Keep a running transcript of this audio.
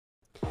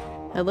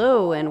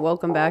Hello and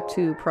welcome back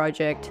to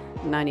Project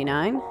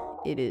 99.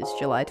 It is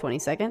July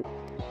 22nd,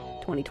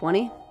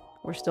 2020.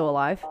 We're still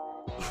alive.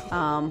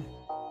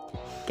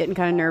 Getting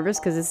kind of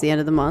nervous because it's the end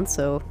of the month,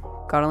 so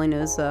God only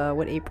knows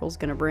what April's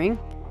going to bring.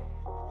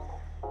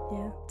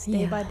 Yeah, it's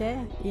day by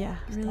day. Yeah,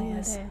 it really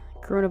is. Day.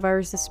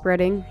 Coronavirus is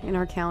spreading in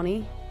our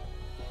county.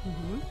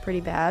 Pretty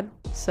bad.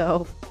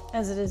 So,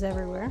 as it is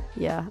everywhere.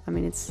 Yeah, I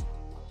mean, it's...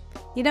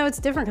 You know, it's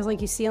different because,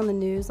 like, you see on the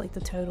news, like, the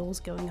totals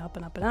going up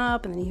and up and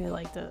up, and then you hear,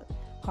 like, the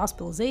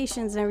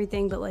hospitalizations and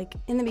everything, but, like,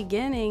 in the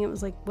beginning, it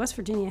was, like, West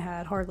Virginia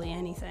had hardly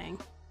anything.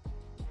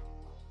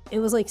 It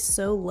was, like,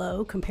 so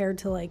low compared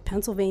to, like,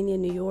 Pennsylvania,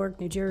 New York,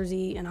 New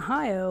Jersey, and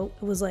Ohio.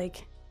 It was,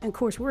 like, and of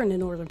course, we're in the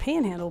northern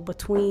panhandle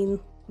between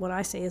what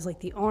I say is, like,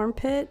 the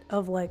armpit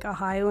of, like,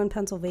 Ohio and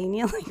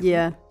Pennsylvania, like,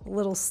 yeah, a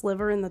little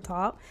sliver in the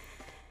top.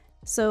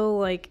 So,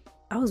 like,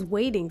 I was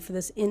waiting for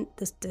this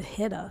to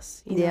hit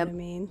us, you know what I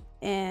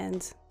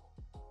mean?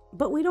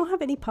 But we don't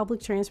have any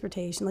public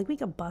transportation. Like, we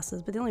got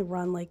buses, but they only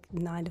run, like,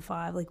 9 to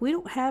 5. Like, we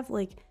don't have,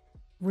 like,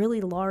 really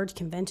large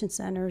convention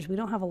centers. We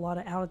don't have a lot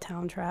of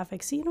out-of-town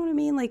traffic. So, you know what I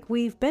mean? Like,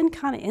 we've been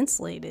kind of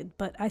insulated.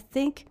 But I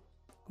think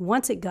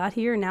once it got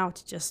here, now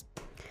it's just...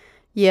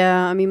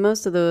 Yeah, I mean,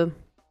 most of the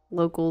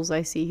locals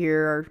I see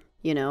here are,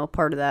 you know,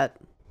 part of that.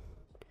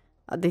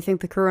 They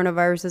think the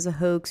coronavirus is a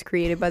hoax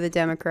created by the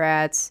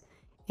Democrats.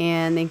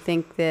 And they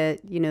think that,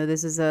 you know,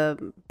 this is a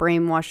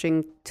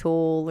brainwashing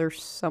tool or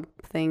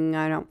something.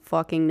 I don't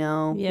fucking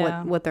know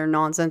what their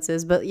nonsense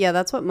is. But, yeah,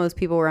 that's what most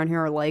people around here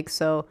are like.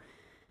 So,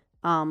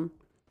 you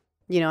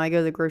know, I go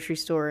to the grocery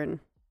store and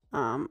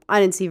I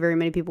didn't see very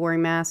many people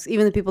wearing masks.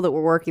 Even the people that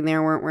were working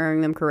there weren't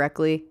wearing them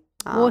correctly.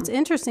 Well, it's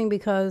interesting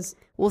because...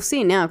 We'll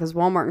see now because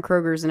Walmart and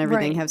Kroger's and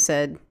everything have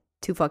said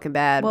too fucking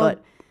bad. Well,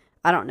 but...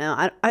 I don't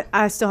know.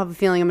 I still have a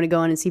feeling I'm going to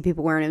go in and see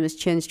people wearing them as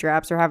chin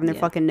straps or having their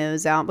fucking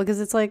nose out because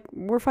it's like,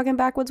 we're fucking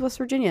backwoods West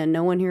Virginia and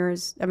no one here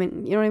is, I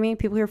mean, you know what I mean?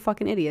 People here are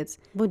fucking idiots.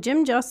 Well,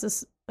 Jim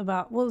Justice,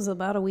 about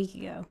a week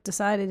ago,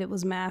 decided it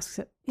was masks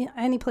at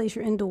any place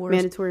you're indoors.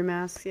 Mandatory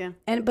masks, yeah.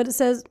 But it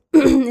says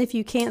if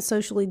you can't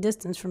socially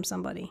distance from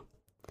somebody.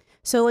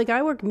 So, like,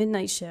 I work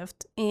midnight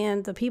shift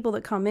and the people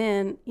that come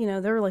in, you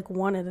know, they're like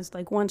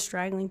one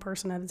straggling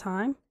person at a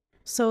time.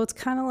 So it's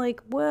kind of like,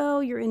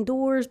 well, you're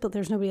indoors, but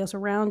there's nobody else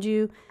around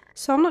you.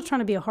 So I'm not trying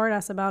to be a hard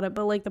ass about it.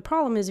 But, like, the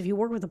problem is if you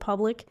work with the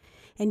public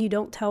and you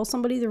don't tell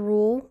somebody the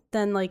rule,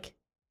 then, like,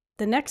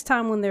 the next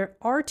time when there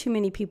are too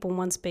many people in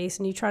one space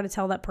and you try to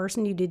tell that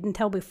person you didn't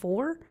tell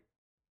before,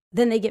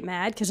 then they get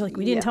mad because, like,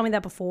 we didn't tell me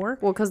that before.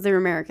 Well, because they're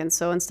Americans.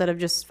 So instead of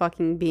just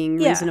fucking being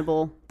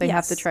reasonable, they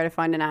have to try to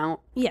find an out.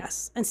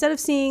 Yes. Instead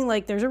of seeing,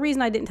 like, there's a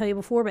reason I didn't tell you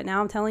before, but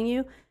now I'm telling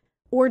you.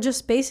 Or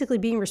just basically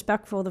being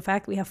respectful of the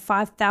fact that we have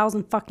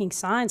 5,000 fucking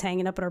signs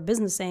hanging up at our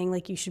business saying,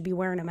 like, you should be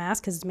wearing a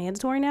mask because it's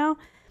mandatory now.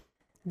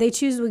 They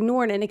choose to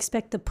ignore it and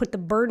expect to put the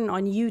burden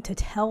on you to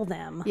tell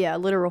them. Yeah,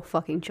 literal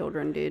fucking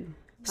children, dude.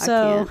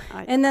 So,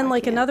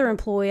 another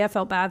employee I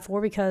felt bad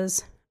for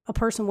because a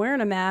person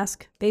wearing a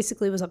mask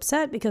basically was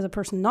upset because a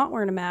person not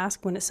wearing a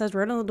mask, when it says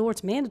right on the door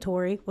it's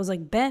mandatory, was,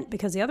 like, bent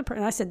because the other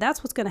person... And I said,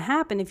 that's what's going to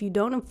happen if you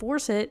don't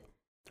enforce it.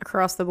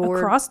 Across the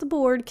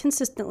board,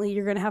 consistently,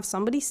 you're going to have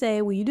somebody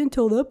say, well, you didn't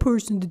tell that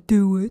person to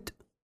do it.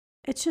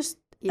 It's just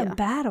a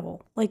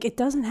battle. Like, it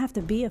doesn't have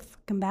to be a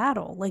fucking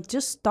battle. Like,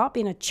 just stop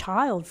being a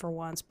child for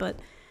once. But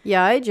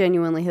yeah, I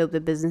genuinely hope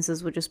that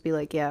businesses would just be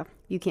like, yeah,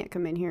 you can't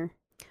come in here.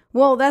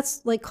 Well,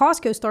 that's, like,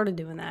 Costco started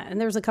doing that. And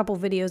there's a couple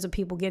videos of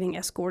people getting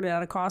escorted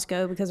out of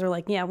Costco because they're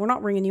like, yeah, we're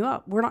not ringing you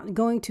up. We're not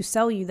going to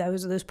sell you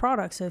those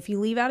products. So if you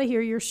leave out of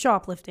here, you're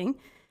shoplifting.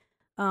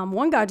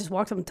 One guy just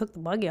walked up and took the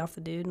buggy off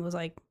the dude and was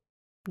like,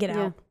 get out.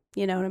 Yeah.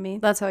 You know what I mean?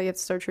 That's how you have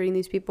to start treating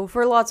these people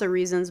for lots of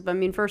reasons. But I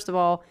mean, first of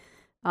all,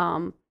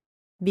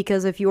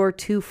 because if you're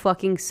too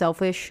fucking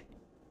selfish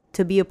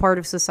to be a part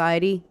of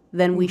society,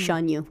 then we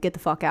shun you. Get the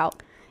fuck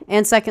out.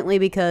 And secondly,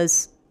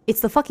 because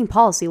it's the fucking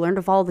policy. Learn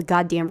to follow the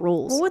goddamn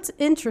rules. Well, what's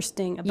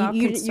interesting about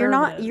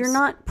conservatives... You're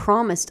not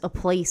promised a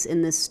place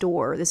in this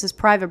store. This is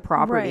private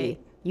property.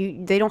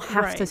 Right. They don't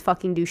have to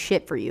fucking do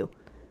shit for you.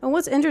 And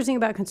what's interesting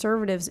about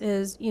conservatives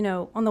is, you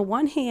know, on the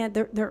one hand,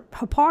 their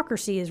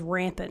hypocrisy is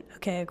rampant,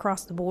 okay,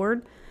 across the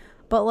board.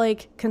 But,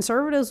 like,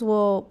 conservatives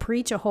will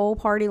preach a whole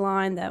party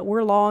line that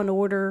we're law and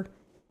order.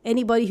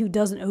 Anybody who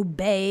doesn't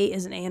obey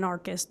is an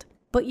anarchist.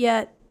 But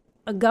yet,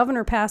 a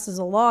governor passes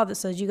a law that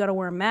says you got to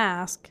wear a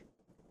mask.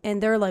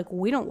 And they're like,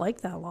 we don't like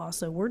that law,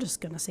 so we're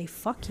just going to say,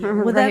 fuck you.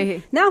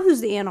 Well, now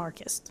who's the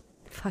anarchist?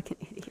 Fucking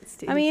idiots,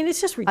 dude. I mean, it's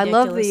just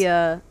ridiculous.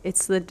 I love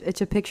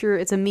it's a picture,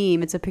 it's a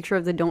meme. It's a picture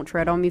of the "Don't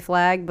Tread on Me"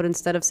 flag, but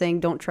instead of saying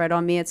 "Don't tread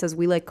on me," it says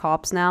 "We like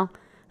cops now."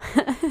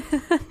 And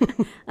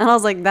I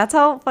was like, that's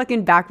how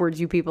fucking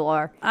backwards you people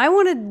are. I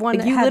wanted one.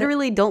 Like, you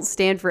literally don't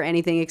stand for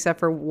anything except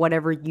for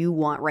whatever you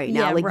want right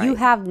now. You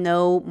have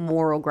no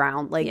moral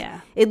ground. Like,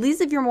 at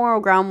least if your moral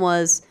ground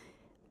was,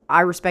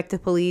 I respect the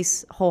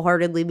police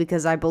wholeheartedly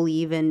because I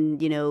believe in,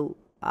 you know,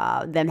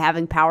 them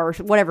having power,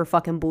 whatever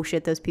fucking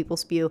bullshit those people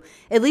spew.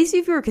 At least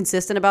if you were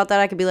consistent about that,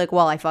 I could be like,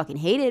 well, I fucking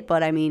hate it,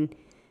 but I mean,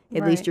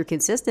 At least you're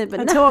consistent.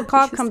 But until no, a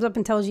cop comes up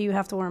and tells you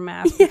have to wear a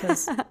mask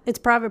because it's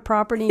private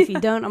property. If you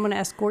don't, I'm going to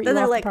escort you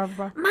off the private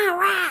property.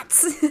 My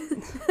rats.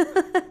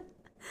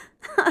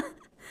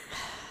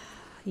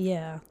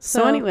 Yeah.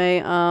 So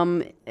anyway,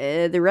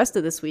 the rest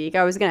of this week,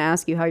 I was going to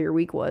ask you how your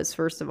week was,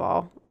 first of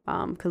all,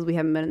 because we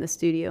haven't been in the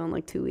studio in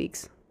like 2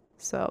 weeks.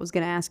 So I was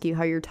going to ask you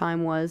how your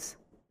time was.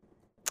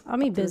 I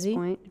mean, busy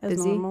as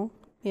busy? normal.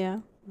 Yeah.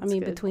 That's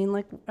good. Between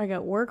like, I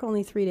got work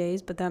only 3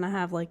 days, but then I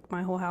have like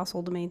my whole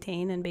household to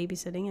maintain and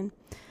babysitting. And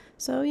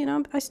so,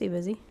 I stay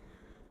busy.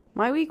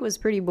 My week was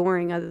pretty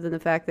boring other than the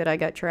fact that I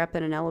got trapped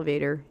in an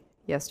elevator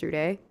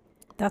yesterday.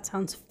 That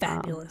sounds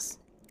fabulous.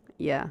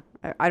 Yeah.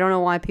 I don't know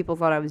why people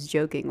thought I was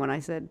joking when I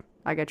said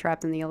I got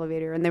trapped in the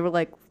elevator. And they were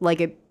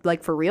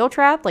like for real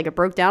trapped? Like it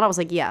broke down? I was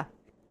like, yeah.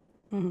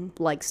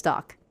 Mm-hmm. Like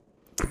stuck.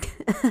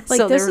 Like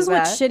so this is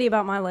what's shitty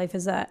about my life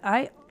is that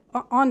I,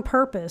 on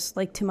purpose,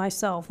 like to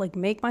myself, like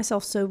make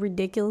myself so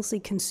ridiculously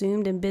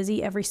consumed and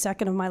busy every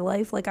second of my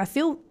life. Like I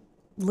feel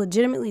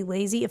legitimately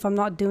lazy if I'm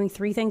not doing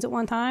 3 things at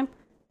one time.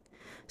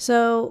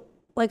 So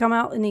like I'm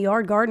out in the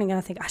yard gardening and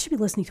I think I should be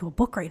listening to a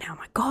book right now.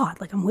 My God,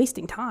 like I'm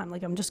wasting time.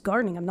 Like I'm just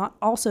gardening. I'm not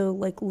also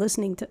like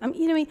listening to, you know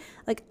what I mean?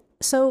 Like,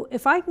 so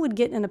if I would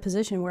get in a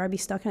position where I'd be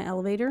stuck in an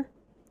elevator.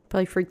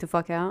 Probably freak the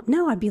fuck out.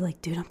 No, I'd be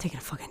like, dude, I'm taking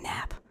a fucking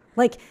nap.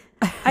 Like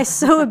I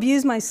so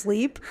abuse my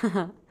sleep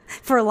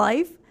for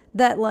life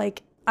that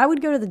like I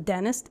would go to the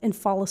dentist and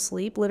fall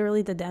asleep,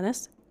 literally the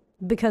dentist,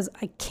 because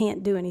I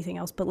can't do anything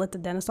else but let the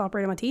dentist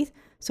operate on my teeth.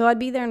 So I'd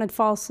be there and I'd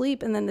fall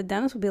asleep and then the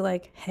dentist would be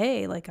like,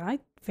 hey, like I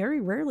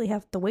very rarely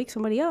have to wake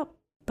somebody up.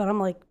 But I'm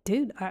like,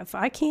 dude,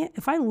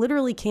 if I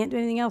literally can't do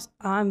anything else,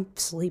 I'm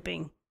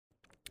sleeping.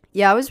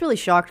 Yeah, I was really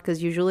shocked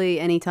because usually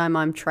anytime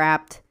I'm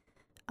trapped,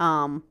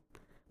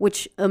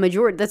 which a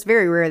majority, that's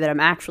very rare that I'm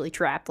actually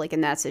trapped, like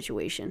in that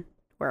situation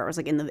where I was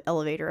like in the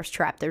elevator, I was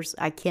trapped.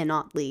 I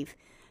cannot leave.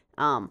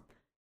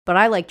 But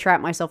I like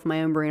trap myself in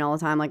my own brain all the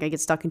time. Like I get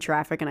stuck in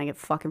traffic and I get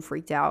fucking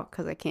freaked out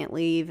because I can't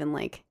leave. And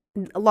like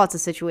lots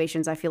of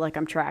situations I feel like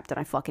I'm trapped and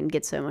I fucking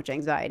get so much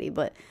anxiety.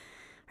 But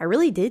I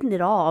really didn't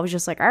at all. I was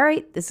just like, all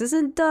right, this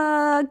isn't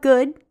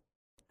good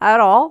at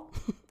all.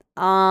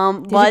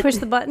 Did you push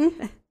the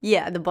button?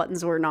 Yeah, the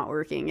buttons were not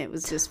working. It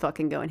was just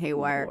fucking going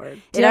haywire.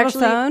 Lord. Do you have a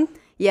phone?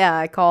 Yeah,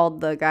 I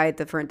called the guy at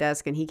the front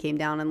desk and he came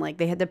down and like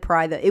they had to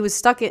pry it was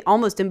stuck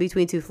almost in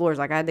between 2 floors.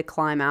 Like I had to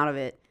climb out of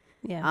it.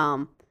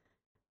 Yeah.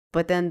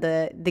 But then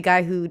the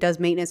guy who does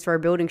maintenance for our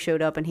building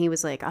showed up and he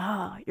was like,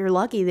 oh, you're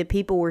lucky that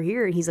people were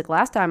here. And he's like,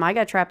 last time I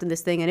got trapped in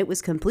this thing and it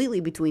was completely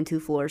between 2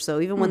 floors. So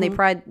even when they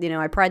pried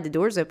the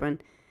doors open,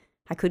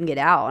 I couldn't get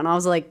out. And I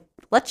was like,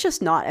 let's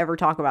just not ever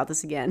talk about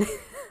this again.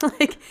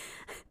 Like,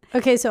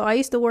 okay, so I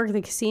used to work at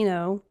the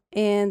casino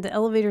and the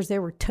elevators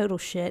there were total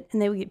shit.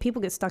 And people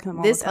get stuck in them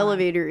all the time. This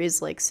elevator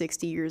is like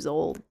 60 years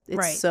old. It's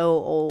right. So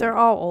old. They're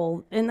all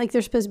old. And like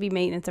they're supposed to be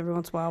maintenance every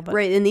once in a while. But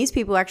right. And these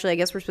people actually, I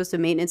guess, were supposed to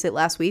maintenance it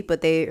last week,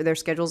 but their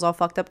schedule's all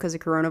fucked up because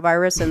of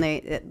coronavirus.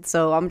 And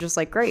so I'm just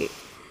like, great.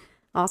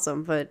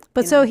 Awesome. But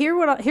so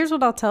here's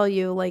what I'll tell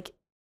you. Like,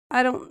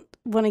 I don't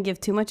want to give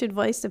too much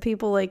advice to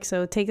people. Like,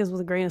 so take this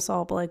with a grain of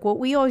salt. But like what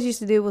we always used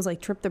to do was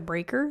like trip the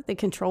breaker that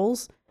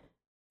controls.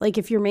 Like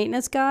if your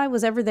maintenance guy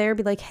was ever there,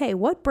 be like, hey,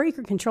 what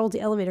breaker controls the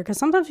elevator? Because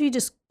sometimes if you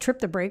just trip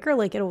the breaker,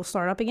 like it will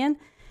start up again.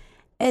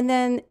 And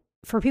then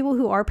for people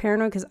who are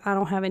paranoid, because I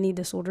don't have any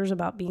disorders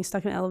about being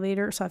stuck in an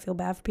elevator, so I feel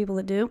bad for people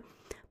that do.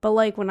 But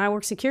like when I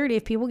work security,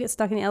 if people get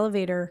stuck in the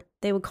elevator,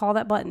 they would call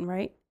that button,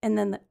 right? And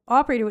then the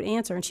operator would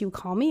answer and she would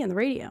call me on the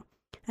radio.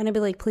 And I'd be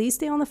like, please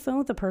stay on the phone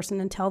with the person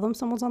and tell them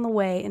someone's on the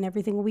way and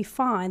everything will be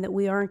fine, that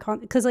we are in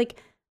contact. Because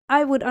like,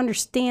 I would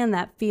understand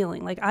that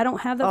feeling. Like, I don't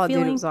have that feeling.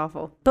 Oh, dude, it was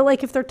awful. But,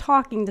 like, if they're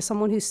talking to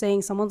someone who's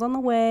saying someone's on the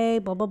way,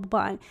 blah, blah,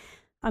 blah, blah.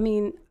 I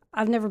mean,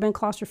 I've never been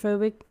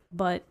claustrophobic,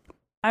 but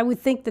I would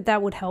think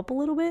that would help a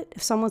little bit.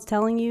 If someone's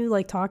telling you,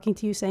 like, talking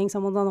to you, saying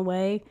someone's on the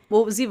way.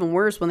 Well, it was even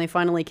worse when they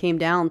finally came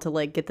down to,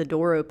 like, get the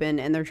door open,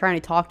 and they're trying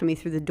to talk to me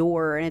through the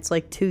door, and it's,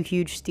 like, 2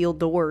 huge steel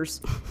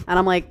doors. And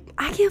I'm like,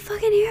 I can't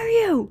fucking hear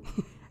you.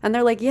 And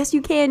they're like, yes,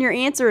 you can. You're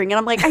answering. And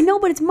I'm like, I know,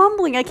 but it's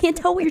mumbling. I can't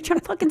tell what you're trying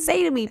to fucking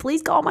say to me.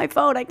 Please call my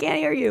phone. I can't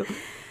hear you.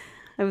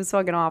 It was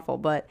fucking awful.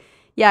 But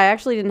yeah, I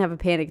actually didn't have a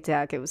panic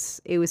attack. It was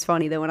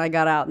funny though when I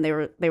got out and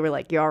they were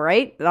like, you all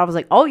right? And I was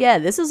like, oh yeah,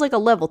 this is like a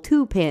level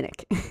 2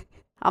 panic.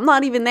 I'm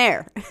not even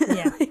there.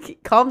 Yeah. Like,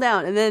 calm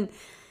down. And then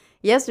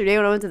yesterday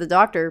when I went to the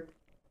doctor,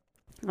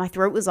 my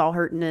throat was all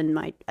hurting and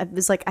I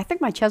think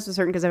my chest was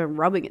hurting because I've been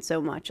rubbing it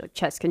so much, like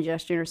chest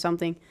congestion or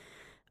something.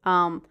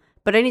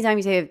 But anytime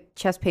you say you have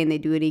chest pain, they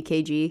do an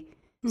EKG.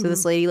 So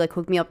this lady like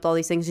hooked me up with all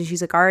these things and she's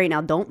like, all right,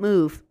 now don't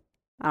move.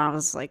 And I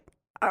was like,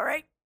 all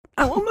right,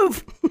 I won't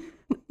move.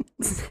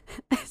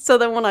 So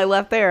then when I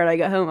left there and I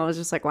got home, I was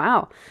just like,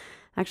 wow,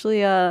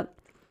 actually, 2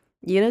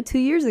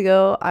 years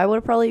ago, I would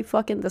have probably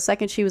the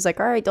second she was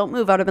like, all right, don't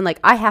move, I would have been like,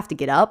 I have to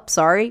get up.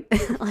 Sorry.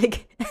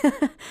 Like,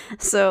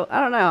 so I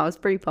don't know. I was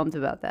pretty pumped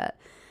about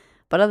that.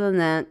 But other than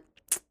that,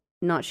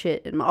 not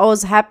shit. And I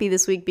was happy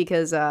this week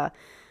because,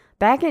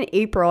 back in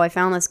April, I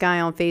found this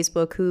guy on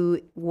Facebook who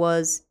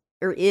was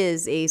or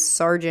is a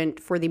sergeant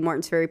for the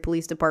Martins Ferry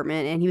Police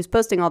Department, and he was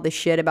posting all this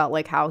shit about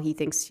like how he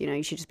thinks, you know,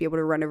 you should just be able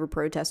to run over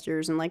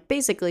protesters and like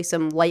basically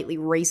some lightly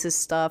racist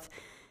stuff.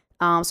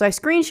 So I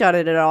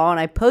screenshotted it all and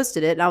I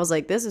posted it, and I was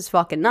like, this is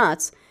fucking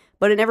nuts,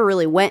 but it never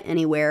really went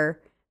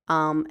anywhere.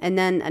 And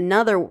then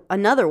another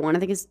one, I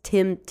think it's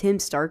Tim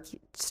Starsky,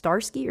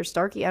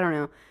 I don't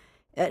know.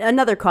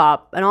 Another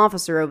cop, an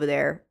officer over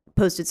there,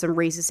 posted some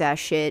racist ass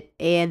shit,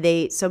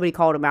 and somebody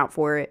called him out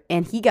for it,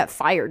 and he got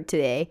fired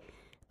today.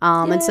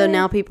 And so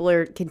now people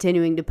are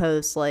continuing to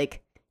post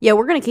like, yeah,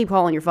 we're gonna keep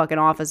calling your fucking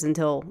office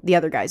until the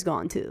other guy's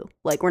gone too.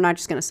 Like, we're not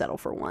just gonna settle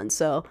for one.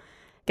 So,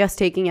 guess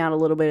taking out a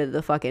little bit of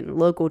the fucking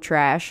local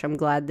trash. I'm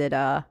glad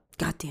that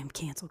goddamn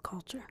cancel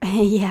culture.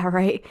 Yeah,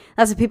 right.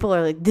 That's what people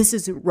are like, this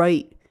isn't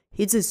right.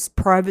 It's this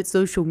private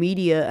social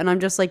media, and I'm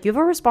just like, you have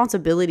a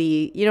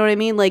responsibility. You know what I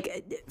mean?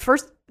 Like,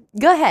 first,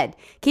 go ahead,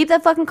 keep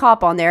that fucking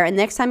cop on there, and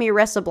next time you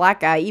arrest a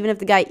black guy, even if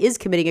the guy is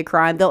committing a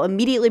crime, they'll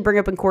immediately bring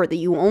up in court that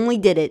you only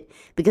did it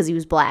because he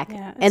was black.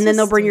 Yeah, and then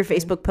they'll bring stupid.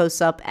 your Facebook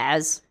posts up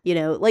as, you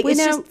know, like, We it's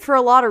know- just for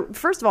a lot of,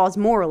 first of all, it's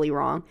morally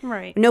wrong.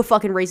 Right. No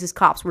fucking racist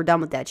cops. We're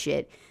done with that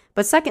shit.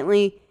 But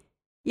secondly,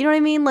 you know what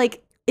I mean?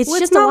 Like, it's Well,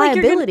 just a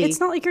liability. Like it's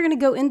not like you're going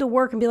to go into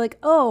work and be like,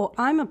 oh,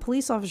 I'm a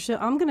police officer.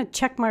 I'm going to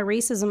check my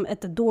racism at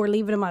the door,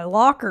 leave it in my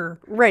locker.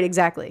 Right,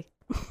 exactly.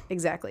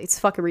 Exactly. It's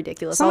fucking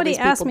ridiculous. Somebody All these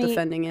asked people me,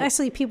 defending it.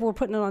 actually, people were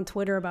putting it on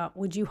Twitter about,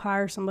 would you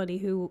hire somebody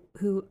who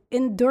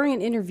during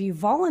an interview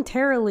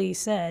voluntarily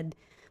said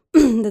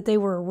that they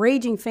were a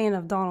raging fan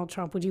of Donald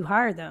Trump? Would you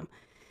hire them?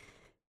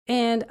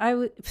 And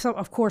so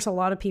of course, a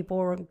lot of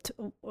people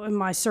in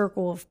my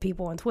circle of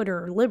people on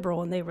Twitter are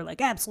liberal, and they were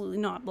like, absolutely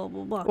not, blah,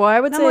 blah, blah. Well, I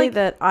would And I'm say like,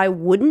 that I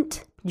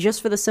wouldn't,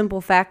 just for the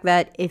simple fact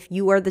that if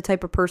you are the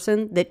type of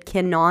person that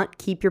cannot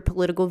keep your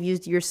political views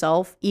to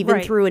yourself, even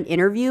Right. through an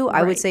interview,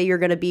 I would Right. say you're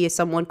going to be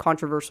someone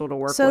controversial to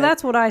work So with.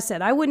 that's what I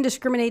said. I wouldn't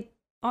discriminate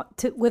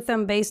with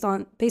them based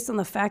on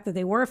the fact that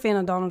they were a fan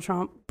of Donald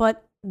Trump.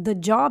 But the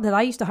job that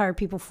I used to hire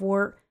people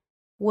for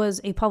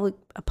was a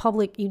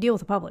public. You deal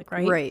with the public,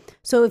 right? Right.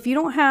 So if you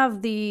don't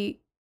have the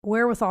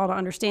wherewithal to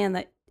understand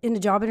that in a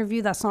job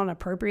interview that's not an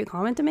appropriate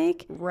comment to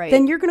make, Right.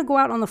 then you're going to go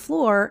out on the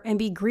floor and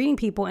be greeting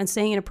people and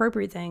saying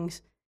inappropriate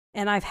things.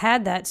 And I've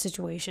had that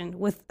situation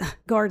with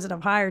guards that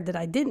I've hired that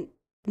I didn't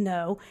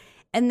know.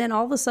 And then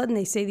all of a sudden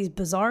they say these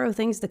bizarro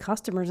things to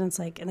customers, and it's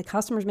like, and the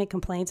customers make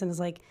complaints, and it's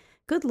like,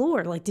 good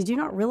Lord, like, did you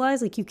not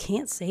realize like you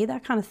can't say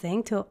that kind of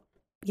thing to,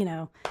 you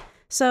know?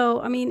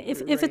 So, I mean,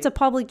 if it's a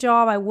public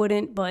job, I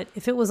wouldn't, but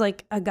if it was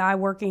like a guy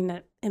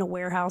working in a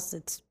warehouse,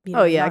 it's, you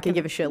know, Oh, yeah, not I could gonna-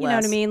 give a shit You know what I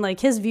less. mean? Like,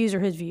 his views are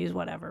his views,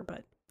 whatever,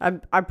 but.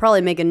 I'd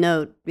probably make a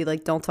note, be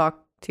like, don't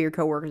talk to your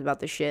coworkers about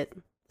this shit.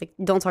 Like,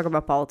 don't talk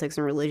about politics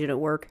and religion at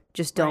work.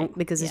 Just don't, Right.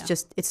 because Yeah.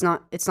 it's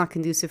not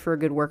conducive for a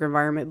good work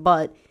environment,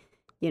 but,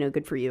 you know,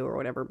 good for you or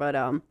whatever. But,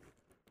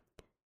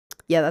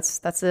 yeah,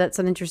 that's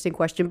an interesting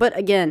question. But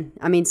again,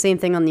 I mean, same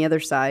thing on the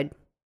other side.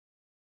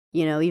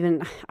 You know,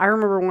 even I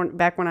remember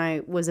back when I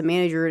was a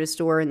manager at a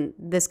store, and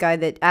this guy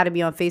that added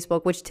me on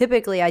Facebook, which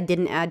typically I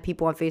didn't add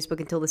people on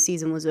Facebook until the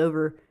season was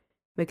over,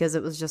 because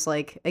it was just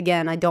like,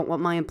 again, I don't want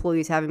my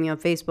employees having me on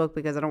Facebook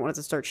because I don't want it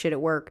to start shit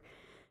at work.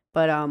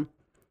 But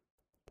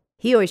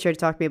he always tried to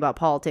talk to me about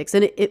politics,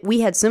 and we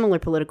had similar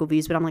political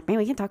views, but I'm like, man,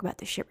 we can't talk about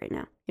this shit right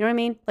now. You know what I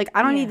mean? Like,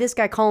 I don't Yeah. need this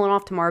guy calling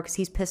off tomorrow because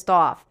he's pissed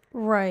off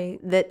Right.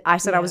 that I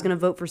said I was Yeah. going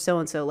to vote for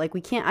so-and-so. Like, we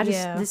can't,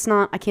 Yeah.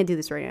 I can't do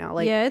this right now.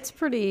 Like, yeah, it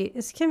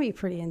can be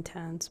pretty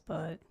intense,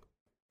 but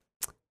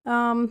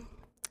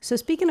so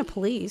speaking of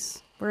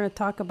police, we're going to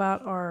talk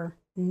about our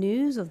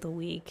news of the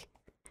week.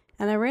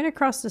 And I ran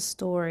across this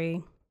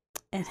story,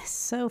 and it's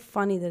so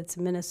funny that it's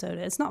in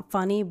Minnesota. It's not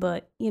funny,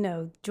 but you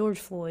know, George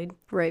Floyd.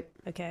 right.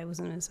 Okay, it was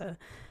in Minnesota.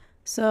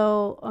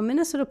 So a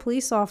Minnesota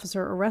police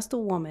officer arrests a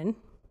woman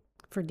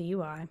for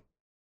DUI,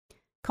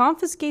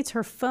 confiscates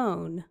her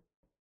phone,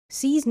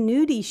 sees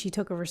nudies she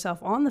took of herself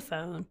on the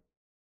phone,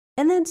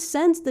 and then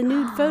sends the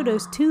nude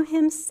photos to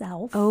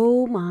himself.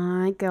 Oh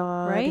my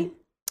God. Right?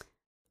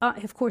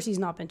 Of course, he's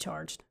not been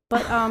charged.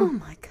 But Oh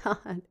my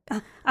God.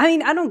 I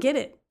mean, I don't get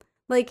it.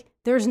 Like,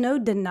 there's no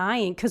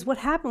denying, because what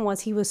happened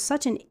was he was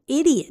such an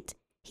idiot.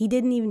 He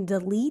didn't even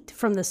delete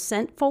from the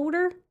sent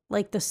folder,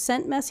 like the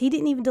sent mess. He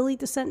didn't even delete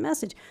the sent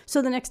message.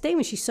 So the next day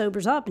when she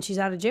sobers up and she's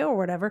out of jail or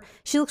whatever,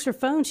 she looks at her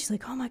phone. She's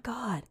like, oh my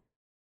God,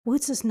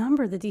 what's this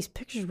number that these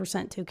pictures were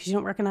sent to? Because you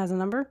don't recognize the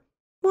number.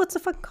 Well, it's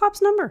the fucking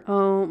cop's number.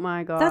 Oh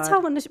my God. That's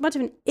how much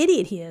of an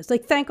idiot he is.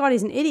 Like, thank God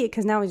he's an idiot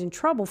because now he's in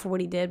trouble for what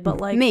he did.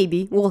 But like,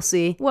 Maybe. We'll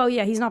see. well,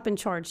 yeah, he's not been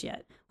charged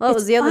yet. Well, that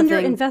was the other under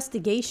thing.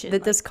 investigation.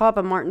 That this cop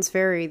at Martins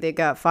Ferry that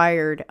got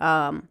fired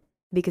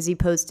because he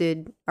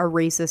posted a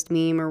racist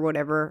meme or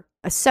whatever.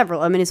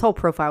 Several. I mean, his whole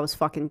profile was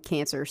fucking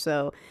cancer.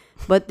 So,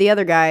 but the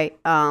other guy,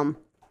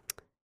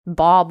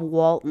 Bob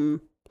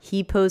Walton,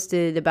 he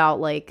posted about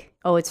like,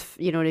 oh, it's,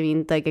 you know what I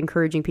mean, like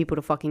encouraging people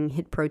to fucking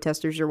hit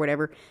protesters or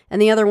whatever.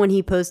 And the other one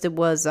he posted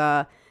was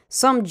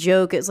some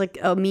joke. It's like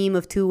a meme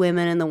of two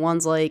women, and the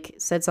one's like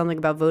said something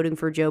about voting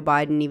for Joe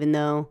Biden, even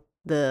though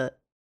the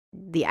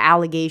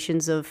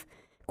allegations of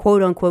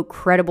quote unquote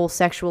credible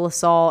sexual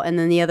assault, and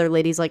then the other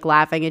lady's like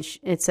laughing, and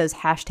it says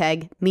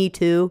hashtag me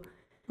too.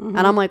 And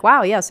I'm like,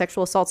 wow, yeah,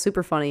 sexual assault's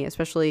super funny,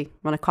 especially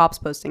when a cop's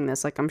posting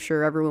this. Like, I'm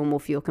sure everyone will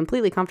feel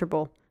completely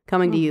comfortable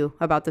coming to you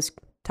about this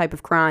type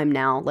of crime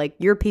now. Like,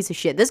 you're a piece of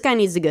shit. This guy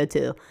needs to go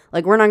too.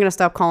 Like, we're not going to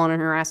stop calling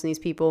and harassing these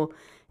people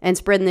and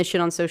spreading this shit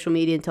on social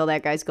media until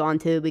that guy's gone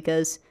too,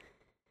 because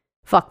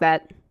fuck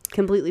that.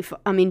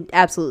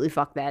 Absolutely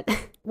fuck that.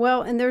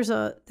 Well, and there's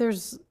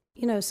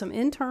some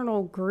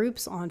internal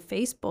groups on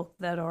Facebook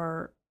that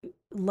are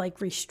like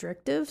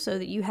restrictive, so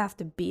that you have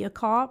to be a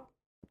cop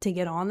to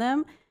get on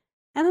them.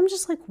 And I'm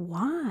just like,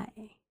 why?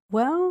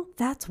 Well,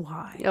 that's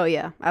why. Oh,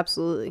 yeah,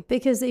 absolutely.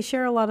 Because they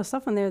share a lot of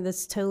stuff on there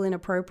that's totally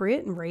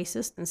inappropriate and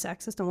racist and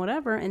sexist and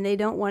whatever. And they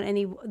don't want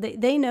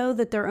they know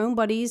that their own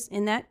buddies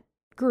in that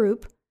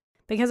group,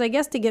 because I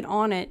guess to get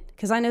on it,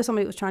 because I know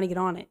somebody was trying to get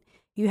on it,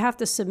 you have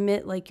to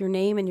submit like your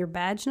name and your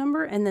badge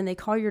number, and then they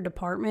call your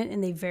department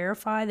and they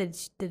verify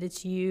that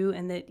it's you,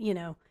 and that,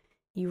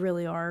 you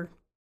really are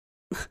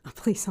a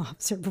police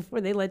officer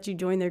before they let you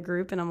join their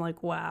group. And I'm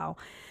like, wow.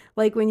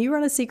 Like, when you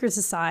run a secret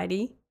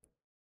society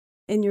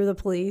and you're the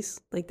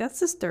police, like, that's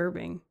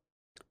disturbing.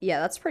 Yeah,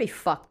 that's pretty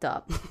fucked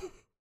up.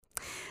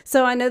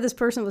 So I know this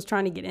person was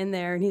trying to get in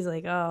there, and he's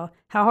like, oh,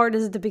 how hard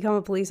is it to become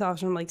a police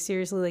officer? I'm like,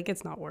 seriously, like,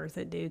 it's not worth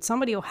it, dude.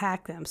 Somebody will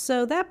hack them.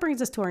 So that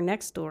brings us to our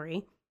next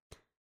story,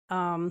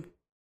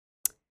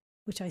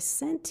 which I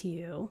sent to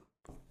you.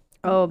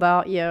 Oh,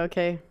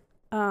 okay.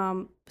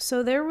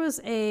 So there was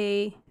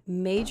a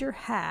major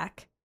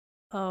hack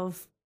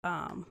of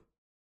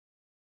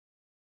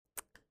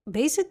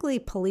basically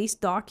police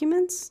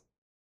documents,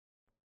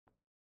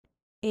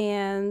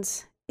 and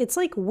it's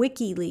like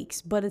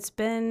WikiLeaks, but it's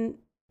been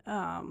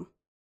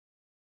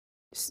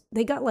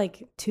they got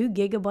like 2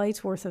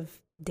 gigabytes worth of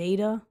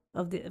data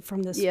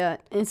from this. Yeah,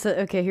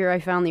 okay, here I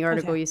found the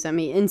article you sent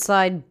me.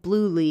 Inside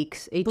Blue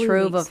Leaks, a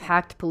trove of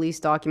hacked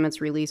police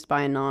documents released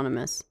by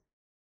Anonymous.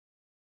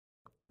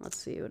 Let's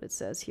see what it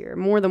says here.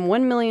 More than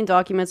 1 million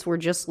documents were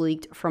just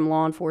leaked from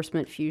law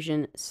enforcement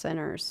fusion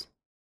centers.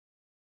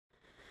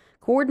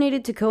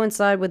 Coordinated to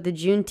coincide with the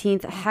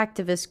Juneteenth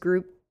hacktivist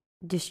group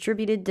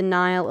Distributed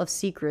Denial of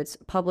Secrets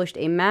published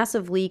a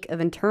massive leak of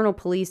internal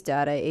police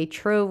data, a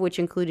trove which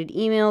included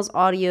emails,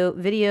 audio,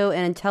 video,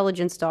 and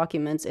intelligence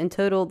documents. In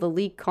total, the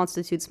leak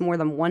constitutes more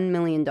than 1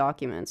 million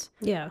documents.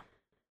 Yeah.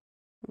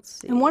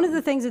 Let's see. And one of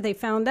the things that they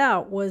found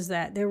out was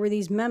that there were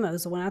these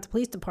memos that went out to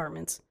police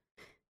departments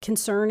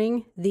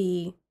concerning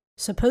the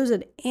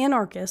supposed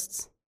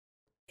anarchists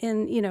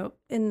in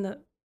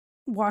the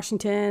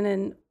Washington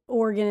and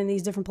Oregon and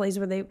these different places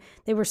where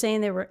they were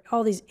saying there were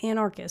all these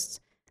anarchists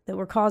that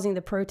were causing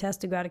the protests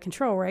to go out of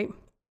control, right?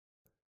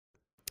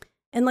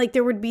 And like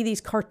there would be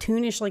these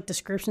cartoonish like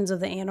descriptions of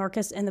the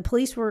anarchists, and the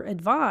police were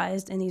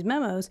advised in these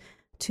memos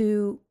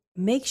to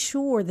make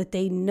sure that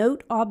they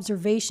note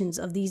observations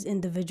of these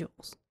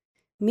individuals.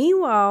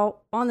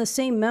 Meanwhile, on the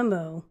same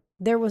memo,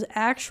 there was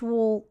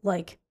actual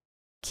like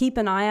keep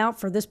an eye out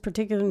for this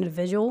particular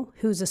individual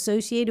who's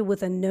associated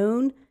with a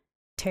known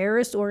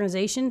terrorist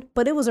organization,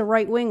 but it was a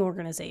right-wing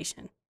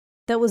organization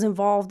that was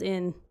involved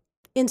in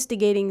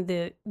instigating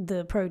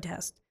the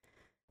protest.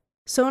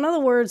 So in other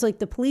words, like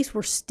the police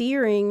were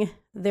steering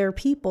their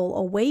people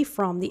away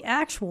from the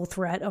actual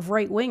threat of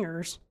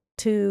right-wingers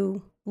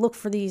to look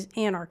for these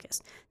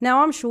anarchists.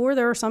 Now, I'm sure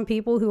there are some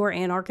people who are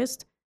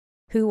anarchists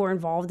who are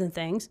involved in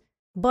things,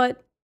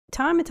 but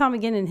time and time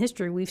again in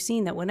history, we've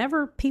seen that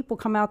whenever people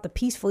come out to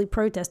peacefully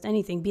protest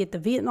anything, be it the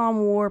Vietnam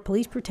War,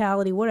 police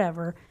brutality,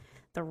 whatever,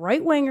 the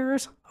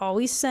right-wingers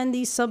always send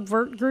these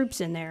subvert groups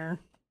in there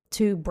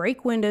to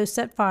break windows,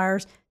 set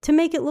fires, to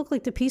make it look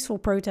like the peaceful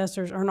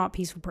protesters are not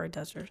peaceful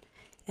protesters.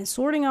 And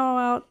sorting it all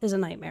out is a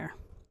nightmare.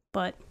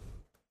 But,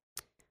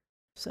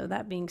 so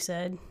that being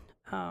said,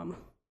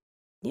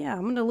 yeah,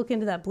 I'm going to look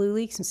into that Blue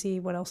Leaks and see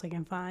what else I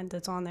can find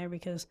that's on there,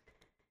 because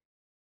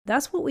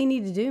that's what we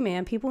need to do,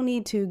 man. People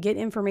need to get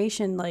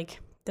information like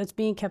that's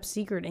being kept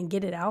secret and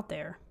get it out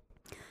there.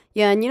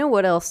 Yeah, and you know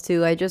what else,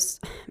 too?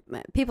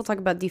 People talk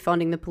about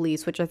defunding the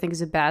police, which I think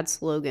is a bad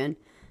slogan.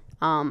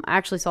 I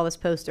actually saw this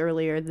post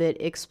earlier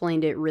that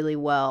explained it really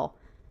well.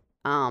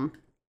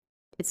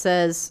 It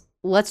says,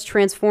 let's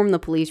transform the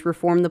police,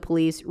 reform the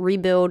police,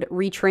 rebuild,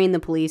 retrain the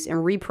police, and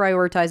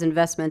reprioritize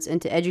investments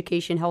into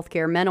education,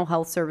 healthcare, mental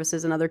health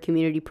services, and other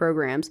community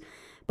programs.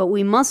 But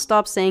we must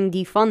stop saying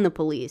defund the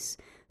police.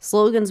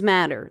 Slogans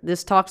matter.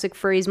 This toxic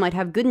phrase might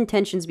have good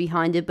intentions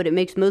behind it, but it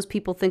makes most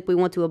people think we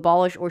want to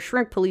abolish or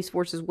shrink police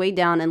forces way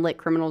down and let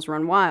criminals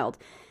run wild.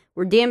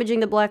 We're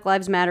damaging the Black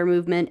Lives Matter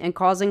movement and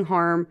causing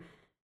harm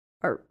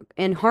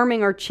and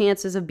harming our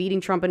chances of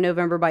beating Trump in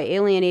November by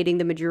alienating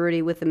the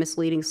majority with the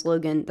misleading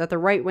slogan that the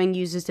right wing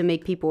uses to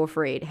make people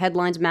afraid.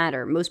 Headlines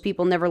matter. Most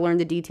people never learn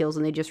the details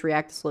and they just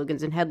react to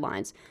slogans and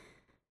headlines.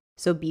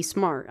 So be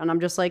smart. And I'm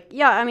just like,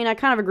 yeah, I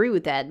kind of agree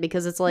with that,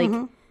 because it's like,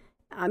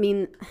 I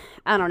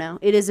don't know.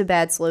 It is a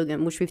bad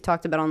slogan, which we've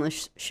talked about on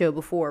this show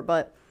before,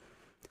 but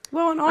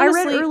well, and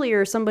honestly, I read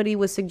earlier somebody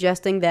was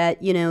suggesting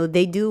that,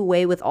 they do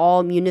away with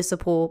all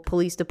municipal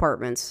police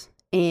departments,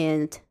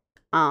 and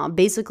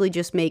basically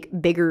just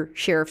make bigger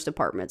sheriff's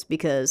departments,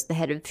 because the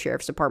head of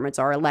sheriff's departments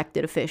are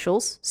elected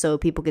officials. So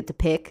people get to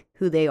pick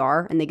who they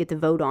are and they get to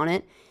vote on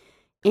it.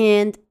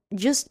 And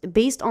just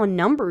based on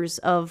numbers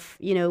of,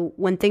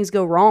 when things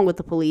go wrong with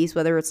the police,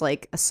 whether it's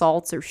like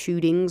assaults or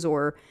shootings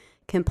or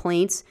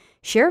complaints,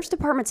 sheriff's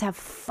departments have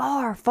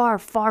far, far,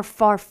 far,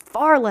 far,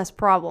 far less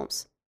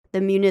problems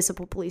than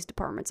municipal police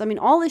departments. I mean,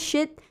 all this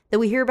shit that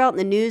we hear about in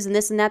the news and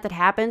this and that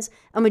happens,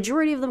 a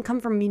majority of them come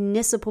from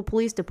municipal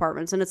police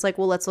departments. And it's like,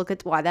 well, let's look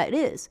at why that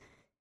is.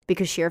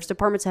 Because sheriff's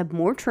departments have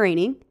more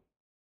training,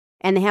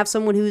 and they have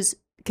someone who's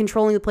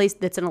controlling the place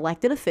that's an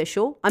elected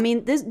official. I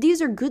mean,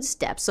 these are good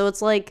steps. So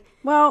it's like...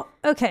 Well,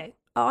 okay.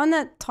 On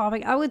that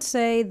topic, I would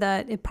say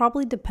that it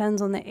probably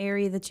depends on the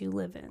area that you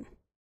live in.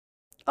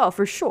 Oh,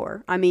 for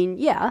sure. I mean,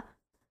 yeah.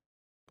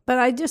 But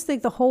I just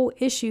think the whole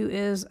issue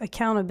is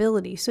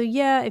accountability. So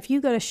yeah, if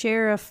you got a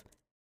sheriff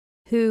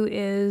who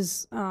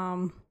is,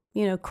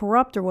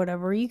 corrupt or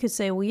whatever, you could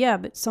say, well, yeah,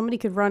 but somebody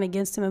could run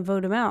against him and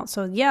vote him out.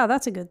 So yeah,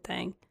 that's a good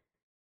thing.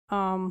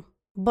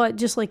 But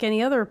just like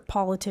any other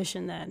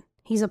politician, then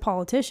he's a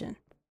politician.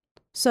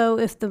 So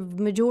if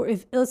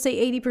let's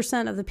say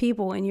 80% of the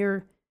people in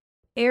your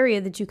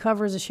area that you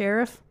cover as a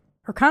sheriff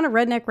are kind of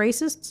redneck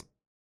racists,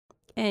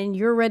 and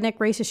you're a redneck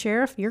racist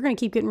sheriff, you're going to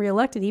keep getting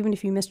reelected even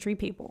if you mistreat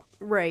people.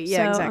 Right,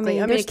 yeah, exactly.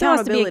 I mean, there still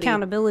has to be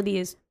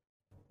accountability.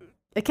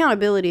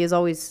 Accountability is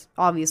always,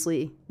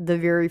 obviously, the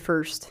very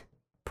first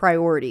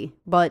priority.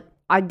 But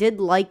I did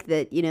like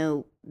that,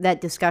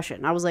 that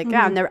discussion. I was like,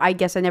 I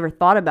guess I never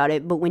thought about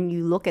it. But when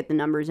you look at the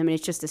numbers, I mean,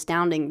 it's just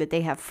astounding that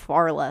they have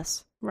far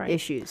less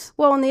issues.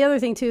 Well, and the other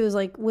thing, too, is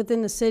like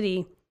within the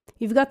city,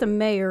 you've got the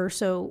mayor.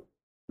 So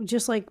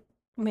just like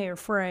Mayor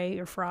Frey,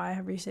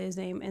 however you say his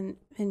name,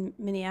 in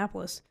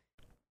Minneapolis.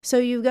 So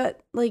you've got,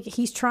 like,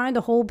 he's trying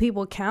to hold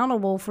people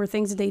accountable for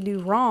things that they do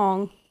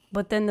wrong,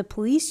 but then the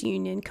police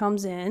union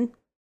comes in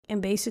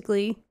and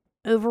basically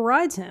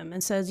overrides him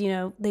and says,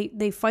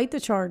 they fight the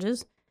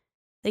charges,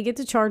 they get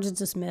the charges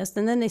dismissed,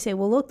 and then they say,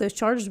 well, look, those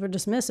charges were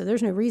dismissed, so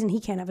there's no reason he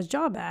can't have his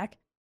job back.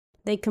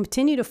 They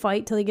continue to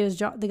fight till they get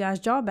the guy's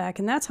job back,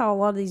 and that's how a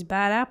lot of these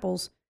bad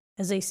apples,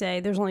 as they say,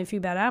 there's only a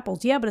few bad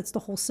apples. Yeah, but it's the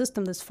whole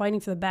system that's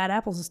fighting for the bad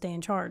apples to stay in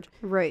charge.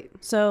 Right.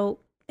 So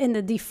in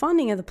the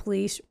defunding of the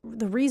police,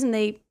 the reason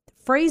they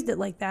phrased it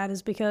like that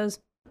is because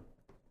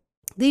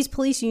these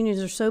police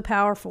unions are so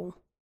powerful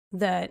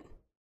that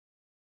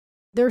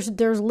there's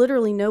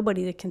literally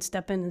nobody that can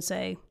step in and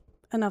say,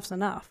 enough's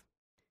enough.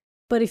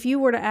 But if you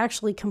were to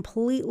actually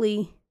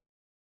completely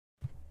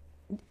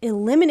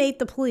eliminate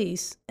the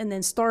police and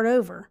then start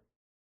over,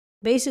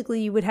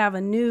 basically you would have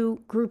a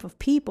new group of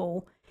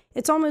people.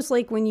 It's almost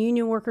like when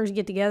union workers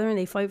get together and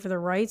they fight for their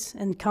rights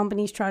and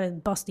companies try to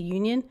bust the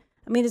union.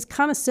 I mean, it's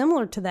kind of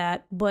similar to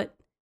that, but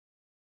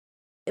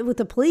with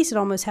the police, it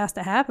almost has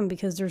to happen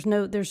because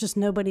there's just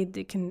nobody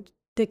that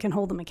can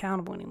hold them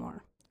accountable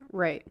anymore.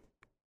 Right.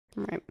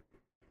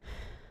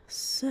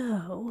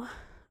 So,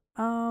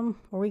 are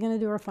we going to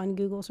do our fun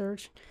Google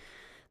search?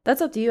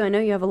 That's up to you. I know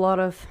you have a lot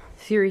of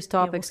serious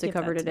topics to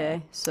cover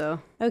today. So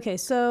okay,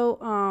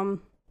 so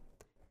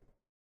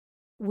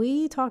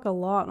we talk a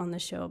lot on the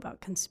show about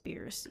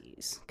conspiracy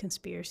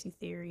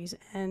theories,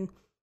 and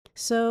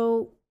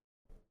so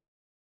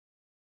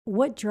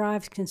what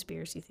drives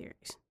conspiracy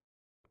theories?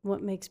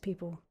 What makes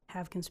people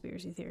have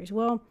conspiracy theories?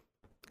 Well,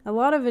 a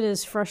lot of it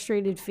is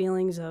frustrated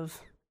feelings of,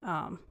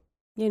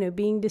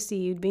 being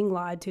deceived, being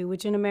lied to,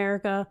 which in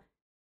America,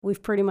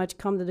 we've pretty much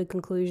come to the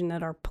conclusion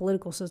that our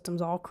political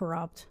system's all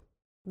corrupt.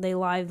 They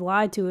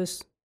lied to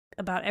us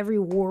about every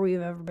war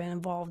we've ever been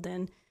involved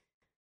in.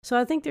 So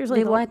I think there's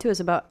they lied to us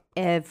about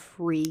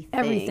everything.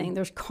 Everything.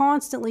 There's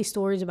constantly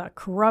stories about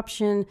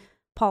corruption,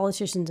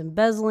 politicians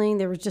embezzling.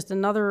 There was just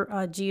another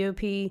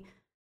GOP,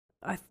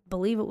 I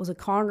believe it was a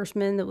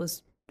congressman that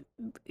was,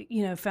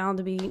 found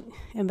to be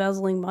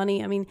embezzling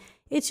money. I mean,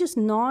 it's just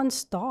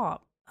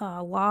nonstop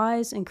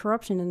lies and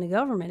corruption in the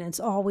government. It's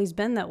always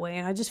been that way.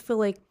 And I just feel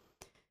like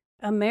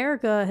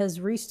America has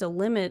reached a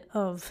limit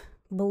of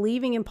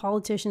believing in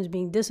politicians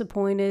being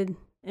disappointed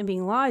and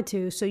being lied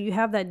to. So you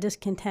have that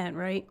discontent,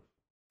 right?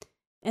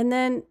 And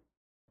then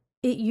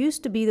it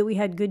used to be that we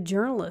had good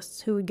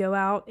journalists who would go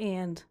out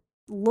and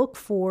look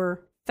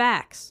for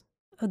facts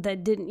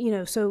that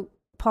didn't, so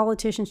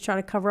politicians try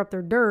to cover up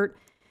their dirt.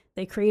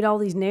 They create all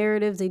these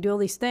narratives, they do all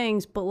these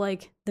things, but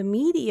like the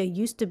media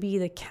used to be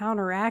the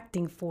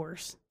counteracting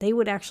force. They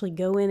would actually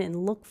go in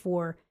and look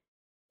for,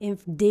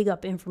 dig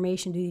up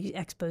information, do these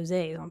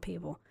exposés on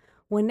people.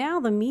 Well, now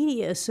the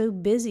media is so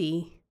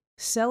busy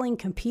selling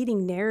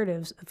competing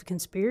narratives of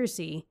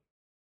conspiracy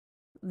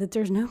that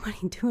there's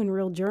nobody doing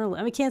real journalism.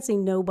 I mean, I can't say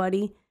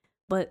nobody,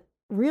 but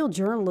real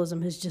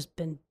journalism has just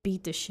been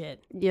beat to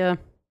shit. Yeah.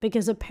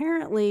 Because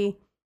apparently,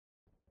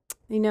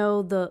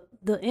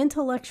 the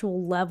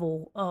intellectual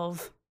level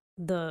of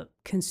the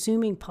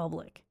consuming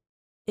public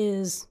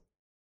is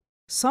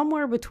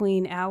somewhere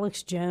between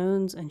Alex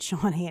Jones and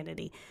Sean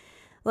Hannity.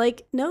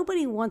 Like,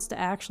 nobody wants to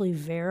actually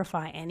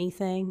verify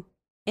anything.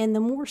 And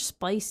the more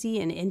spicy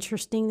and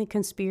interesting the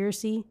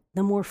conspiracy,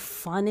 the more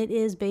fun it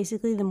is,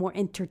 basically, the more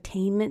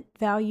entertainment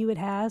value it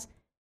has,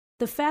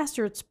 the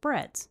faster it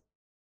spreads.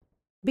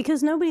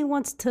 Because nobody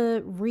wants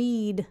to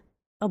read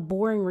a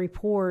boring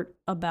report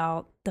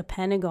about the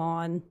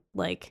Pentagon,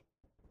 like,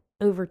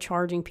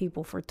 overcharging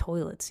people for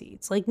toilet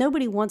seats. Like,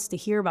 nobody wants to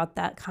hear about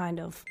that kind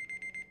of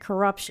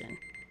corruption.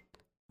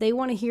 They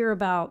want to hear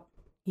about,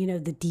 you know,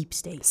 the deep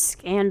state.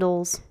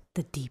 Scandals.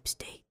 The deep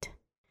state.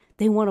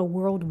 They want a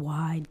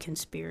worldwide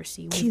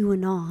conspiracy.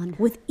 QAnon.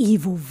 With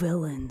evil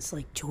villains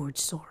like George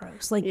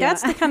Soros. Like,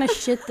 that's the kind of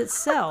shit that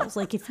sells.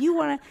 Like, if you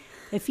want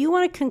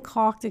to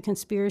concoct a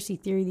conspiracy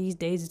theory these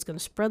days, it's going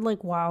to spread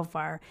like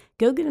wildfire.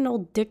 Go get an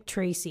old Dick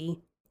Tracy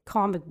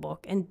comic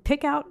book and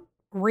pick out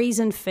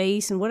Raisin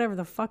Face and whatever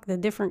the fuck the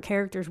different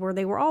characters were.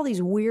 They were all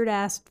these weird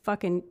ass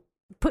fucking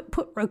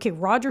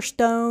Roger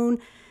Stone,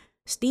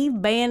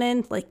 Steve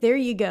Bannon. Like, there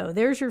you go.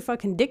 There's your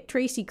fucking Dick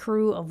Tracy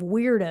crew of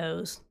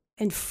weirdos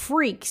and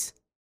freaks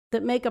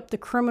that make up the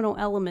criminal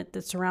element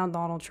that surround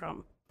Donald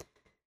Trump.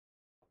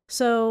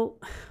 So,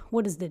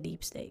 what is the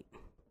deep state?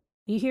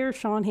 You hear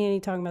Sean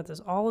Hannity talking about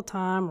this all the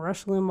time.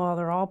 Rush Limbaugh,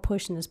 they're all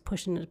pushing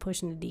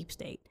the deep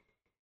state.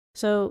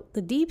 So,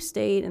 the deep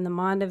state in the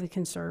mind of a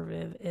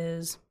conservative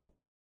is,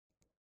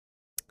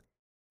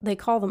 they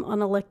call them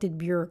unelected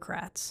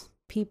bureaucrats,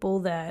 people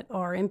that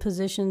are in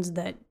positions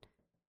that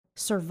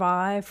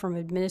survive from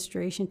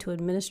administration to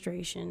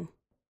administration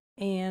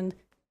and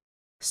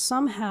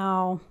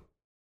somehow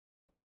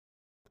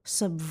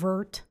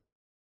subvert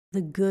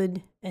the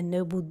good and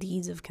noble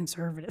deeds of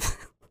conservatives.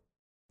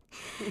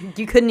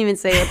 You couldn't even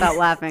say it without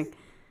laughing.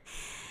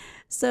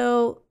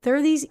 So there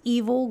are these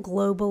evil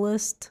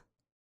globalist,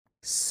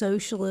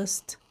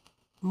 socialist,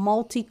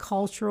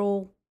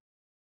 multicultural,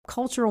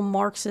 cultural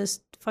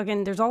Marxist,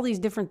 there's all these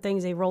different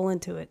things they roll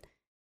into it.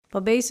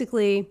 But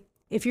basically,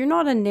 if you're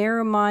not a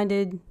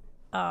narrow-minded,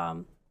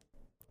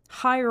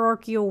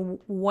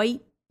 hierarchical,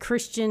 white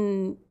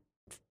Christian,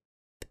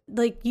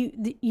 like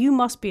you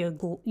must be a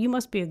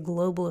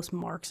globalist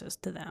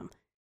Marxist to them.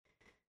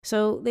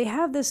 So they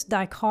have this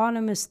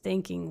dichotomous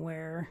thinking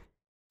where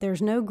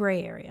there's no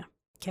gray area.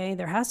 Okay,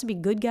 there has to be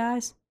good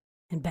guys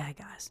and bad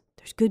guys.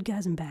 There's good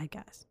guys and bad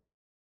guys.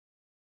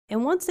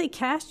 And once they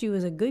cast you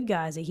as a good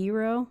guy, as a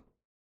hero,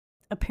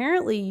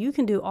 apparently you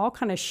can do all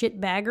kind of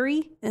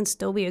shitbaggery and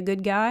still be a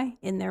good guy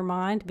in their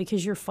mind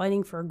because you're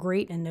fighting for a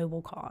great and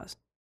noble cause.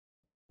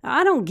 Now,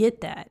 I don't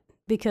get that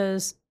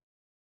because,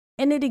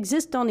 and it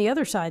exists on the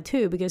other side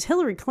too, because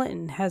Hillary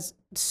Clinton has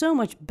so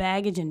much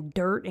baggage and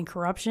dirt and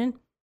corruption,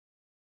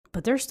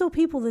 but there's still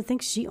people that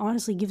think she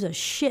honestly gives a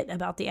shit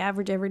about the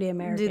average everyday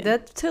American. Dude,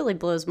 that totally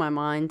blows my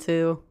mind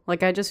too.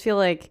 Like, I just feel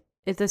like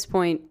at this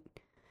point,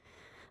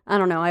 I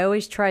don't know, I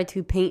always try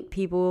to paint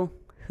people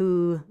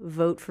who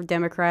vote for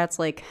Democrats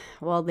like,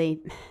 well, they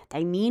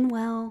mean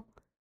well,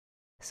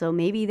 so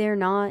maybe they're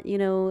not, you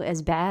know,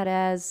 as bad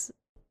as,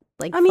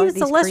 like, I mean, it's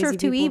the these lesser crazy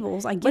of two people.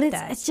 evils. I get But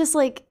that. it's just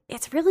like,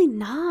 it's really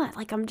not.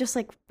 Like, I'm just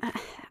like,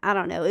 I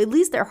don't know. At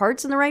least their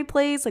heart's in the right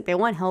place. Like, they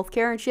want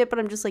healthcare and shit, but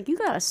I'm just like, you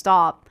gotta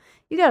stop.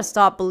 You gotta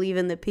stop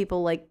believing that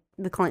people like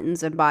the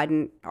Clintons and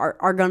Biden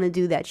are gonna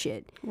do that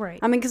shit. Right.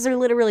 I mean, because they're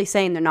literally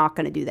saying they're not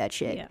gonna do that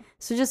shit. Yeah.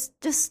 So just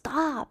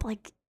stop.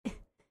 Like,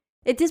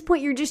 at this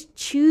point, you're just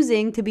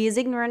choosing to be as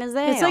ignorant as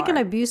they are. It's like an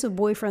abusive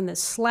boyfriend that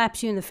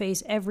slaps you in the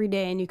face every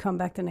day and you come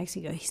back the next day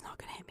and you go, he's not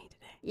going to hit me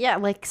today. Yeah,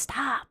 like,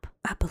 stop.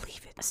 I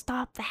believe it.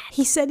 Stop that.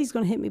 He said he's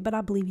going to hit me, but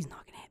I believe he's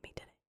not going to hit me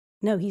today.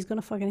 No, he's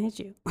going to fucking hit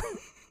you.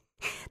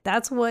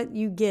 That's what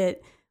you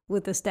get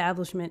with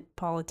establishment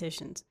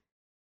politicians.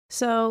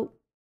 So,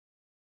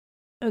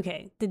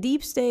 okay, the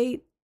deep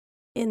state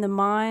in the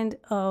mind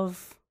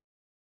of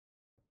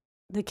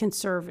the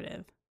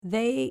conservative,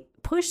 they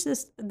push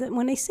this,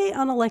 when they say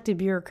unelected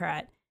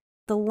bureaucrat,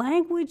 the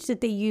language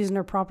that they use in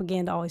their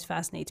propaganda always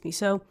fascinates me.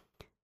 So,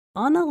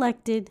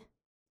 unelected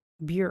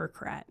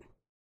bureaucrat,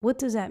 what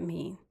does that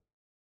mean?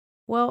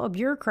 Well, a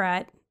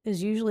bureaucrat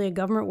is usually a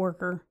government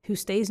worker who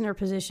stays in their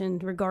position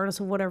regardless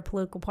of whatever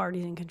political party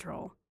is in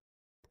control.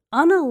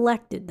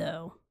 Unelected,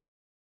 though,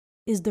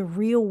 is the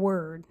real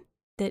word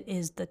that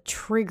is the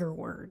trigger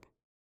word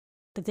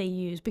that they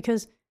use.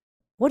 Because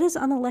what does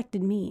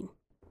unelected mean?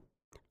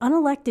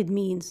 Unelected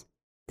means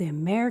the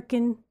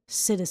American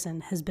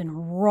citizen has been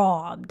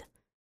robbed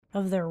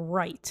of their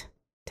right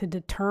to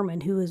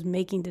determine who is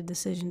making the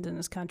decisions in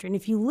this country. And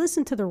if you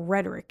listen to the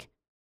rhetoric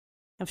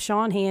of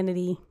Sean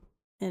Hannity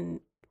and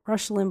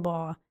Rush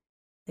Limbaugh,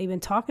 they've been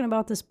talking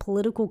about this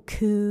political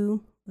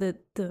coup, that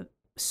the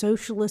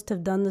socialists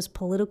have done this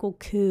political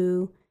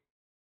coup.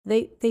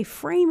 They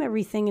frame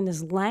everything in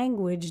this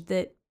language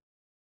that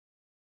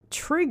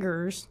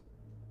triggers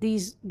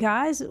these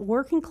guys,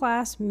 working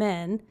class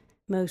men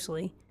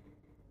mostly,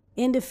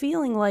 into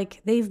feeling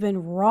like they've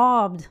been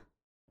robbed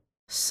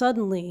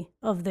suddenly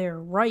of their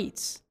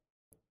rights.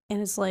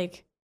 And it's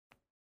like,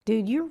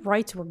 dude, your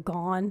rights were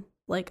gone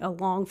like a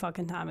long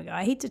fucking time ago.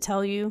 I hate to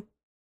tell you,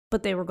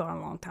 but they were gone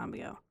a long time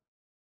ago.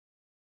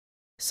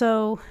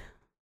 So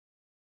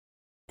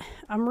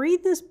I'm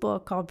reading this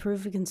book called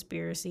Proof of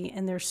Conspiracy,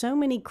 and there's so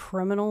many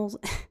criminals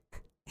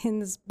in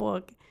this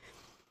book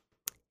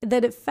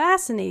that it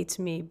fascinates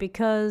me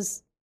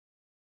because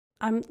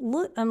I'm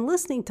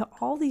listening to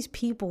all these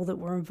people that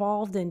were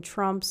involved in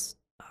Trump's,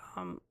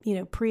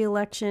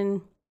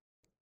 pre-election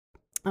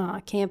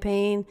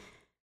campaign,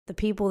 the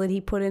people that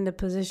he put into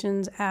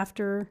positions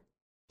after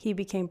he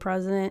became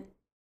president.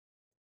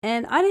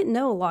 And I didn't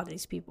know a lot of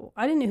these people.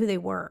 I didn't know who they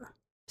were.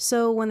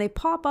 So when they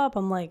pop up,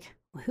 I'm like,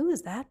 well, who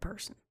is that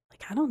person?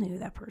 Like, I don't know who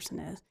that person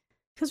is.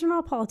 Because they're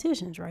not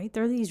politicians, right?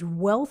 They're these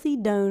wealthy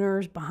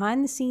donors,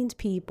 behind the scenes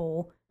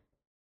people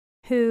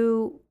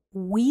who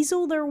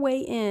weasel their way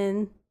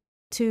in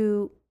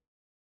to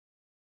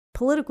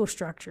political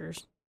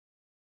structures.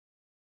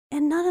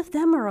 And none of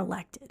them are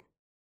elected.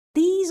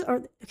 These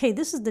are, okay,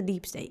 this is the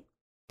deep state.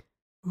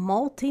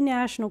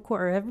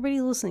 Multinational everybody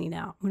listening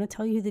now, I'm going to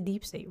tell you who the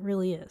deep state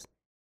really is.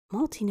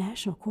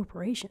 Multinational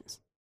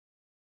corporations.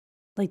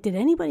 Like, did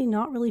anybody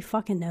not really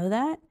fucking know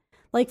that?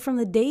 Like, from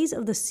the days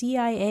of the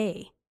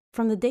CIA,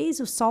 from the days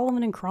of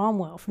Sullivan and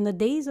Cromwell, from the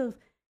days of,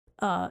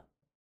 the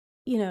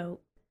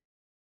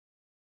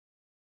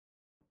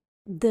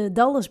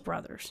Dulles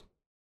brothers.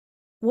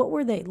 What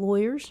were they?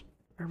 Lawyers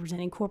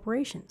representing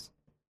corporations.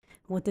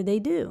 What did they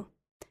do?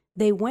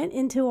 They went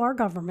into our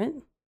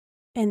government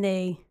and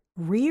they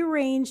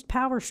rearranged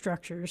power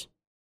structures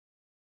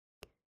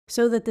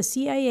so that the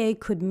CIA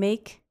could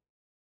make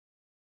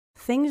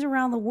things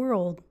around the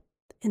world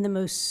in the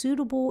most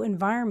suitable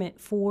environment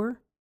for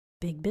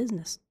big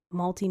business,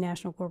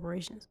 multinational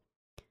corporations.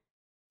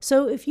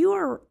 So if you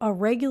are a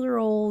regular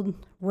old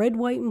red,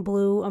 white, and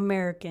blue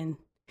American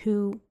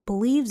who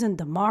believes in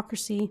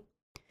democracy,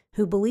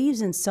 who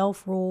believes in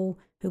self-rule,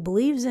 who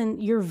believes in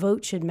your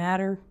vote should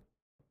matter,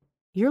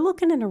 you're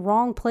looking in the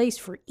wrong place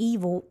for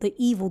the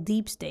evil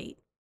deep state.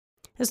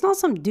 It's not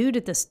some dude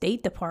at the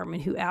State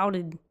Department who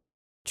outed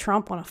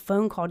Trump on a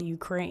phone call to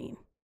Ukraine.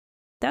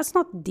 That's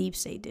not the deep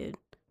state, dude.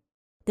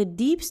 The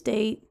deep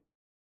state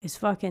is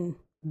fucking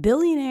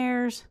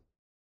billionaires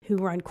who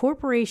run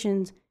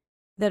corporations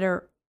that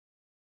are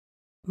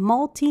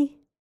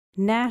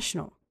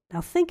multinational.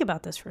 Now think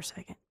about this for a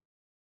second.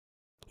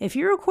 If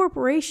you're a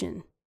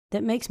corporation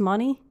that makes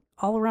money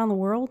all around the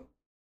world,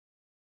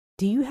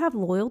 do you have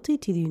loyalty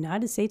to the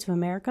United States of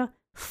America?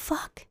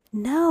 Fuck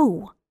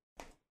no.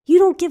 You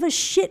don't give a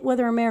shit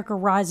whether America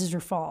rises or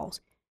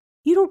falls.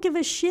 You don't give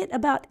a shit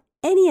about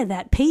any of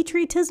that.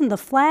 Patriotism, the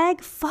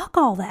flag, fuck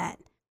all that.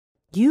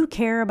 You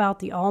care about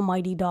the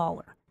almighty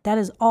dollar. That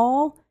is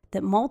all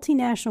that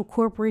multinational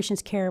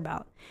corporations care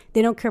about.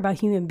 They don't care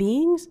about human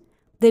beings.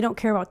 They don't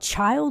care about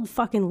child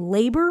fucking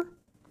labor.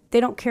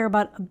 They don't care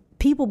about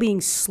people being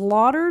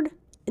slaughtered.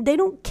 They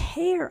don't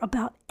care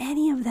about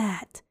any of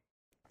that.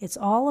 It's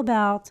all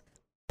about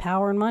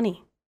power and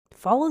money.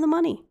 Follow the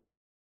money.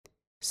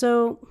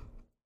 So,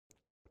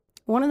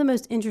 one of the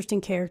most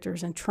interesting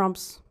characters in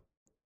Trump's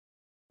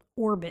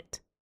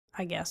orbit,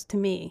 I guess, to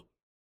me,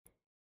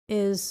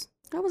 is...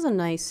 That was a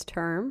nice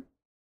term.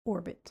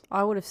 Orbit.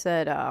 I would have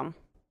said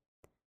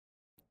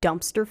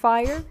dumpster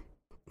fire.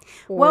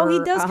 Well, he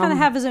does kind of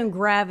have his own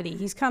gravity.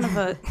 He's kind of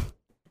a...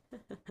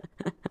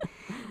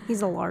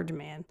 He's a large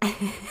man.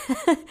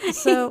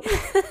 So...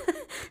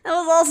 That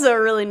was also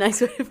a really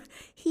nice way of...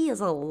 He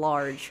is a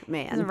large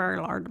man. He's a very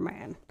large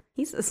man.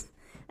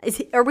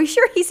 Are we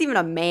sure he's even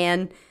a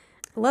man?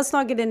 Let's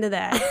not get into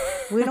that.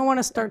 We don't want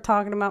to start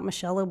talking about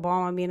Michelle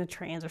Obama being a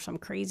trans or some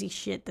crazy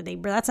shit that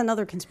that's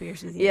another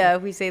conspiracy theory. Yeah,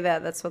 if we say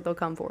that, that's what they'll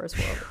come for as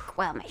well.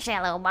 Well,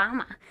 Michelle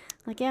Obama.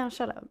 Like, yeah,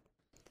 shut up.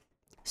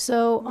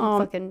 So,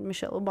 fucking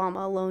Michelle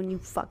Obama alone, you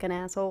fucking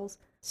assholes.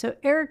 So,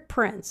 Eric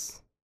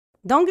Prince.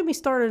 Don't get me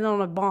started on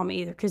Obama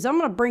either, because I'm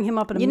going to bring him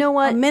up in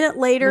a minute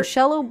later.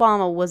 Michelle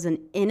Obama was an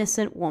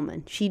innocent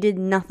woman. She did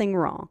nothing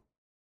wrong.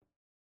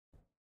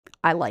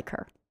 I like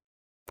her.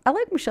 I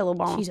like Michelle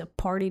Obama. She's a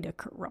party to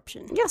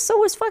corruption. Yeah,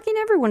 so is fucking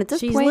everyone at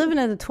this point. She's living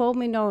in a $12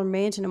 million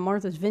mansion in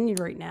Martha's Vineyard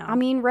right now. I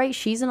mean, right,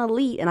 she's an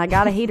elite, and I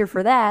gotta hate her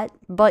for that.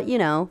 But,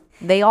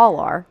 they all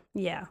are.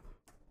 Yeah.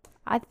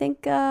 I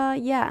think, we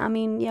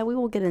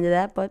won't get into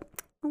that, but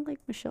I like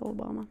Michelle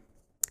Obama.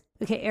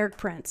 Okay, Eric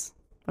Prince.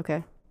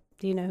 Okay.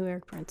 Do you know who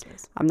Eric Prince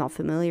is? I'm not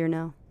familiar,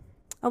 no.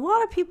 A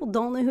lot of people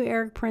don't know who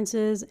Eric Prince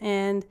is,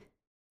 and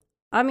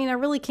I mean, I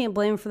really can't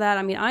blame him for that.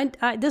 I mean,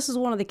 I this is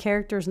one of the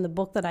characters in the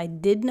book that I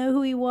did know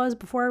who he was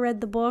before I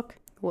read the book.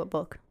 What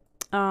book?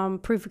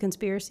 Proof of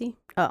Conspiracy.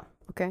 Oh,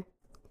 okay.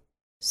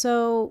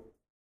 So,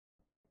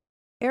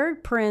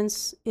 Eric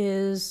Prince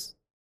is...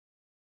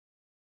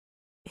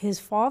 His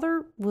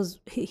father was...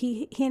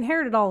 He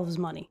inherited all of his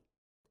money.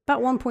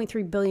 About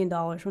 $1.3 billion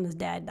when his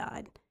dad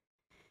died.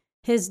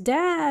 His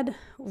dad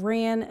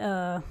ran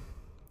an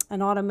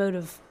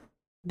automotive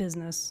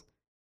business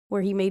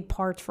where he made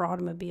parts for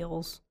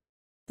automobiles.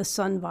 The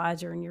sun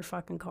visor in your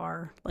fucking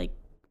car, like,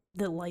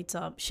 that lights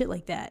up, shit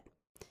like that.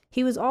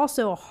 He was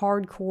also a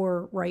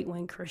hardcore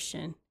right-wing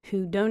Christian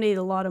who donated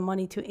a lot of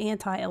money to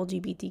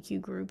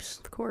anti-LGBTQ groups.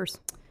 Of course.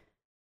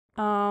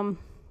 And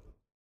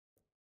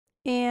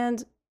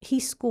he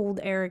schooled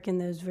Eric in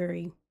those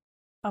very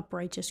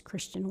uprighteous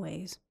Christian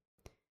ways.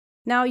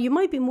 Now, you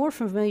might be more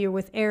familiar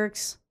with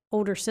Eric's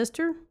older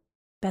sister,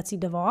 Betsy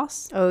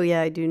DeVos. Oh,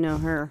 yeah, I do know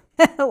her.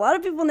 A lot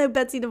of people know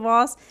Betsy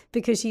DeVos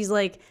because she's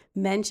like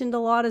mentioned a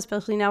lot,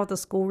 especially now with the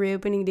school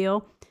reopening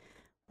deal.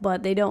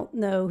 But they don't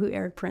know who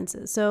Eric Prince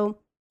is. So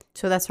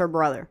that's her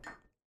brother.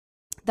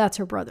 That's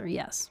her brother,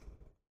 yes.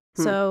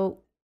 So,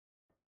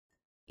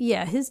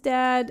 yeah, his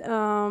dad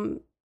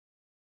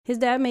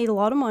made a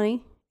lot of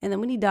money. And then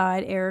when he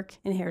died, Eric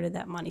inherited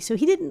that money. So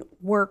he didn't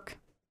work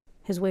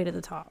his way to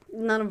the top.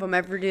 None of them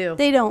ever do.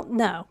 They don't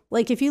know.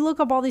 Like, if you look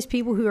up all these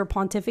people who are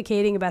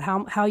pontificating about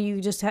how you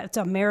just have, it's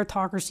a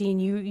meritocracy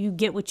and you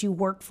get what you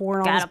work for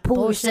and all this pull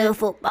bullshit.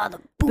 yourself up by the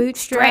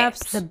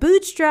bootstraps. The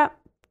bootstrap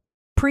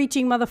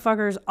preaching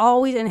motherfuckers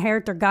always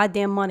inherit their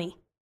goddamn money.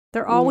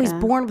 They're always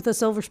born with a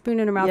silver spoon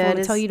in their mouth and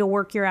they tell you to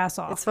work your ass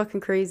off. It's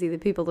fucking crazy. The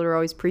people that are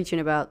always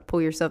preaching about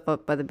pull yourself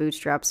up by the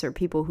bootstraps are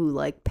people who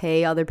like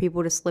pay other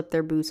people to slip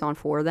their boots on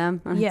for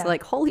them. And it's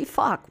like, holy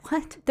fuck,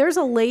 what? There's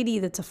a lady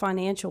that's a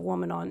financial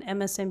woman on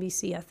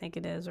MSNBC, I think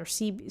it is, or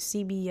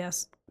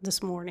CBS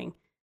this morning.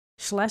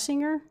 Laura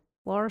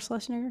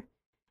Schlesinger.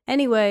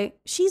 Anyway,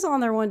 she's on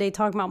there one day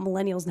talking about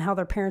millennials and how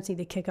their parents need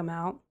to kick them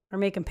out or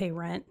make them pay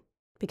rent.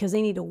 Because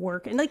they need to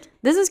work. And like,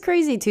 this is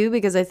crazy too,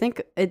 because I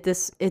think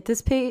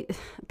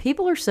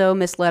people are so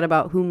misled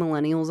about who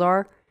millennials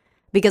are,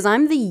 because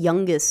I'm the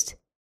youngest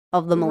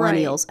of the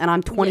millennials and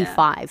I'm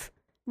 25.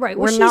 Right.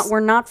 Well,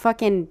 we're not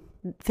fucking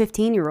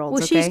 15-year-olds.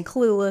 Well, okay? She's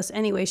clueless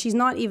anyway. She's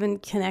not even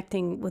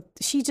connecting with,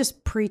 she's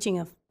just preaching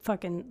a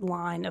fucking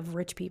line of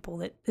rich people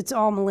that it's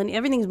all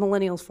everything's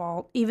millennials'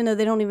 fault, even though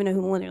they don't even know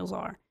who millennials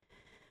are.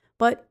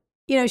 But,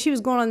 you know, she was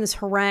going on this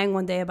harangue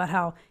one day about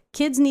how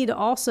kids need to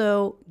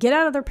also get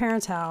out of their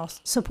parents' house,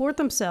 support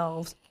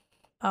themselves,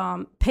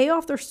 pay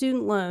off their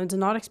student loans and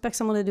not expect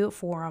someone to do it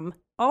for them.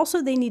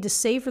 Also, they need to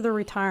save for their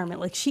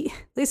retirement. Like,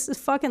 this is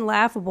fucking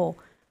laughable.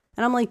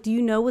 And I'm like, do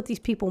you know what these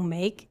people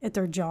make at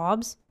their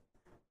jobs?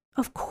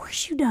 Of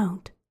course you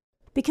don't.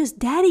 Because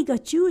daddy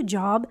got you a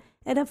job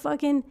at a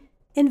fucking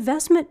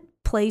investment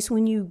place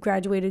when you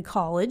graduated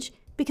college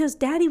because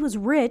daddy was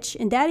rich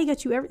and daddy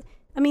got you everything.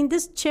 I mean,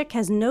 this chick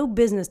has no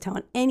business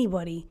telling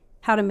anybody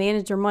how to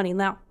manage their money.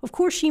 Now, of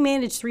course, she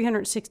managed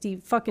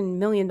 $360 fucking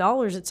million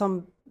at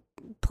some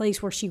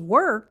place where she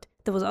worked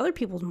that was other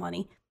people's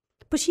money,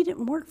 but she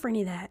didn't work for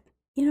any of that.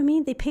 You know what I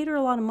mean? They paid her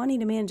a lot of money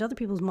to manage other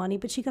people's money,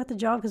 but she got the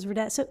job because of her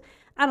dad. So,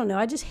 I don't know.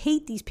 I just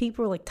hate these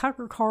people like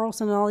Tucker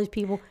Carlson and all these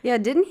people. Yeah,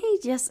 didn't he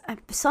just...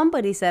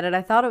 Somebody said it.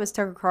 I thought it was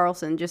Tucker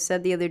Carlson just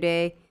said the other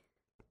day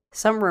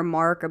some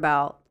remark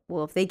about,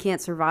 well, if they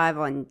can't survive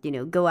on, you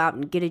know, go out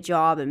and get a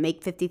job and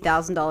make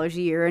 $50,000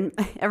 a year. And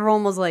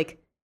everyone was like,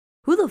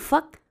 who the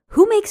fuck?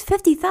 Who makes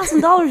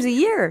 $50,000 a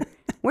year?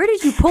 Where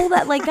did you pull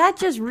that? Like, that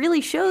just really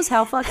shows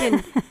how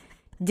fucking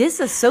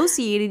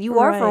disassociated you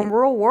are from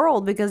real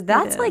world, because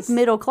that's like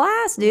middle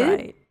class, dude.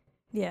 Right.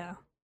 Yeah.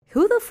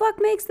 Who the fuck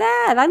makes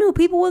that? I know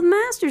people with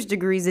master's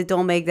degrees that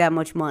don't make that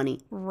much money.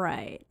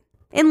 Right.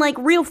 In like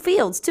real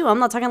fields too. I'm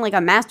not talking like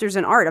a master's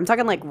in art. I'm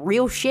talking like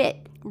real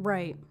shit.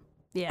 Right.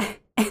 Yeah.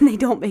 And they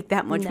don't make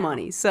that much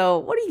money. So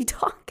what are you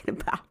talking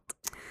about?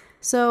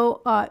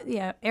 So,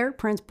 Eric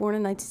Prince, born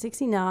in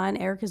 1969.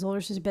 Eric, his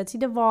older sister, Betsy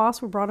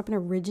DeVos, were brought up in a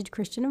rigid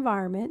Christian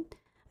environment,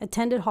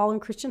 attended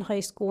Holland Christian High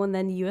School and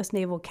then the U.S.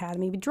 Naval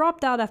Academy, but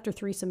dropped out after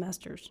 3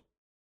 semesters.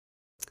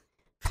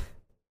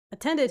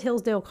 Attended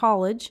Hillsdale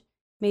College,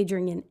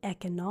 majoring in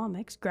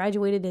economics,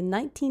 graduated in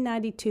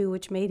 1992,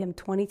 which made him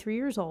 23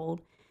 years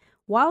old.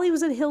 While he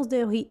was at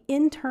Hillsdale, he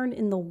interned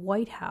in the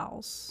White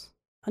House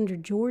under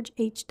George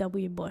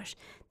H.W. Bush.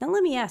 Now,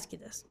 let me ask you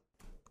this.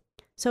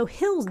 So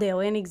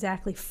Hillsdale ain't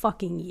exactly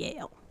fucking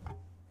Yale.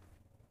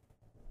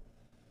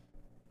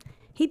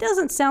 He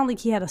doesn't sound like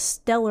he had a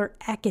stellar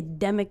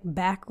academic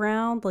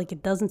background. Like,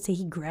 it doesn't say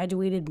he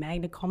graduated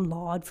magna cum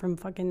laude from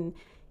fucking,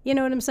 you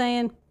know what I'm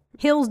saying?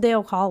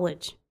 Hillsdale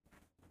College.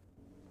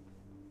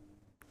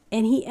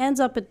 And he ends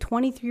up at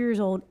 23 years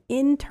old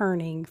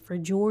interning for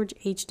George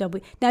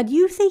H.W. Now, do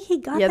you think he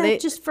got that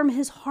just from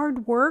his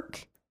hard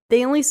work?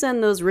 They only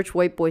send those rich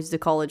white boys to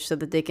college so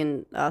that they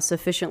can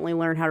sufficiently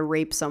learn how to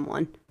rape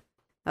someone.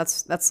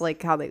 That's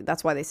like how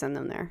that's why they send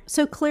them there.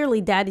 So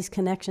clearly daddy's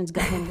connections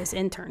got him this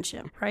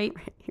internship, right?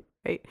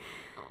 Right.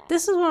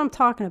 This is what I'm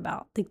talking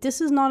about. Like,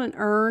 this is not an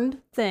earned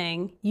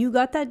thing. You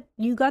got that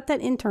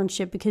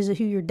internship because of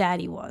who your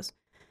daddy was.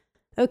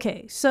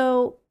 Okay,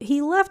 so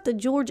he left the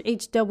George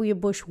H.W.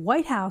 Bush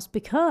White House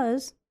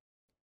because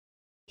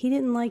he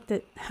didn't like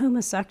that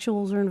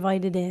homosexuals are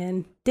invited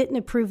in, didn't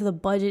approve the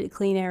Budget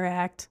Clean Air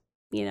Act,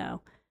 you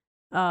know.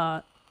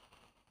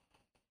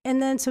 And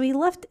then, so he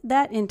left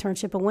that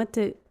internship and went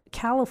to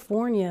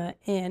California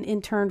and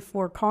interned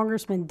for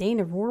Congressman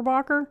Dana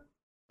Rohrabacher,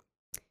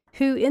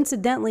 who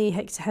incidentally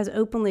has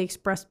openly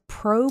expressed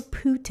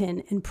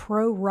pro-Putin and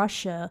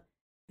pro-Russia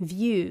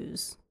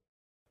views,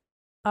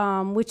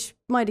 which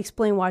might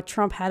explain why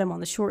Trump had him on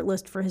the short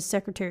list for his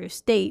Secretary of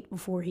State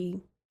before he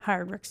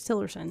hired Rex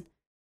Tillerson.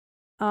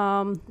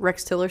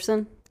 Rex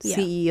Tillerson,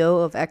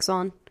 CEO of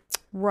Exxon.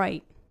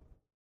 Right.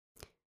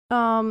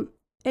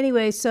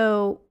 Anyway,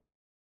 so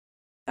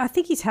I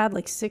think he's had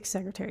like 6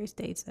 Secretary of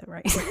States, though,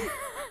 right?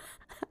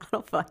 I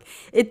don't fuck.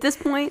 At this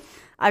point,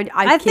 I think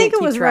can't it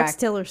keep was track. Rex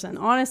Tillerson.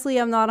 Honestly,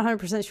 I'm not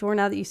 100% sure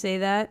now that you say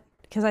that,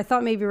 because I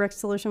thought maybe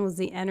Rex Tillerson was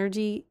the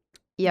energy.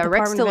 Yeah,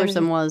 Rex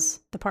Tillerson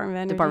was Department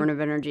of Energy. Department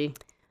of Energy.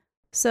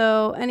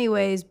 So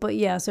anyways, but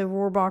yeah, so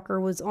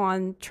Rohrabacher was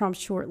on Trump's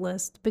short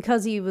list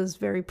because he was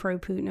very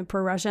pro-Putin and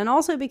pro-Russia, and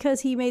also because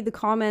he made the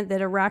comment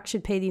that Iraq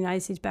should pay the United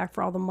States back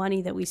for all the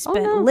money that we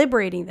spent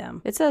liberating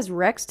them. It says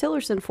Rex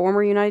Tillerson,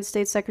 former United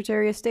States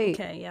Secretary of State.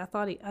 Okay, yeah,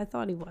 I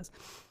thought he was.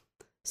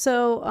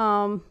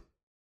 So,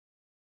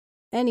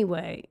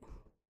 anyway.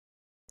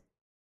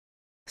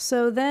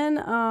 So then,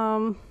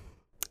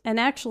 and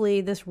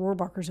actually this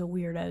Rohrabacher's a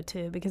weirdo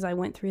too, because I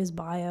went through his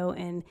bio,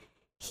 and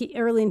he,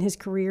 early in his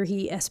career,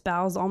 he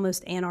espoused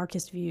almost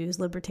anarchist views,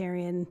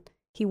 libertarian.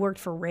 He worked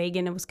for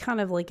Reagan. It was kind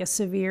of like a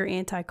severe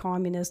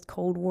anti-communist,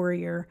 Cold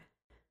Warrior,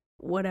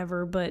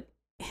 whatever, but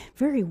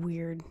very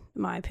weird,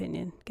 in my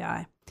opinion,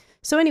 guy.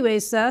 So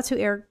anyways, that's who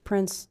Erik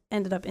Prince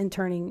ended up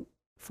interning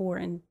for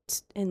in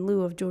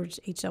lieu of George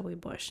H.W.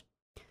 Bush.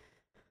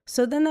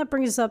 So then that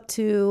brings us up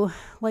to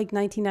like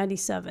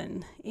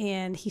 1997,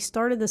 and he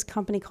started this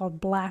company called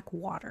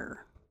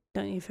Blackwater.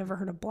 Don't know if you've ever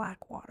heard of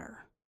Blackwater.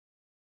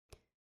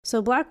 So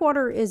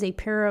Blackwater is a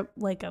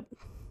like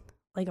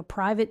a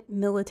private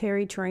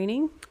military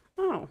training.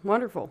 Oh,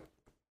 wonderful.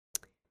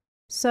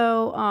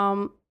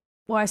 So,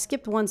 well, I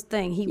skipped one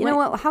thing. You know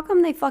what? How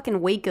come they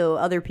fucking Waco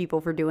other people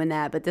for doing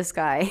that, but this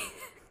guy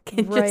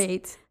can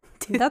right.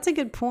 That's a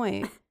good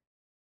point.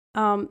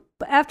 But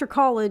after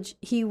college,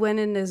 he went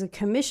in as a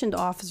commissioned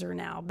officer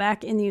now,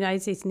 back in the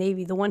United States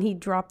Navy, the one he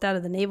dropped out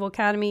of the Naval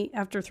Academy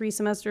after 3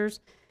 semesters.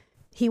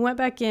 He went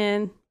back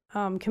in,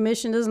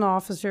 commissioned as an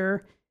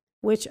officer,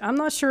 which I'm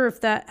not sure if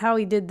how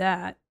he did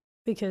that,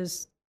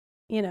 because,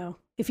 you know,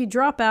 if you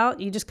drop out,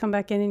 you just come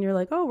back in and you're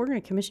like, oh, we're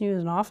going to commission you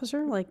as an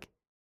officer. Like,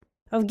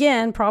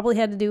 again, probably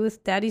had to do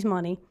with daddy's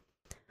money.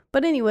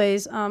 But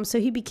anyways, so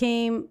he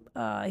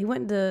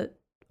went to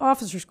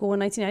officer school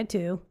in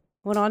 1992,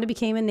 went on to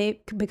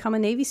become a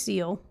Navy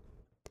SEAL,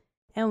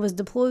 and was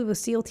deployed with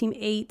SEAL Team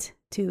 8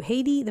 to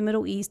Haiti, the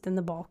Middle East, and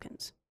the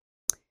Balkans.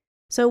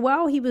 So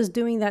while he was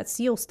doing that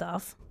SEAL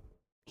stuff,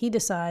 he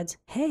decides,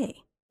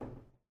 hey,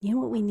 you know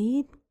what we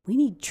need? We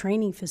need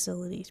training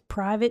facilities,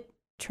 private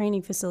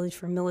training facilities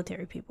for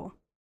military people.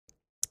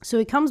 So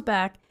he comes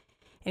back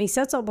and he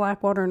sets up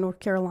Blackwater in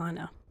North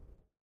Carolina.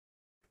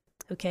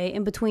 Okay,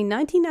 and between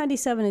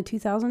 1997 and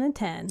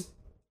 2010,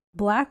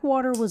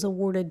 Blackwater was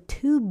awarded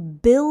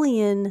 $2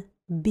 billion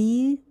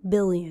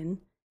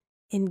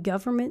in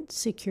government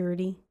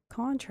security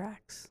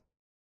contracts.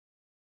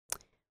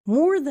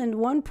 More than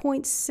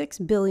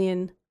 $1.6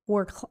 billion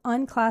were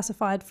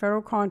unclassified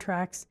federal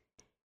contracts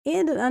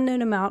and an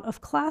unknown amount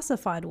of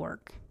classified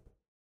work.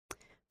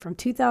 From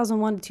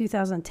 2001 to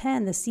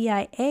 2010, the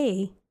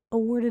CIA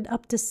awarded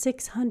up to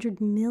 $600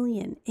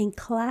 million in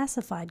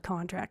classified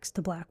contracts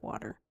to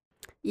Blackwater.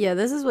 Yeah,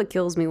 this is what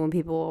kills me when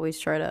people always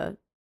try to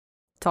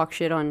talk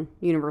shit on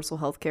universal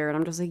health care, and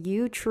I'm just like,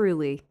 you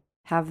truly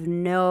have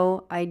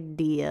no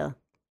idea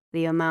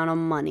the amount of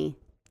money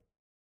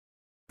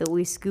that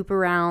we scoop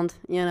around.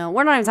 You know,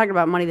 we're not even talking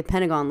about money the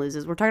Pentagon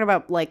loses. We're talking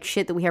about, like,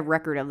 shit that we have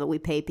record of that we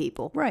pay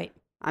people. Right.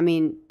 I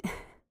mean,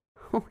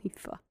 holy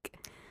fuck.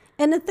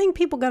 And the thing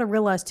people got to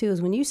realize, too,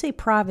 is when you say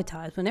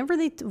privatize, whenever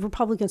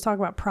Republicans talk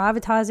about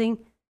privatizing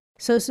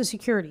Social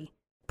Security,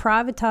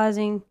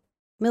 privatizing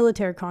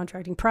military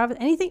contracting,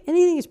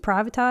 anything is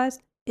privatized,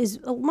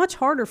 is much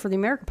harder for the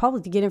American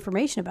public to get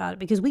information about it,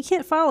 because we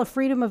can't file a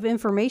Freedom of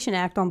Information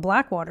Act on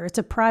Blackwater. It's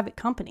a private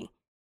company.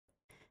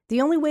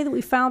 The only way that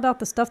we found out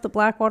the stuff that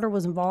Blackwater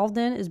was involved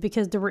in is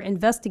because there were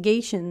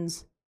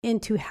investigations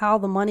into how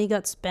the money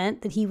got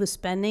spent that he was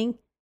spending.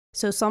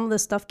 So some of the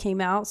stuff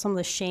came out, some of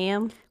the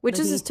sham. Which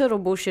is just total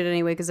bullshit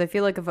anyway, because I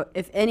feel like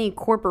if any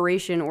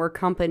corporation or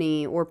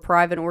company or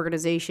private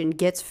organization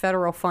gets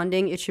federal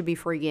funding, it should be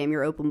free game.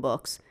 You're open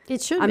books.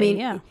 It should be,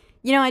 yeah.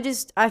 You know,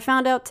 I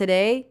found out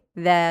today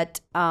that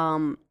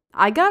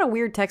I got a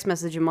weird text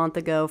message a month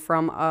ago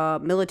from a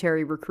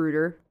military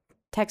recruiter,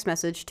 text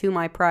message to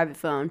my private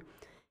phone.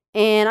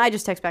 And I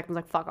just text back and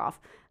was like, fuck off.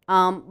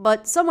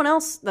 But someone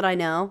else that I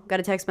know got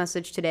a text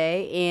message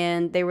today,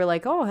 and they were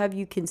like, oh, have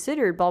you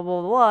considered blah,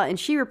 blah, blah. And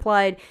she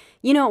replied,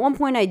 you know, at one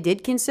point I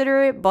did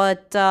consider it,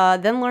 but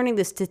then learning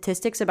the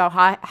statistics about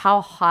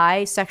how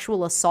high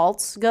sexual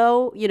assaults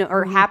go, you know,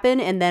 or happen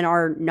and then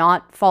are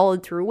not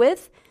followed through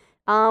with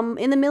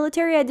in the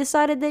military, I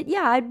decided that,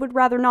 yeah, I would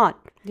rather not.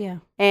 Yeah.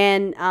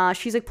 And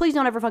she's like, please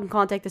don't ever fucking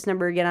contact this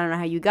number again. I don't know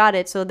how you got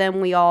it. So then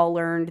we all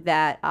learned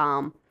that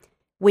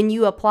when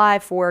you apply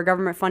for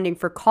government funding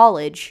for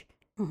college,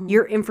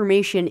 your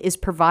information is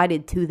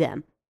provided to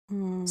them.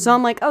 So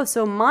I'm like, oh,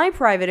 so my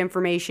private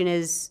information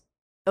is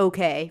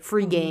okay,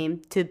 free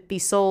game to be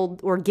sold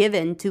or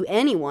given to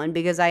anyone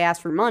because I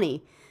asked for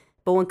money.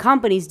 But when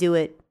companies do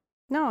it,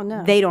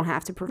 No. They don't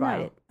have to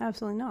provide it.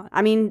 Absolutely not.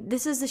 I mean,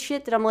 this is the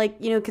shit that I'm like,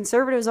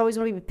 conservatives always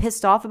want to be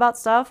pissed off about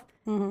stuff.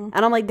 Mm-hmm.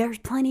 And I'm like, there's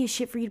plenty of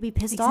shit for you to be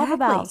pissed off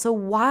about. So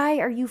why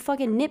are you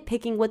fucking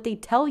nitpicking what they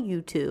tell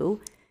you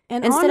to?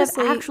 And instead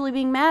honestly, of actually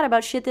being mad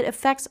about shit that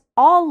affects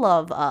all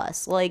of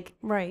us. Like,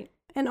 right.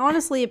 And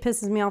honestly, it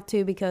pisses me off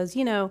too because,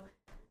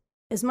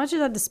 as much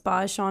as I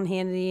despise Sean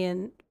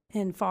Hannity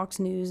and Fox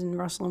News and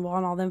Rush Limbaugh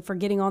and all them for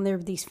getting on there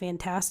with these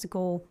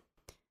fantastical,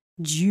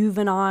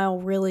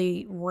 juvenile,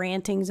 really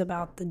rantings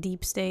about the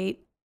deep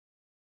state,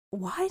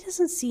 why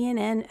doesn't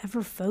CNN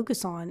ever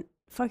focus on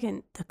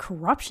fucking the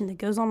corruption that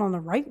goes on the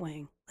right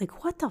wing?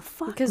 Like, what the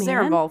fuck, because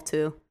they're involved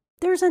too.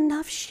 There's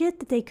enough shit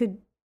that they could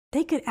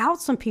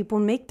out some people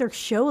and make their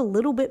show a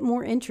little bit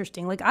more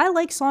interesting. Like, I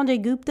like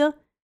Sanjay Gupta,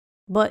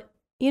 but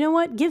you know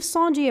what? Give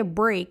Sanjay a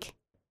break.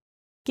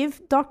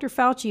 Give Dr.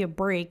 Fauci a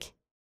break.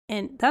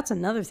 And that's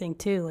another thing,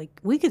 too. Like,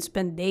 we could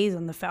spend days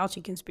on the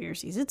Fauci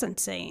conspiracies. It's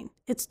insane.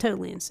 It's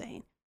totally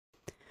insane.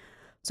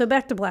 So,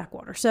 back to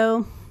Blackwater.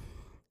 So,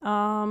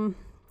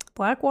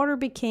 Blackwater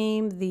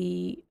became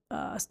the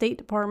State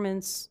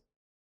Department's,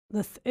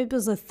 it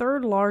was the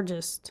third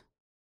largest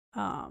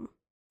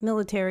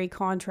military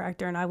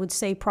contractor, and I would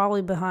say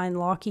probably behind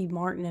Lockheed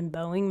Martin and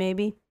Boeing,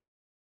 maybe.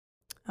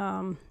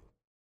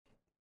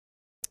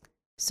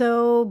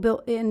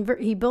 So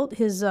he built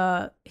his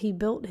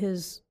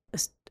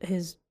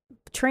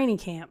training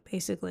camp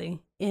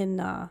basically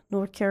in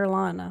North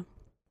Carolina,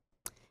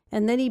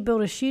 and then he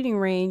built a shooting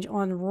range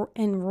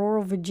in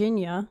rural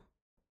Virginia,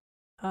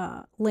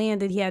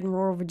 land that he had in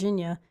rural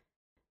Virginia,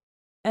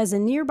 as a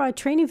nearby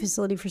training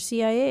facility for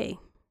CIA,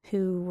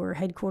 who were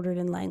headquartered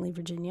in Langley,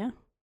 Virginia.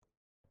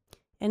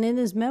 And in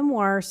his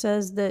memoir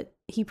says that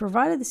he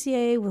provided the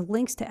CIA with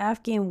links to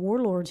Afghan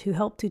warlords who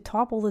helped to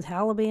topple the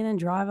Taliban and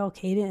drive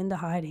al-Qaeda into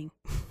hiding.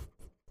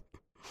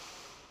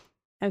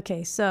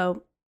 Okay,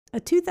 so a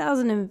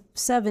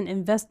 2007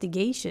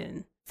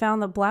 investigation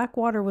found that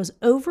Blackwater was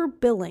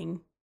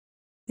overbilling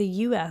the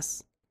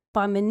U.S.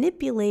 by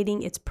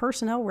manipulating its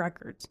personnel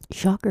records.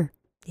 Shocker.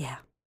 Yeah.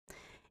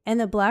 And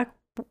the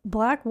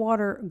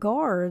Blackwater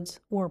guards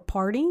were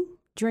partying,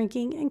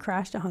 drinking, and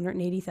crashed a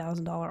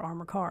 $180,000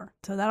 armored car.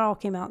 So that all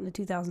came out in the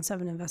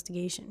 2007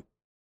 investigation.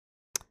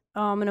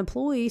 An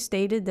employee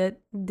stated that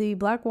the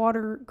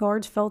Blackwater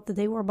guards felt that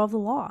they were above the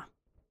law.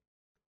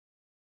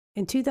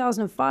 In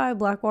 2005,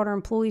 Blackwater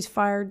employees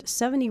fired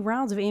 70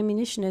 rounds of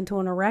ammunition into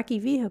an Iraqi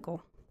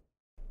vehicle.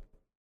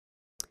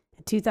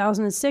 In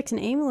 2006, an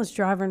ambulance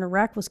driver in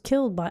Iraq was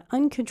killed by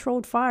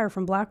uncontrolled fire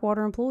from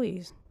Blackwater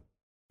employees.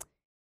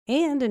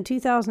 And in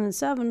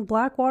 2007,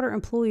 Blackwater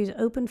employees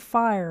opened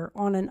fire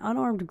on an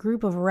unarmed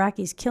group of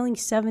Iraqis, killing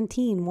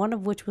 17, one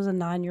of which was a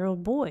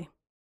 9-year-old boy.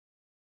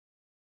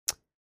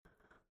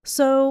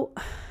 So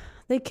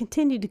they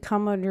continued to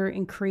come under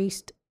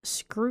increased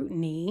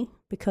scrutiny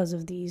because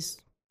of these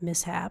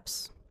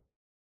mishaps.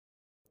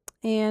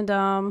 And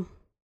a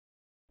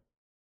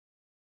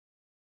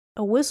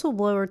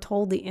whistleblower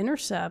told The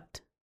Intercept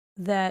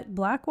that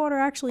Blackwater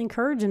actually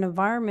encouraged an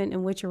environment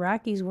in which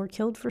Iraqis were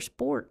killed for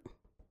sport.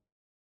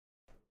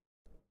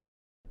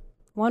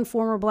 One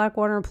former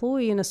Blackwater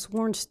employee, in a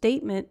sworn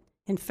statement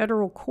in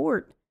federal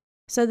court,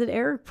 said that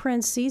Eric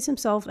Prince sees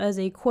himself as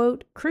a,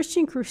 quote,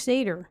 Christian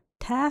crusader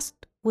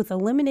tasked with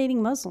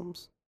eliminating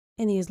Muslims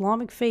and the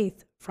Islamic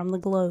faith from the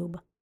globe.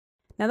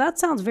 Now that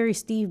sounds very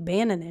Steve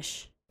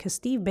Bannon-ish, because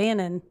Steve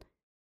Bannon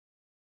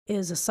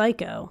is a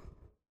psycho,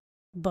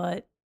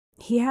 but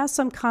he has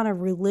some kind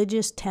of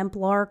religious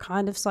Templar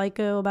kind of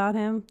psycho about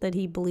him, that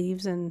he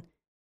believes in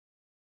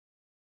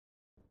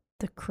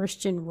the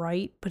Christian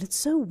right. But it's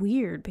so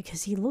weird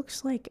because he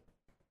looks like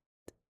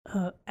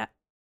a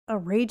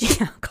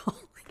raging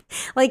alcoholic.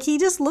 Like, he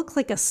just looks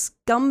like a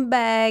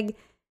scumbag.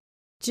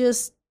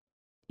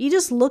 You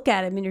just look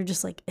at him and you're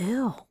just like,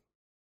 ew,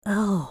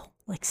 oh,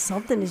 like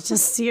something is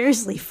just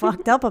seriously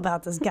fucked up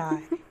about this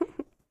guy.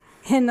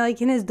 And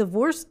like in his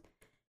divorce,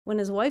 when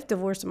his wife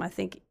divorced him, I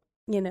think,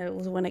 it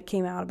was when it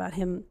came out about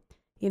him,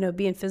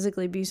 being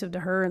physically abusive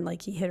to her, and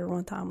like he hit her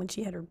one time when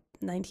she had her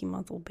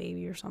 19-month-old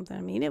baby or something.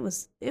 I mean,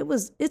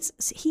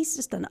 he's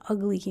just an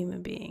ugly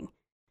human being.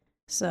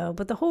 So,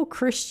 but the whole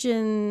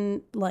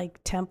Christian, like,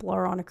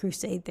 Templar on a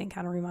crusade thing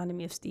kind of reminded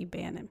me of Steve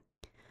Bannon.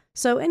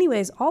 So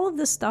anyways, all of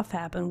this stuff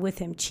happened with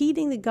him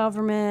cheating the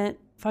government,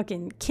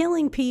 fucking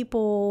killing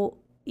people,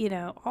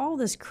 all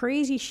this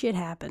crazy shit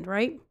happened,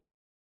 right?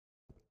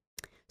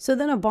 So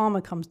then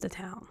Obama comes to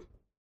town.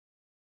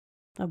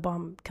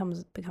 Obama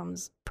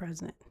becomes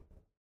president.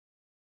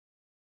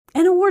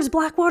 And awards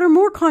Blackwater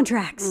more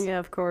contracts. Yeah,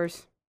 of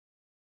course.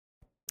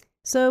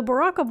 So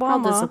Barack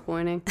Obama... How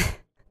disappointing.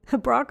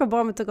 Barack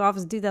Obama took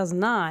office in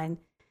 2009.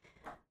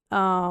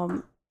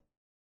 And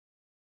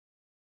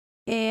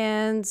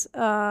in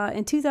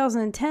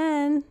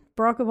 2010,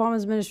 Barack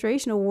Obama's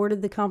administration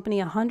awarded the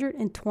company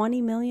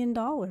 $120 million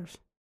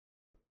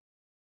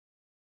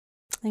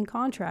in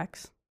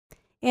contracts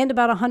and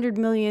about $100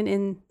 million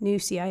in new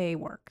CIA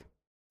work.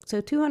 So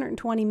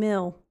 220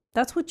 mil.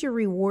 That's what your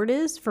reward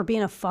is for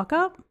being a fuck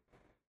up?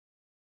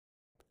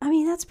 I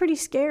mean, that's pretty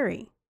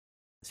scary.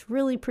 It's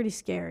really pretty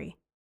scary.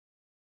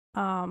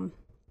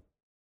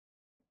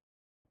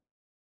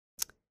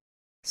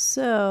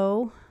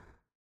 So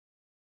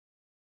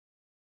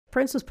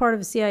Prince was part of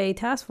a CIA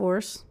task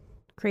force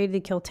created to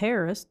kill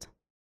terrorists.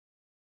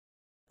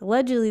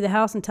 Allegedly, the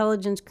House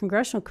Intelligence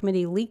Congressional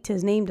Committee leaked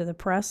his name to the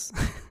press.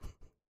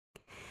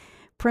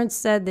 Prince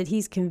said that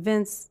he's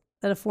convinced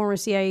that a former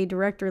CIA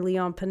director,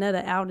 Leon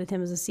Panetta, outed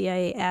him as a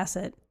CIA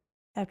asset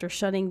after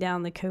shutting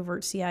down the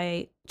covert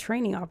CIA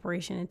training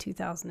operation in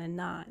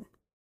 2009.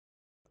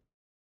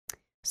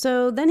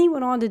 So then he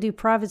went on to do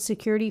private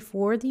security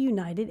for the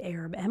United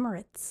Arab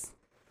Emirates.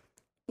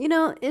 You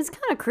know, it's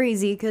kind of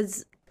crazy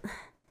because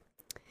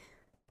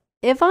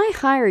if I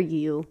hire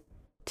you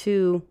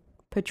to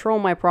patrol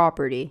my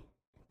property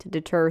to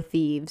deter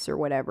thieves or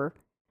whatever,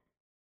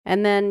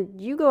 and then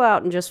you go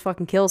out and just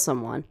fucking kill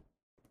someone,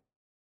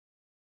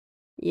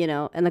 you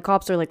know, and the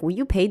cops are like, well,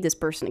 you paid this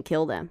person to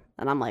kill them.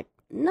 And I'm like,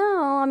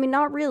 no, I mean,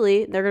 not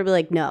really. They're going to be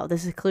like, no,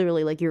 this is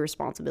clearly like your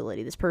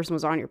responsibility. This person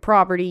was on your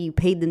property. You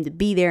paid them to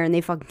be there and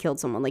they fucking killed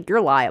someone. Like,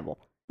 you're liable.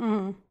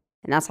 Mm-hmm.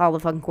 And that's how the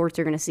fucking courts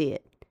are going to see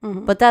it.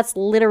 Mm-hmm. But that's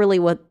literally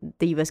what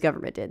the U.S.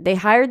 government did. They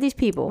hired these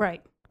people.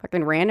 Right.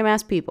 Fucking random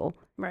ass people.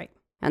 Right.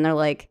 And they're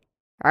like,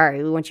 all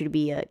right, we want you to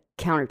be a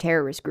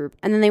counter-terrorist group.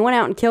 And then they went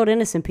out and killed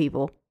innocent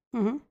people.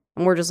 Mm-hmm.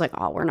 And we're just like,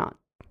 oh, we're not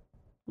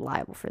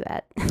liable for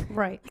that.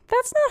 Right.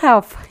 That's not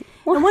how.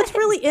 And what's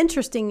really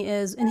interesting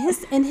is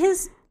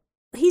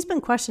he's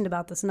been questioned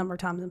about this a number of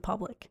times in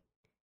public.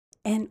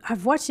 And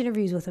I've watched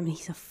interviews with him, and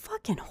he's a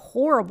fucking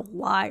horrible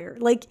liar.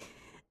 Like,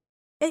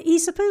 he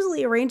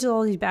supposedly arranges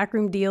all these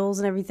backroom deals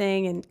and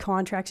everything and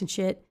contracts and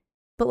shit.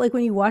 But, like,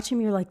 when you watch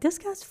him, you're like, this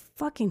guy's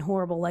fucking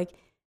horrible. Like,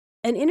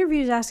 an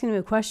interviewer's asking him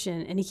a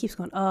question, and he keeps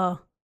going, Like,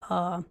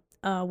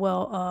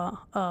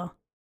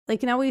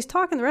 now when he's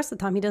talking the rest of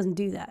the time, he doesn't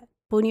do that.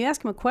 But when you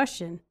ask him a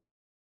question,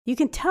 you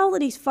can tell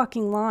that he's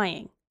fucking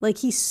lying. Like,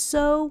 he's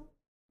so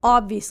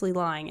obviously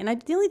lying.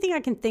 And the only thing I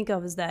can think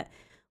of is that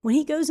when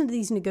he goes into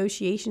these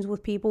negotiations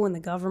with people in the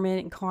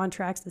government and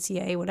contracts, the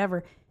CIA,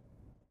 whatever,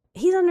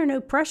 he's under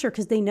no pressure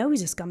because they know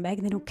he's a scumbag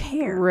and they don't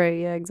care. Right,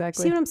 yeah,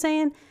 exactly. See what I'm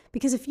saying?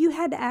 Because if you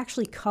had to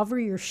actually cover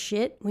your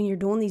shit when you're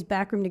doing these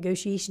backroom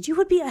negotiations, you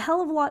would be a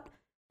hell of a lot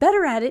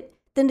better at it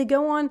than to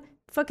go on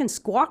fucking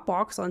Squawk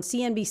Box on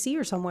CNBC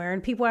or somewhere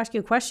and people ask you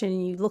a question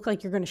and you look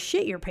like you're going to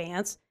shit your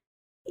pants.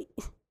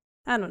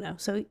 I don't know.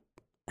 So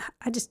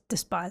I just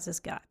despise this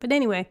guy. But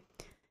anyway,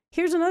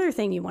 here's another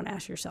thing you want to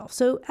ask yourself.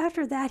 So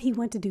after that, he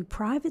went to do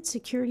private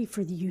security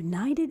for the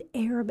United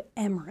Arab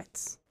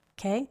Emirates.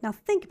 Okay? Now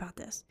think about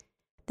this.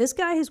 This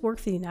guy has worked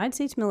for the United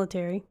States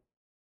military.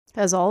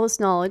 Has all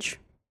this knowledge.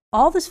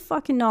 All this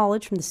fucking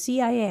knowledge from the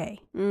CIA.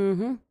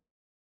 Mm-hmm.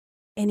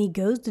 And he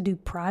goes to do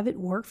private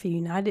work for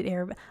United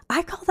Arab.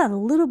 I call that a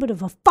little bit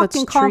of a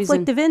fucking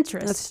conflict of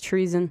interest. That's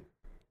treason.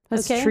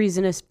 That's Okay?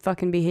 treasonous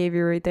fucking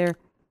behavior right there.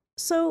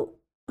 So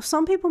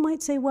some people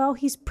might say, well,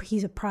 he's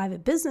a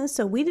private business,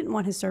 so we didn't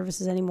want his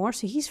services anymore,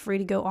 so he's free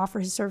to go offer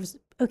his service.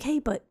 Okay,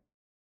 but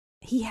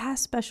he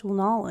has special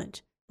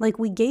knowledge. Like,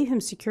 we gave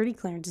him security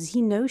clearances.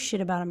 He knows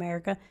shit about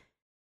America.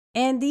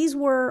 And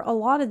a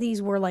lot of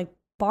these were like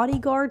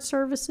bodyguard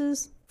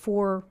services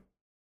for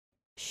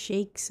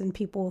sheikhs and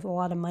people with a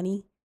lot of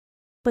money.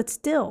 But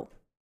still,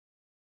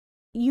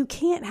 you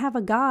can't have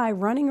a guy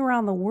running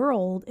around the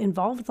world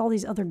involved with all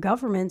these other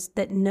governments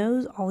that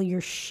knows all your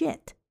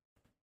shit.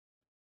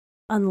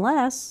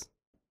 Unless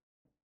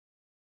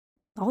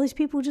all these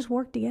people just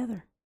work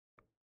together.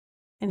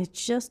 And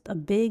it's just a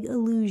big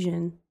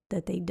illusion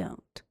that they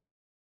don't.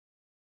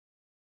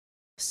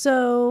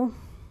 So,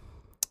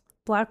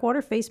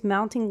 Blackwater faced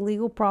mounting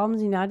legal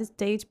problems in the United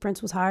States.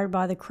 Prince was hired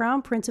by the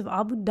Crown Prince of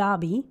Abu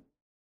Dhabi,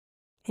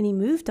 and he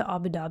moved to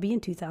Abu Dhabi in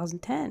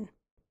 2010.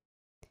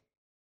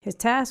 His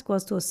task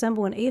was to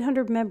assemble an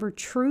 800-member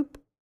troop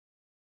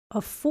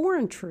of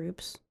foreign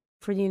troops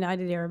for the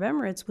United Arab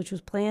Emirates, which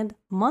was planned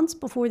months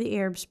before the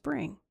Arab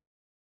Spring.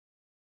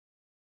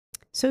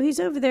 So he's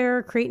over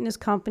there creating his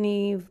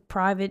company,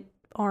 private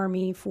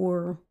army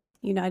for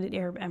United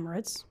Arab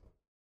Emirates.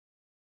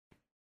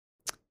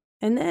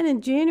 And then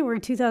in January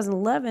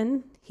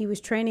 2011, he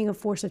was training a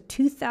force of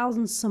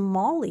 2,000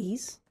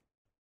 Somalis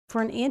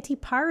for an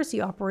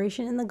anti-piracy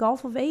operation in the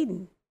Gulf of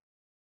Aden.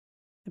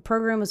 The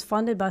program was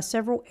funded by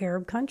several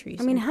Arab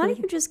countries. I mean, how do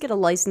you just get a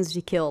license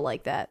to kill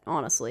like that,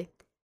 honestly?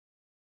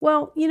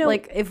 Well, you know,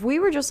 like, if we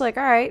were just like,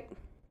 all right,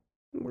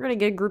 we're going to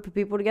get a group of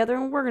people together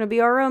and we're going to be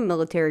our own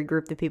military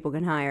group that people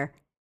can hire.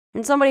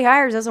 And somebody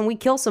hires us and we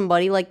kill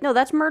somebody, like, no,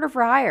 that's murder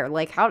for hire.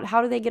 Like,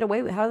 how do they get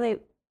away with how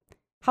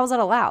is that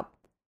allowed?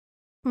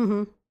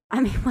 mm-hmm.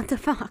 I mean, what the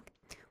fuck?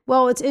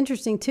 Well, it's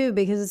interesting, too,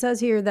 because it says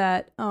here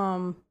that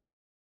John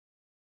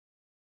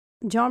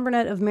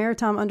Burnett of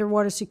Maritime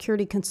Underwater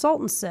Security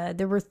Consultants said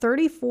there were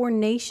 34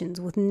 nations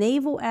with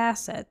naval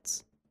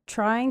assets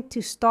trying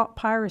to stop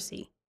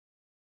piracy.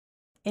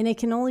 And it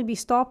can only be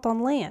stopped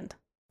on land.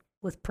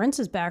 With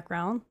Prince's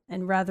background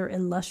and rather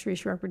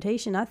illustrious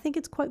reputation, I think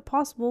it's quite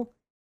possible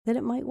that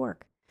it might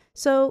work.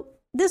 So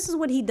this is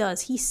what he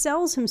does. He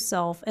sells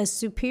himself as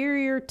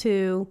superior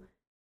to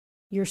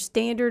your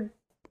standard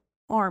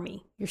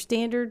army, your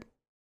standard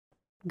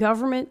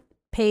government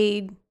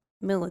paid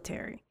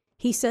military.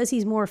 He says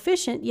he's more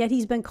efficient, yet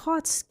he's been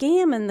caught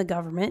scamming the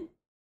government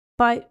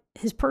by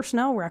his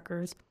personnel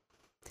records.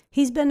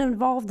 He's been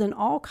involved in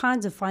all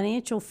kinds of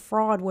financial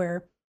fraud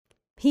where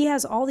he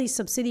has all these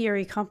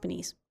subsidiary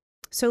companies.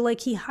 So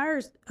like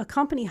a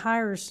company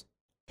hires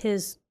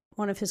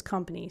one of his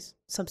companies,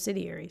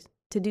 subsidiaries,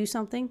 to do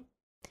something.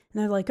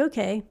 And they're like,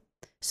 okay.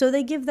 So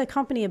they give the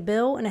company a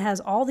bill and it has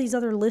all these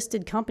other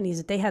listed companies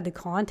that they had to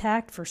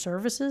contact for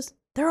services.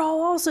 They're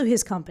all also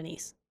his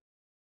companies.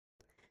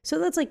 So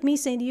that's like me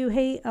saying to you,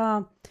 hey,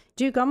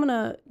 Duke, I'm going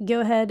to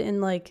go ahead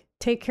and like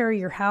take care of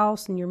your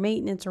house and your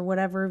maintenance or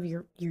whatever of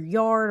your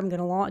yard. I'm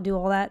going to do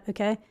all that.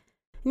 Okay.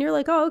 And you're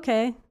like, oh,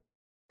 okay.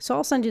 So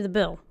I'll send you the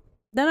bill.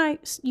 Then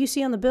you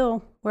see on the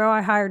bill where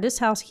I hired this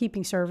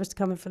housekeeping service to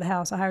come in for the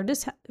house. I hired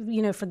this,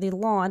 for the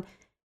lawn.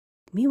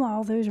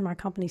 Meanwhile, those are my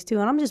companies too.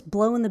 And I'm just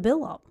blowing the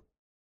bill up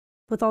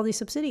with all these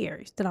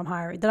subsidiaries that I'm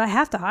hiring, that I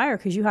have to hire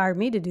because you hired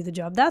me to do the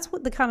job. That's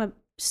what the kind of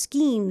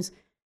schemes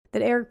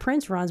that Erik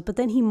Prince runs. But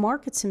then he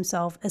markets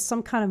himself as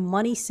some kind of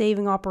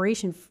money-saving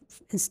operation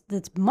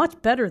that's much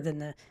better than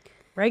the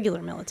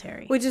regular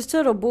military. Which is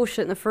total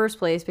bullshit in the first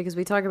place, because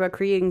we talk about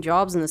creating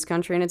jobs in this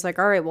country, and it's like,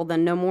 all right, well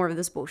then no more of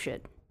this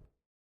bullshit.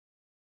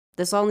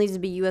 This all needs to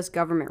be U.S.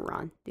 government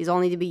run. These all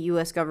need to be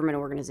U.S. government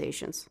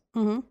organizations.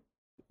 Mm-hmm.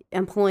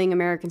 Employing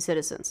American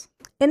citizens.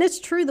 And it's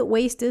true that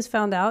waste is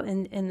found out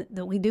and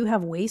that we do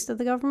have waste of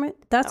the government.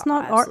 That's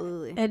not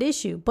at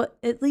issue. But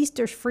at least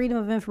there's Freedom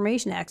of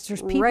Information Acts.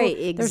 There's people, right,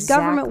 exactly. There's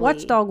government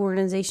watchdog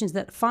organizations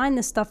that find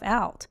this stuff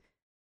out.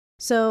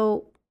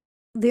 So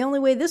the only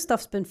way this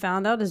stuff's been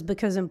found out is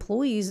because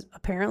employees,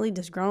 apparently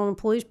disgruntled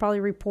employees, probably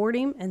report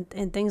him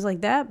and things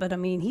like that. But I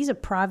mean, he's a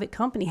private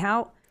company.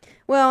 How?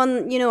 Well,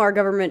 and our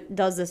government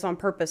does this on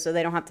purpose so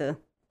they don't have to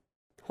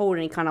hold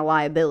any kind of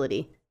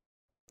liability.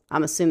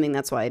 I'm assuming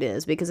that's why it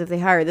is. Because if they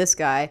hire this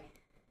guy,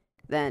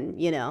 then,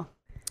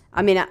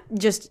 I mean,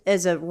 just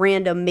as a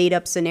random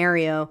made-up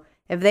scenario,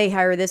 if they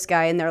hire this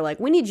guy and they're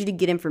like, we need you to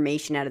get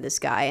information out of this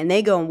guy, and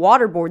they go and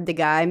waterboard the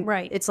guy,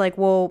 right? It's like,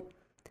 well,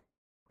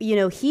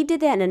 he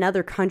did that in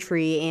another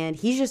country, and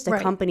he's just a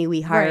company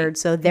we hired,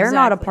 so they're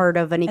not a part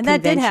of any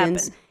conventions. That did happen.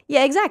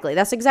 Yeah, exactly.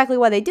 That's exactly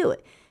why they do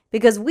it.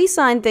 Because we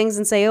sign things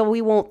and say, oh,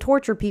 we won't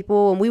torture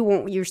people, and we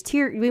won't use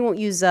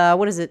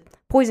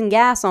poison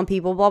gas on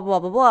people, blah,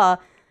 blah, blah, blah.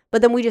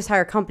 But then we just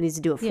hire companies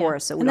to do it for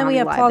us, so we don't have any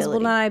liability. And then we have plausible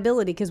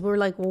deniability because we're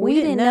like, well, we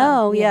didn't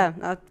know. Yeah,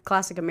 a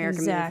classic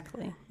American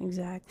move.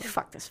 Exactly.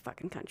 Fuck this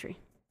fucking country.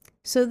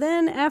 So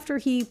then after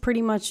he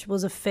pretty much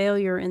was a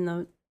failure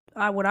in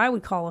what I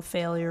would call a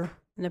failure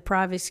in the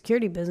private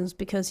security business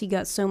because he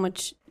got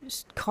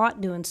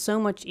caught doing so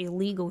much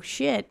illegal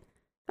shit.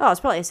 Oh, it's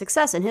probably a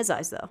success in his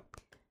eyes, though.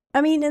 I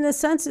mean, in the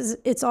sense,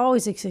 it's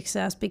always a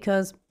success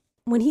because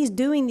when he's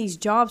doing these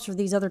jobs for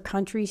these other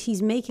countries,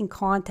 he's making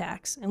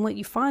contacts. And what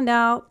you find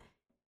out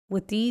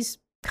with these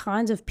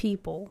kinds of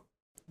people,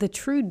 the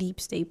true deep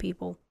state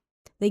people,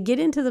 they get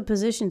into the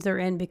positions they're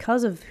in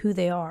because of who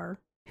they are,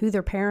 who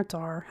their parents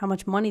are, how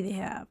much money they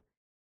have.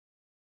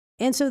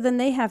 And so then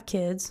they have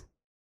kids,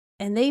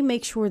 and they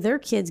make sure their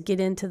kids get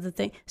into the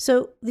thing.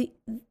 So the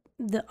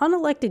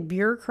unelected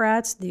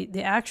bureaucrats,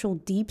 the actual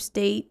deep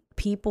state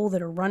people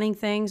that are running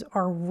things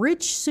are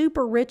rich,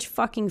 super rich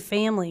fucking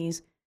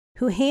families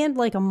who hand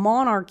like a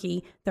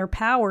monarchy their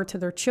power to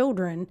their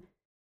children.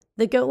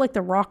 They go like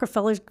the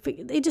Rockefellers.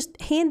 They just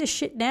hand this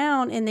shit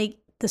down, and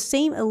the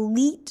same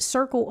elite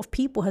circle of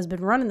people has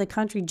been running the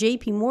country.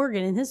 J.P.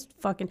 Morgan and his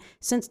fucking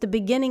since the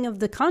beginning of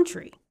the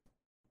country.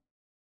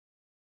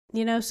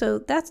 So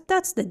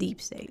that's the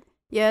deep state.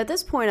 Yeah, at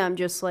this point, I'm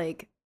just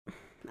like,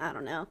 I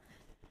don't know.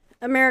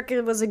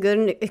 America was a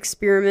good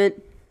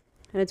experiment,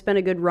 and it's been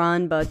a good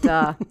run, but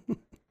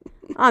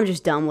I'm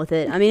just done with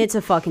it. I mean, it's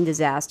a fucking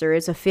disaster.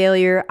 It's a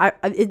failure.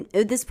 At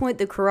this point,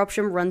 the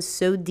corruption runs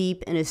so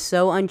deep and is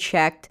so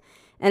unchecked.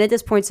 And at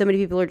this point, so many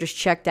people are just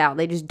checked out.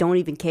 They just don't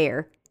even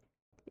care.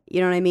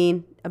 You know what I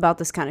mean? About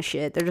this kind of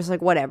shit. They're just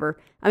like, whatever.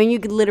 I mean, you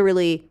could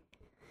literally,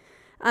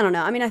 I don't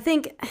know. I mean, I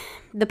think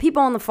the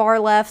people on the far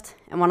left,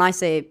 and when I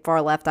say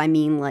far left, I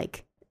mean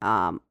like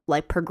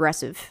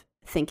progressive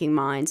thinking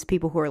minds.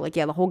 People who are like,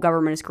 yeah, the whole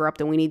government is corrupt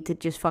and we need to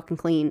just fucking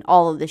clean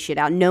all of this shit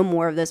out. No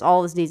more of this.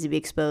 All of this needs to be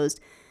exposed.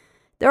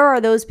 There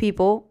are those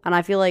people, and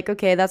I feel like,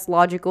 okay, that's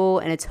logical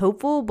and it's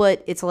hopeful,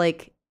 but it's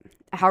like,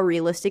 how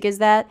realistic is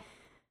that?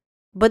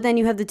 But then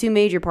you have the two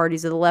major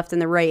parties of the left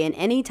and the right, and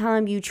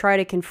anytime you try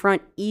to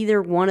confront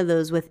either one of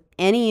those with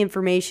any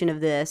information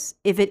of this,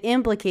 if it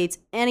implicates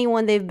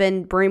anyone they've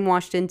been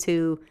brainwashed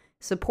into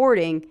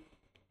supporting,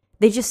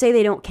 they just say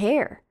they don't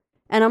care.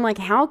 And I'm like,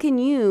 how can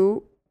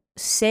you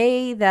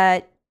say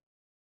that?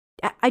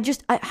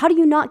 How do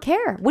you not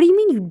care? What do you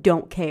mean you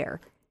don't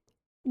care?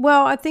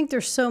 Well, I think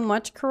there's so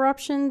much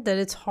corruption that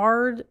it's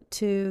hard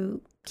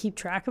to keep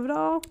track of it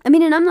all. I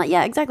mean, and I'm not,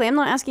 yeah, exactly. I'm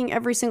not asking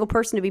every single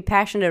person to be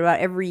passionate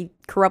about every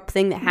corrupt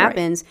thing that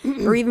happens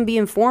or even be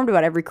informed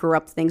about every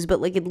corrupt things.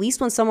 But like, at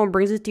least when someone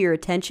brings it to your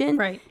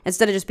attention,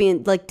 instead of just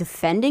being like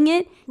defending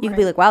it, you can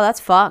be like, wow, that's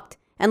fucked.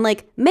 and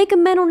like make a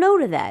mental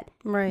note of that.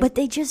 Right. But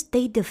they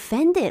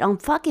defend it on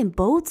fucking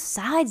both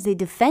sides. They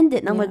defend it.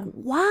 And I'm like,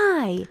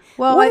 why?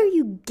 Well, what are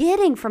you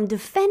getting from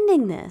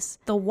defending this?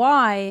 The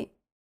why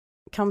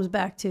comes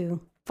back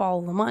to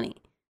follow the money.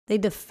 They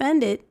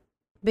defend it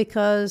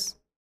because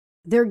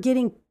they're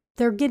getting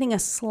a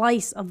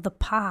slice of the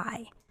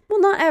pie. Well,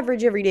 not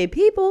average everyday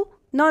people.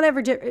 Not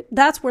average.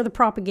 That's where the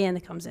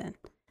propaganda comes in.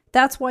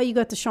 That's why you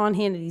got the Sean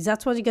Hannity's.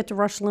 That's why you got the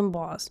Rush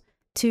Limbaugh's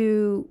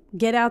to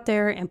get out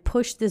there and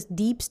push this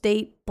deep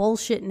state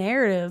bullshit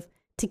narrative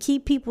to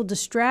keep people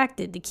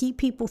distracted, to keep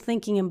people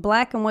thinking in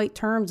black and white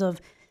terms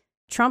of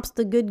Trump's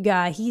the good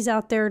guy. He's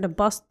out there to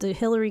bust the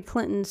Hillary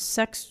Clinton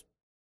sex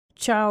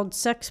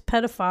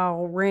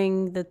pedophile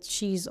ring that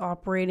she's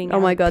operating. Oh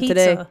my God,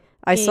 today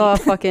I saw a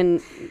fucking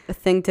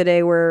thing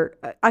today where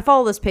I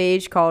follow this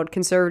page called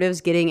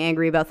Conservatives Getting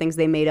Angry About Things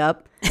They Made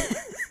Up.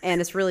 And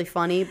it's really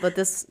funny, but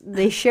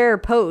they share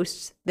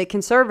posts that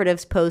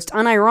conservatives post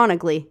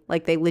unironically,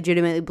 like they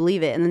legitimately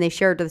believe it. And then they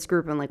share it to this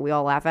group and like we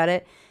all laugh at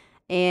it.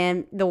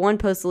 And the one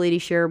post the lady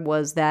shared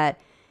was that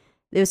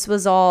this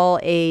was all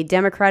a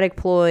Democratic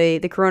ploy.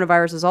 The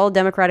coronavirus was all a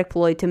Democratic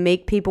ploy to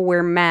make people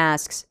wear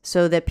masks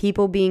so that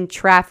people being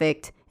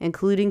trafficked,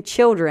 including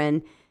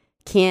children,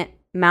 can't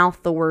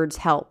mouth the words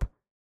help.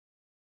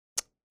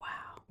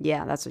 Wow.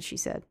 Yeah, that's what she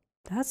said.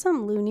 That's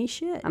some loony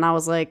shit. And I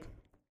was like,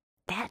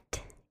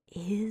 that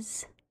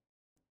is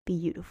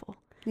beautiful.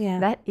 Yeah.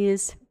 That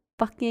is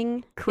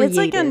fucking creative. It's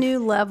like a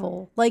new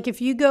level. Like if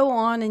you go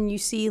on and you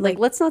see like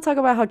let's not talk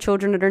about how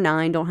children under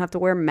 9 don't have to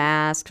wear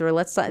masks, or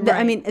let's not,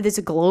 I mean, it's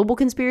a global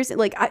conspiracy.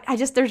 Like I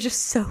just, there's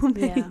just so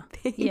many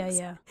things.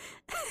 Yeah.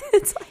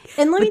 It's like,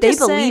 and let me but just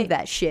they say, believe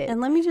that shit. And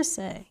let me just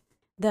say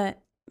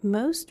that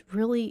most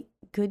really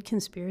good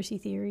conspiracy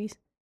theories,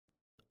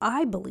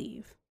 I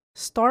believe,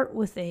 start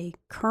with a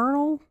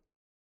kernel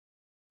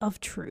of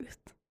truth.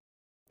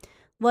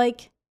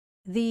 Like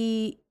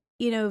the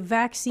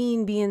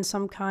vaccine being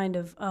some kind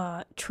of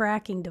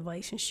tracking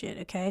device and shit,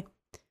 okay?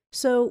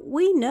 So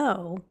we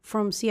know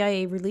from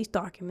CIA released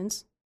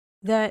documents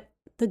that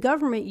the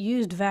government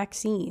used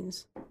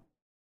vaccines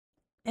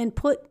and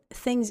put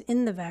things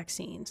in the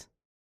vaccines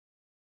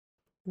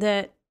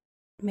that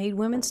made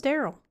women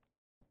sterile.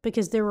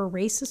 Because there were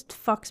racist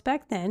fucks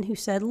back then who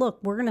said, look,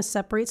 we're going to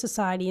separate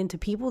society into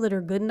people that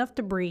are good enough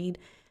to breed,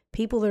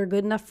 people that are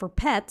good enough for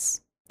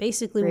pets.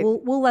 Basically, right.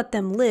 we'll let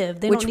them live.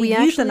 They don't need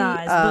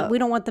euthanized, but we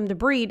don't want them to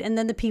breed. And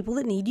then the people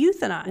that need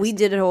euthanized. We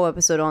did a whole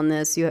episode on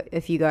this.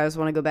 If you guys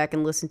want to go back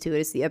and listen to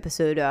it, it's the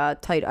episode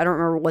title. I don't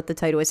remember what the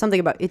title is. Something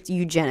about it's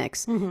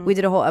eugenics. Mm-hmm. We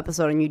did a whole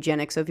episode on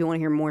eugenics. So if you want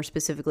to hear more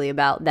specifically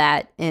about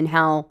that and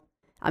how,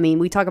 I mean,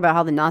 we talk about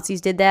how the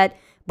Nazis did that,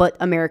 but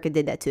America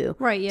did that too.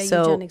 Right, yeah,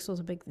 so eugenics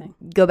was a big thing.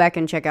 Go back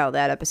and check out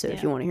that episode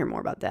if you want to hear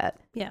more about that.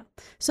 Yeah.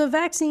 So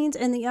vaccines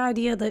and the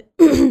idea that,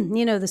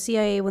 the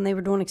CIA, when they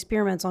were doing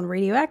experiments on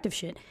radioactive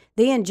shit,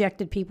 they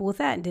injected people with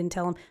that and didn't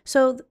tell them.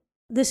 So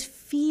this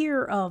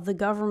fear of the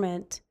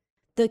government,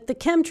 the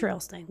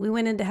chemtrails thing, we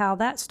went into how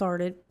that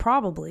started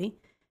probably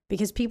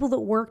because people that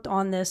worked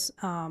on this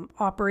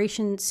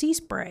Operation Sea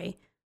Spray,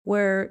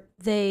 where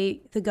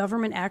the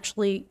government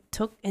actually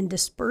took and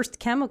dispersed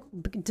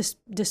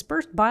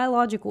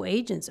biological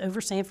agents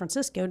over San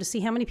Francisco to see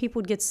how many people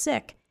would get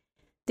sick.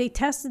 They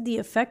tested the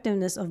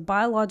effectiveness of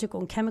biological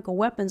and chemical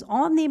weapons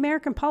on the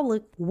American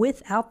public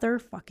without their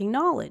fucking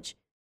knowledge.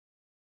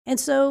 And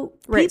so...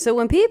 so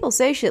when people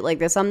say shit like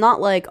this, I'm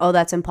not like, oh,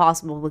 that's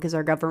impossible because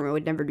our government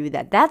would never do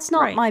that. That's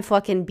not my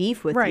fucking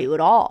beef with you at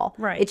all.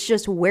 Right. It's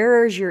just,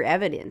 where's your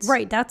evidence?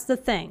 Right, that's the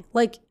thing.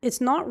 Like,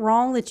 it's not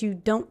wrong that you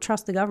don't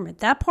trust the government.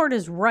 That part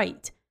is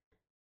right.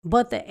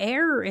 But the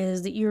error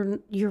is that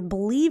you're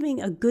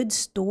believing a good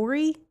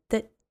story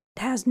that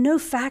has no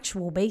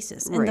factual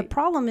basis. And the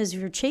problem is if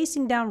you're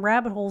chasing down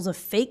rabbit holes of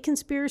fake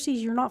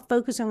conspiracies, you're not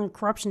focusing on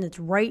corruption that's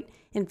right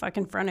in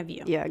fucking front of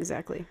you. Yeah,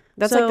 exactly.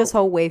 That's like this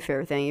whole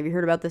Wayfair thing. Have you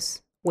heard about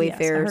this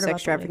Wayfair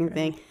sex trafficking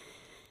thing?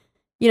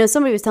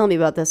 Somebody was telling me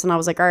about this and I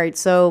was like, all right,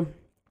 so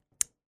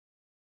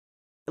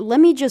let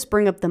me just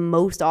bring up the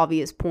most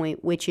obvious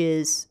point, which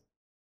is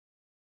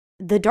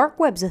the dark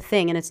web's a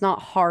thing and it's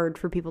not hard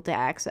for people to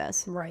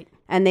access. Right.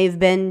 And they've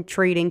been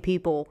trading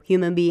people,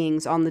 human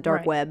beings, on the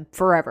dark web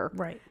forever.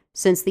 Right.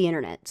 Since the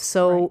internet.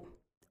 So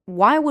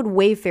why would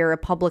Wayfair, a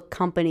public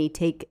company,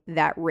 take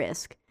that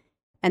risk?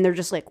 And they're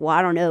just like, well,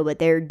 I don't know, but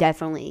they're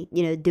definitely,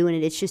 doing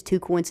it. It's just too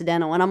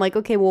coincidental. And I'm like,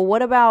 okay, well,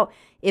 what about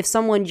if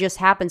someone just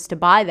happens to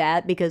buy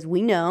that because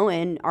we know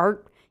in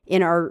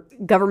our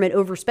government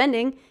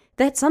overspending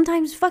that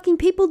sometimes fucking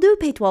people do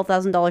pay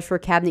 $12,000 for a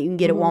cabinet you can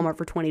get at Walmart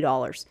for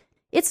 $20.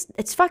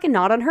 It's fucking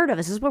not unheard of.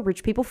 This is what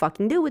rich people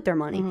fucking do with their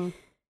money. Mm-hmm.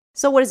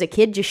 So what, does a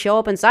kid just show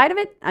up inside of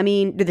it? I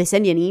mean, do they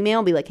send you an email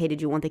and be like, hey,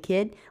 did you want the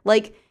kid?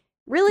 Like,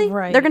 really?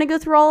 Right. They're going to go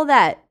through all of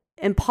that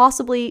and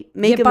possibly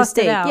make a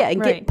mistake. Yeah,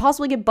 and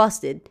possibly get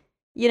busted.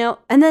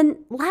 And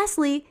then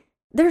lastly,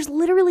 there's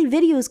literally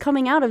videos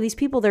coming out of these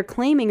people they're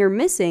claiming are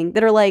missing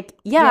that are like,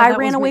 I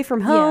ran away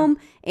from home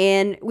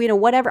and,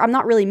 whatever. I'm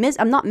not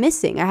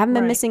missing. I haven't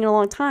been missing in a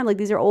long time. Like,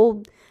 these are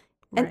old.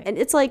 And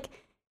it's like,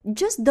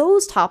 just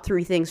those top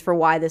 3 things for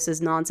why this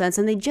is nonsense,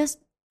 and they just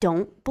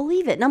don't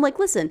believe it. And I'm like,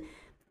 listen,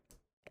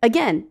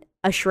 again,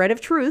 a shred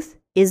of truth.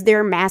 Is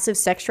there massive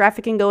sex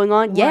trafficking going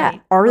on? Yeah.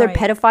 Are there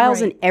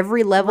pedophiles in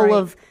every level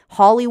of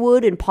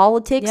Hollywood and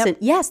politics? And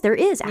yes, there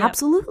is.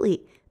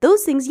 Absolutely.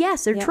 Those things,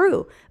 yes, they're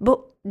true.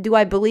 But do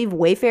I believe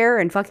Wayfair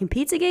and fucking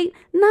Pizzagate?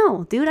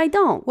 No, dude, I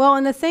don't. Well,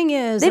 and the thing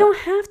is, they don't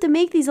have to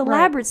make these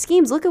elaborate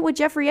schemes. Look at what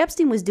Jeffrey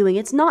Epstein was doing.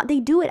 It's not, they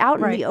do it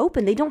out in the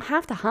open. They don't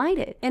have to hide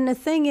it. And the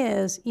thing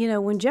is, you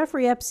know, when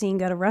Jeffrey Epstein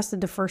got arrested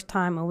the first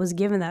time and was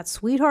given that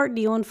sweetheart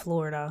deal in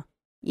Florida.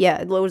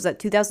 Yeah, what was that,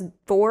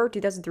 2004,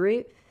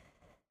 2003?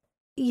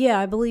 Yeah,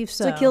 I believe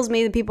so. So it kills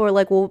me that people are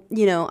like, well,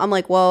 you know, I'm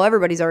like, well,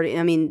 everybody's already,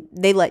 I mean,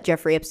 they let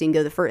Jeffrey Epstein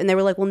go the first, and they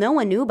were like, well, no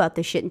one knew about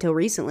this shit until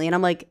recently. And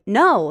I'm like,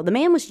 no, the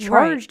man was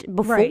charged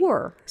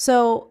before.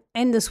 So,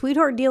 and the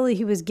sweetheart deal that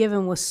he was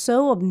given was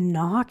so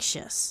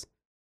obnoxious.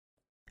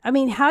 I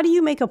mean, how do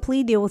you make a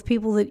plea deal with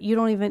people that you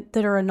don't even,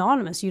 that are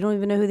anonymous? You don't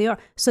even know who they are.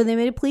 So they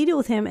made a plea deal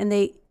with him, and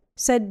they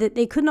said that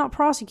they could not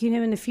prosecute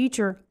him in the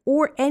future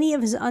or any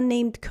of his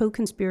unnamed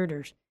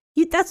co-conspirators.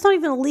 That's not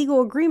even a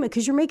legal agreement,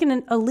 because you're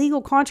making a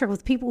legal contract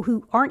with people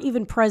who aren't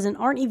even present,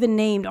 aren't even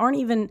named, aren't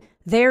even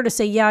there to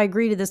say, yeah, I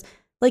agree to this.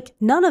 Like,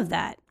 none of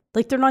that.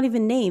 Like, they're not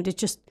even named. It's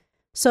just,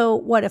 so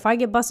what, if I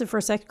get busted for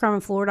a sex crime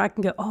in Florida, I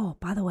can go, oh,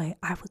 by the way,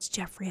 I was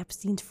Jeffrey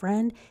Epstein's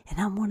friend, and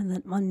I'm one of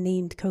the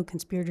unnamed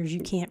co-conspirators.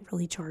 You can't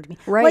really charge me.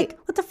 Right. Like,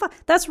 what the fuck?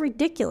 That's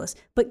ridiculous.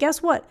 But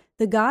guess what?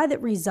 The guy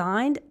that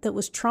resigned, that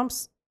was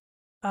Trump's,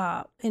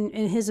 in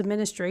his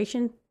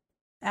administration,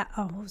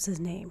 what was his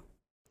name?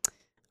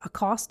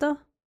 Acosta?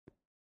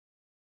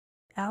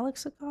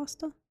 Alex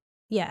Acosta?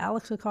 Yeah,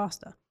 Alex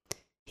Acosta.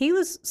 He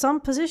was some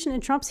position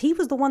in Trump's. He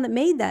was the one that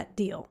made that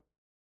deal.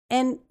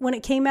 And when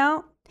it came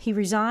out, he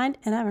resigned,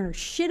 and I haven't heard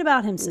shit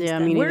about him since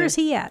then. Where is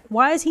he at?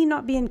 Why is he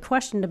not being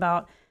questioned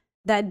about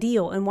that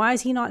deal? And why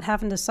is he not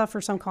having to suffer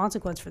some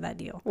consequence for that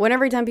deal? When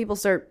every time people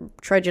start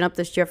trudging up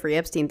this Jeffrey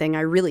Epstein thing,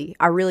 I really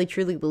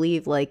truly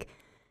believe, like,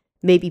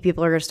 maybe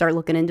people are going to start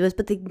looking into this,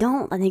 but they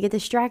don't. And they get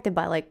distracted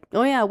by, like,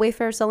 oh yeah,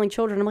 Wayfair selling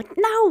children. I'm like,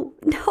 no.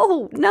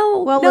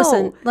 Well,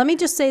 listen, let me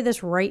just say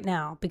this right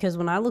now, because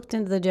when I looked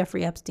into the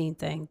Jeffrey Epstein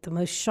thing, the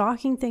most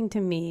shocking thing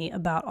to me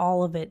about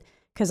all of it,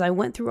 because I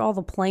went through all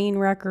the plane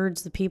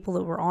records, the people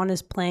that were on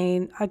his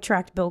plane. I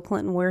tracked Bill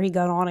Clinton, where he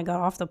got on and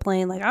got off the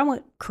plane. Like, I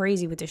went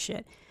crazy with this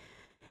shit.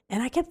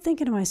 And I kept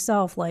thinking to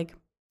myself, like,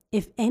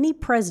 if any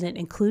president,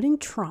 including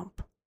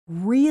Trump,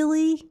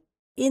 really,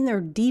 in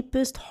their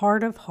deepest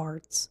heart of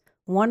hearts,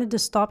 wanted to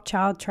stop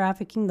child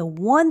trafficking, the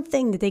one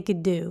thing that they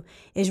could do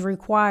is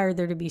require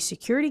there to be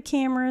security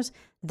cameras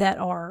that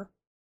are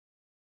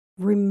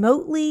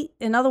remotely,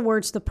 in other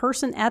words, the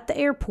person at the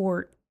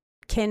airport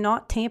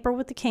cannot tamper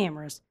with the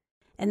cameras,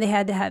 and they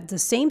had to have the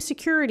same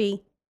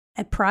security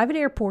at private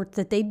airports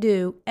that they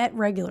do at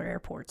regular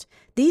airports.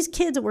 These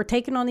kids that were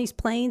taken on these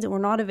planes that were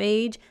not of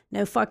age,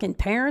 no fucking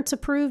parents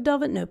approved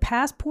of it, no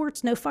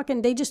passports, no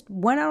fucking, they just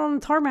went out on the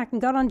tarmac and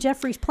got on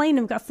Jeffrey's plane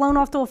and got flown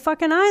off to a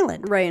fucking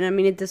island. Right. And I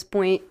mean, at this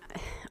point,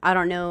 I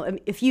don't know. I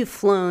mean, if you've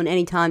flown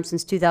any time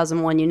since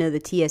 2001, you know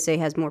the TSA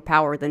has more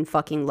power than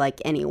fucking,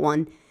 like,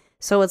 anyone.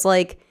 So it's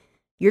like,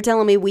 you're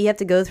telling me we have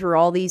to go through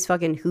all these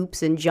fucking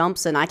hoops and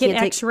jumps, and I can't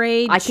take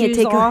X-rayed, I can't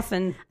take off,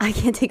 and I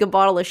can't take a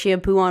bottle of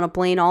shampoo on a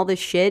plane, all this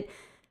shit.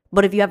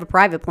 But if you have a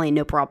private plane,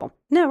 no problem.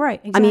 No,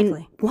 right, exactly. I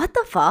mean, what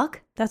the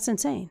fuck? That's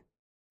insane.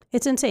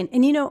 It's insane.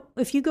 And you know,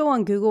 if you go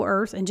on Google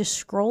Earth and just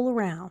scroll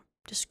around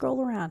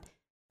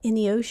in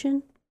the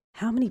ocean,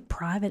 how many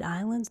private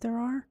islands there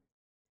are?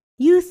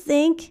 You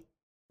think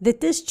that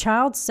this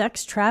child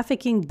sex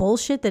trafficking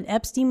bullshit that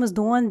Epstein was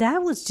doing,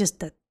 that was just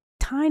the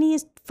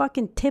tiniest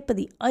fucking tip of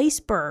the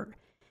iceberg.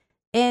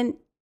 And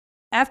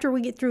after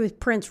we get through with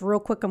Prince,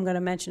 real quick, I'm going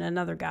to mention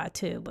another guy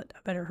too, but I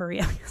better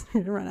hurry up because I'm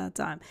going to run out of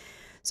time.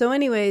 So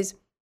anyways,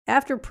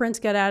 after Prince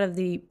got out of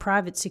the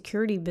private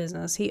security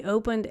business, he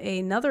opened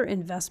another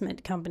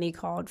investment company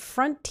called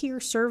Frontier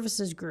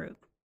Services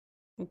Group.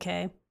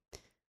 Okay.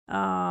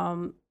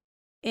 And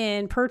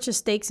purchased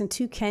stakes in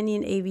 2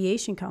 Kenyan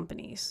aviation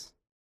companies.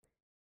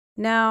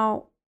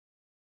 Now,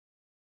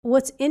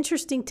 what's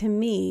interesting to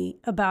me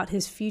about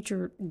his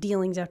future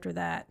dealings after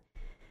that,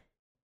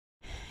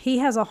 he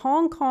has a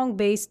Hong Kong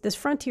based, this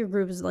Frontier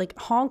Group is like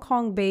Hong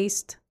Kong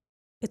based,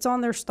 it's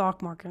on their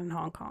stock market in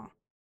Hong Kong.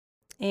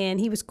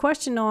 And he was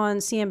questioned on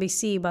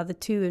CNBC by the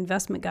 2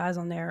 investment guys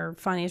on there,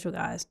 financial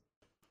guys.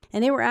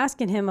 And they were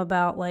asking him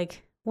about,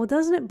 like, well,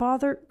 doesn't it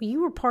bother,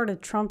 you were part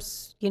of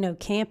Trump's,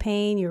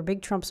 campaign, you're a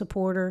big Trump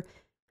supporter,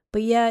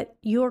 but yet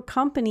your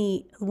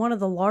company, one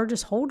of the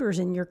largest holders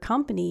in your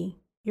company,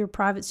 your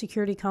private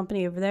security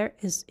company over there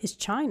is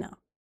China.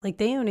 Like,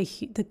 they own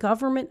the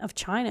government of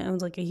China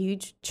owns like a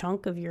huge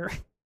chunk of your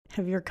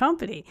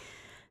company.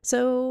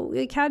 So,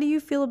 like, how do you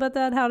feel about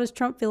that? How does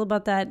Trump feel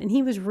about that? And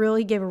he gave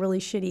a really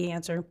shitty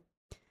answer.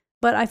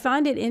 But I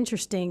find it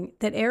interesting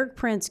that Erik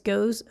Prince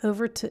goes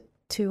over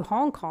to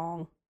Hong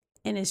Kong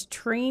and is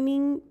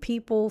training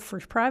people for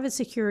private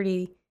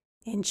security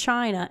in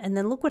China. And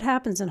then look what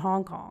happens in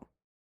Hong Kong.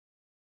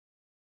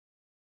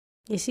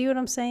 You see what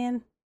I'm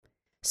saying?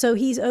 So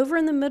he's over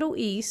in the Middle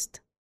East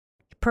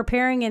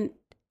preparing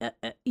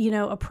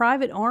a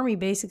private army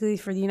basically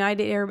for the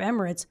United Arab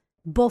Emirates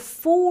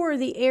before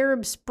the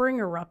Arab Spring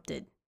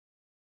erupted.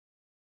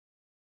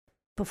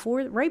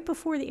 Right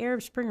before the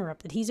Arab Spring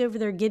erupted, he's over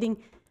there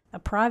getting a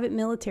private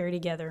military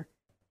together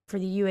for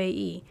the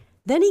UAE.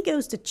 Then he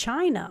goes to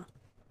China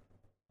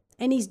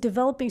and he's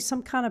developing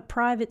some kind of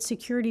private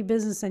security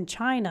business in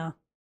China.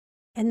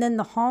 And then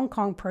the Hong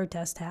Kong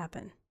protest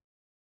happened.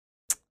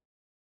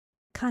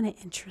 Kind of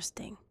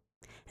interesting.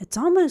 It's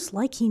almost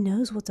like he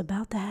knows what's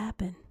about to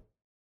happen.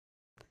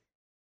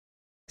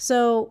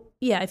 So,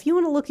 yeah, if you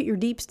want to look at your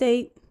deep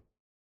state,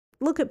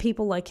 look at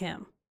people like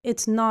him.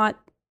 It's not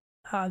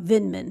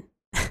Vindman.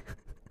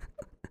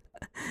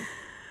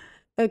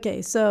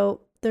 Okay,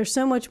 so there's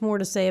so much more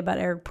to say about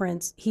Erik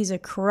Prince. He's a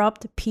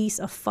corrupt piece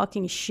of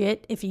fucking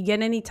shit. If you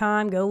get any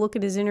time, go look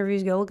at his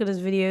interviews, go look at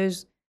his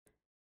videos.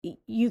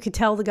 You could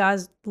tell the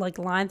guy's like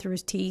lying through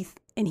his teeth,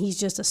 and he's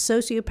just a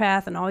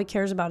sociopath, and all he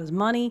cares about is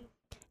money.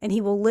 And he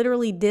will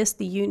literally diss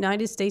the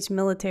United States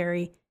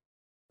military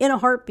in a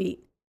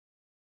heartbeat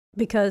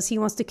because he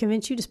wants to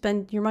convince you to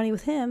spend your money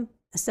with him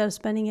instead of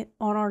spending it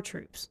on our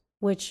troops,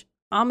 which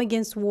I'm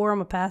against war.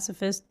 I'm a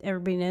pacifist.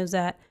 Everybody knows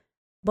that.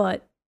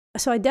 But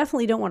so I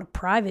definitely don't want a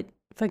private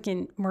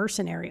fucking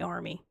mercenary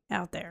army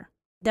out there.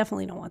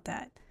 Definitely don't want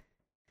that.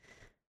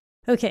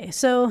 Okay,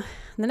 so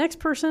the next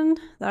person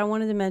that I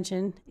wanted to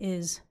mention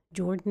is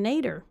George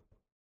Nader.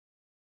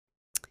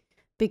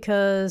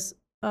 Because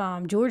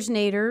George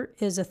Nader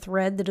is a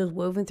thread that is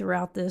woven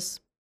throughout this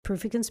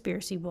Proof of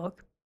Conspiracy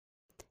book.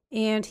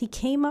 And he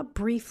came up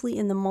briefly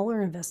in the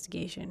Mueller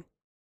investigation.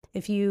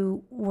 If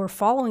you were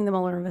following the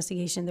Mueller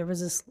investigation, there was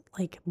this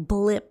like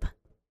blip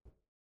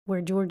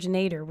where George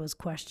Nader was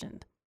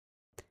questioned.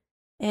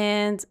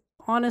 And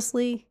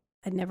honestly,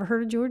 I'd never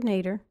heard of George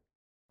Nader.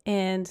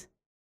 And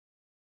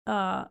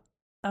I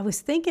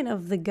was thinking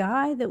of the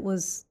guy that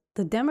was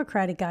the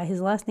Democratic guy. His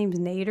last name's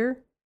Nader.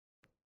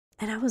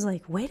 And I was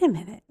like, wait a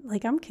minute.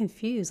 Like, I'm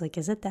confused. Like,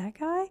 is it that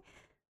guy?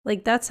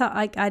 Like, that's how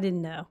I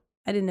didn't know.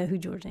 I didn't know who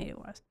George Nader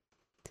was.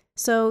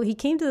 So he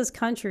came to this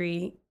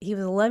country. He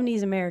was a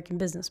Lebanese American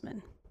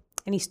businessman.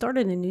 And he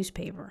started a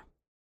newspaper.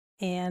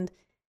 And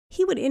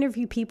he would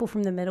interview people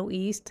from the Middle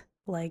East,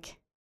 like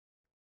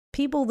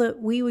people that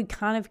we would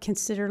kind of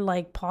consider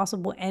like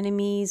possible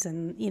enemies.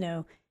 And, you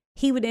know,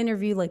 he would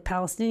interview like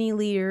Palestinian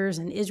leaders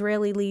and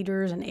Israeli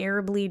leaders and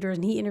Arab leaders.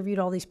 And he interviewed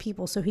all these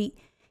people. So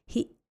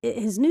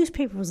his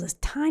newspaper was this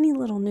tiny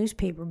little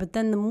newspaper. But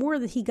then the more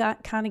that he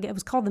got it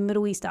was called the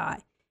Middle East Eye.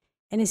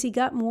 And as he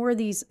got more of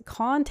these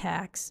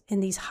contacts in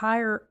these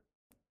higher,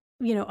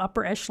 you know,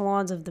 upper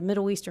echelons of the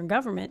Middle Eastern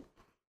government,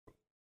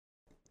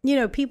 you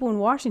know, people in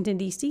Washington,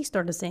 D.C.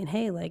 started saying,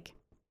 hey, like,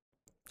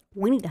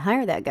 we need to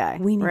hire that guy.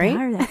 We need to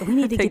hire that. We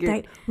need to get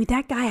Figured.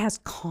 that guy has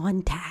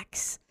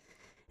contacts.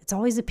 It's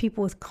always the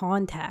people with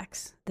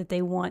contacts that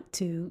they want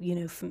to, you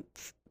know,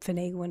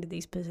 finagle into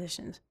these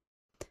positions.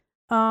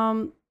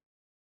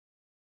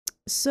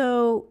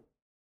 So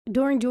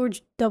during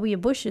George W.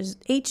 Bush's,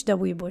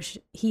 H.W. Bush,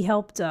 he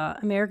helped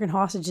American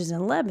hostages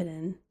in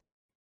Lebanon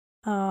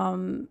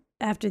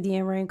after the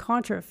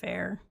Iran-Contra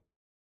affair.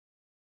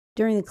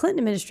 During the Clinton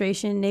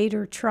administration,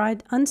 Nader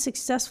tried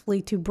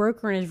unsuccessfully to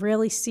broker an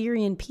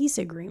Israeli-Syrian peace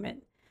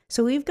agreement.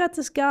 So we've got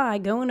this guy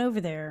going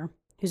over there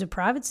who's a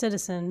private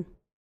citizen,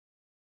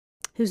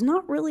 who's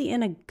not really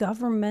in a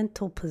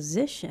governmental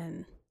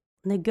position,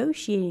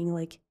 negotiating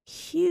like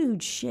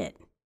huge shit,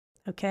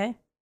 okay?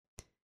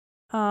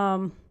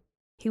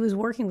 He was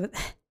working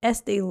with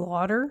Estee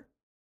Lauder,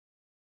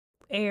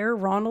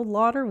 Ronald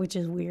Lauder, which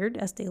is weird.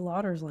 Estee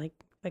Lauder's like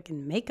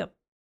fucking makeup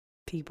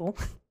people.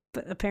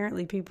 But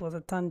apparently people with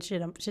a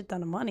shit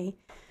ton of money.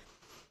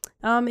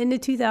 In the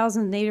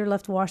 2000s, Nader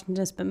left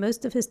Washington, spent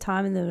most of his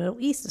time in the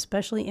Middle East,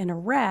 especially in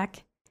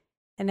Iraq,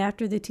 and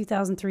after the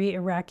 2003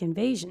 Iraq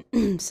invasion.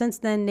 Since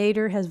then,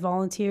 Nader has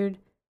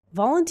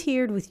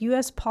volunteered with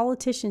U.S.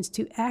 politicians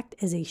to act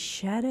as a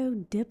shadow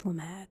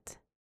diplomat,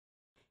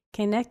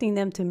 connecting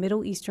them to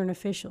Middle Eastern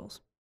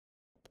officials.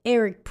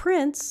 Erik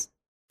Prince,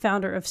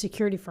 founder of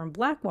security firm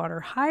Blackwater,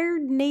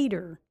 hired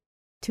Nader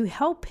to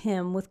help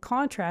him with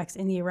contracts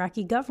in the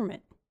Iraqi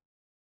government.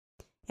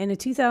 In a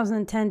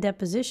 2010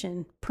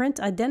 deposition, Prince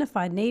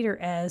identified Nader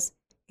as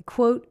a,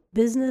 quote,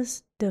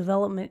 business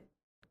development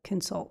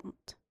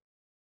consultant.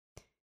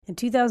 In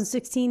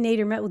 2016,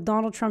 Nader met with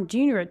Donald Trump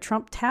Jr. at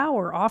Trump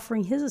Tower,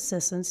 offering his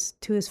assistance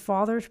to his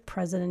father's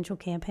presidential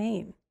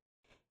campaign.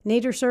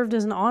 Nader served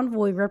as an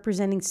envoy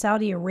representing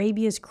Saudi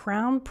Arabia's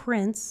crown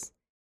prince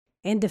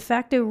and de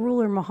facto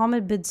ruler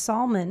Mohammed bin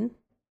Salman,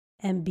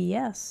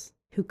 MBS,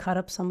 who cut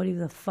up somebody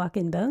with a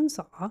fucking bone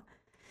saw,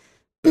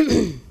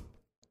 and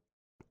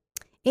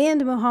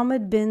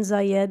Mohammed bin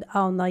Zayed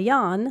Al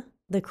Nahyan,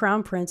 the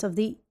crown prince of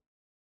the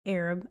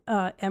Arab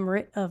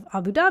Emirate of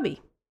Abu Dhabi.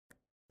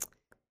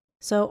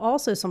 So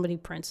also somebody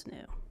Prince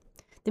knew.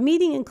 The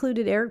meeting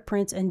included Erik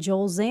Prince and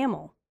Joel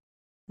Zamel.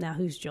 Now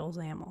who's Joel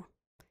Zamel?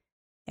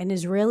 An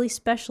Israeli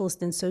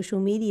specialist in social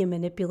media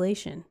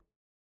manipulation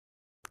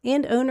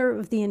and owner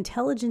of the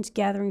intelligence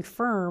gathering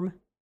firm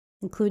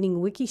including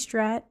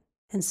Wikistrat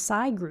and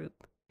Psy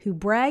Group, who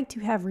bragged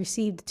to have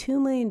received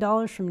 $2 million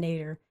from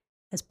Nader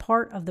as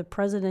part of the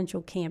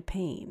presidential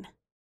campaign.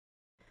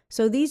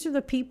 So these are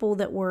the people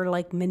that were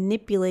like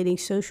manipulating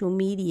social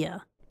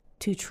media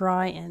to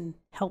try and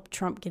help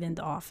Trump get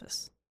into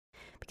office.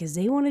 Because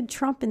they wanted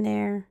Trump in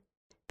there,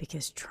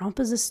 because Trump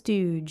is a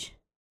stooge,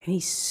 and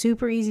he's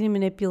super easy to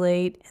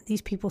manipulate. And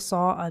these people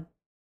saw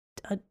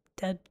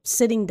a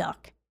sitting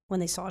duck when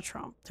they saw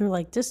Trump. They're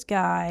like, this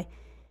guy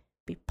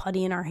be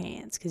putty in our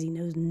hands because he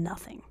knows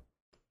nothing.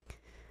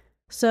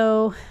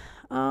 So,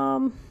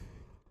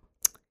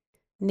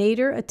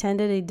 Nader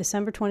attended a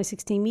December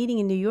 2016 meeting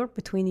in New York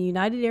between the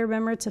United Arab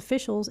Emirates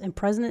officials and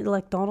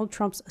President-elect Donald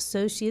Trump's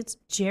associates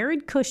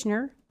Jared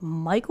Kushner,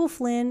 Michael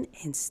Flynn,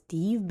 and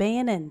Steve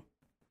Bannon.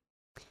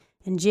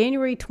 In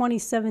January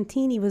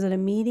 2017, he was at a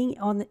meeting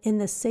in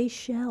the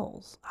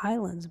Seychelles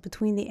Islands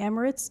between the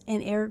Emirates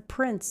and Erik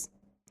Prince,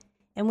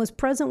 and was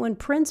present when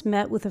Prince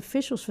met with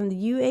officials from the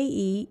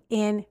UAE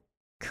and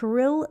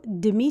Kirill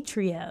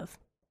Dmitriev,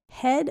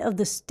 head of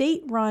the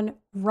state-run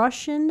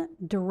Russian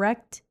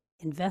Direct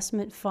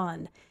Investment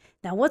Fund.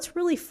 Now, what's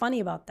really funny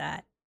about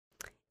that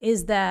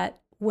is that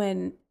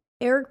when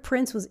Erik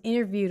Prince was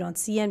interviewed on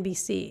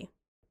CNBC,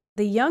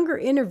 the younger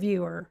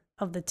interviewer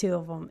of the two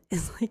of them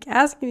is like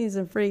asking me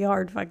some pretty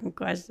hard fucking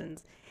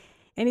questions.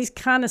 And he's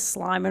kind of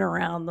sliming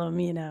around them,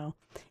 you know.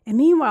 And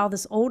meanwhile,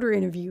 this older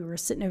interviewer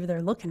is sitting over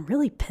there looking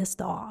really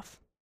pissed off.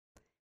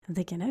 I'm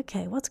thinking,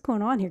 okay, what's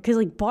going on here? Because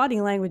like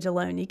body language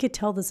alone, you could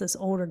tell this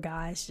older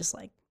guy is just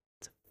like,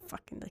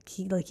 fucking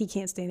he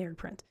can't stand Erik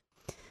Prince.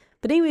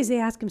 But anyways, they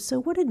ask him, so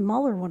what did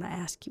Mueller want to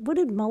ask you? What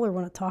did Mueller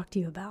want to talk to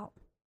you about?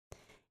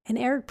 And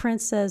Erik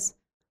Prince says,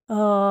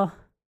 I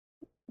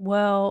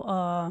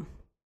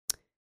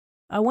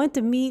went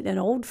to meet an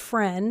old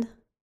friend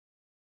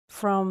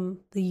from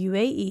the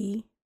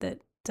UAE that,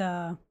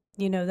 that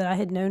I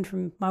had known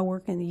from my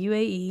work in the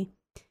UAE.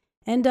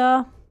 And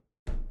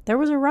there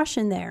was a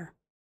Russian there.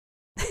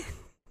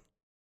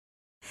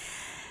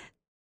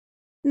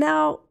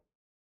 Now,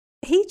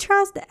 Erik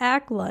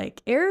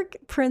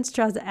Prince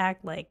tries to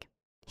act like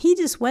he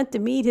just went to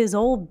meet his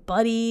old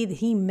buddy that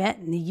he met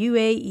in the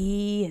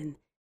UAE, and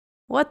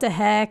what the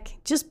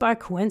heck, just by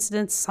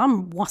coincidence,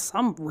 some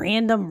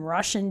random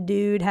Russian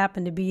dude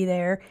happened to be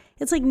there.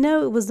 It's like,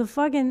 no, it was the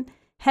fucking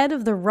head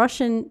of the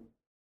Russian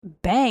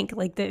bank,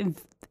 like the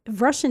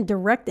Russian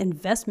Direct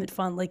Investment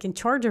Fund, like in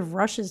charge of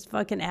Russia's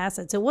fucking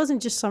assets. It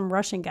wasn't just some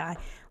Russian guy.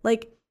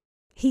 Like,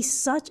 he's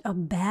such a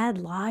bad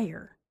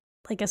liar.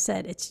 Like I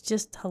said, it's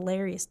just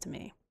hilarious to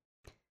me.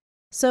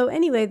 So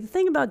anyway, the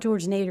thing about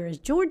George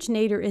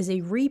Nader is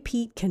a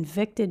repeat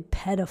convicted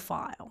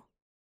pedophile.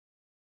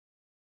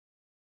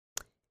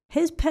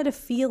 His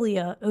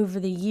pedophilia over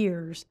the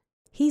years,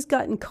 he's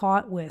gotten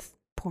caught with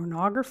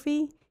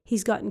pornography.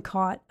 He's gotten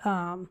caught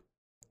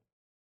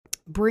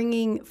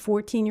bringing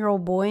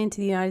 14-year-old boy into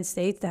the United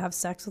States to have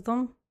sex with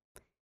him.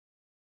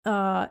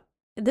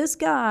 This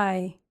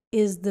guy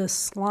is the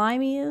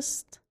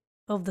slimiest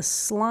of the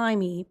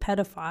slimy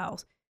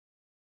pedophiles.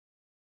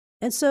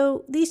 And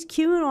so these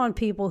QAnon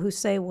people who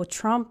say, well,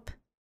 Trump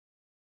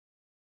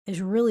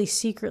is really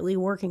secretly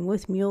working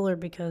with Mueller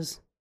because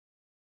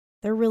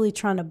they're really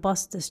trying to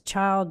bust this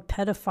child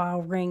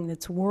pedophile ring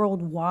that's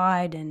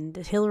worldwide and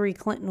Hillary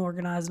Clinton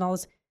organized and all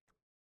this.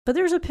 But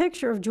there's a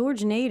picture of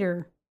George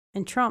Nader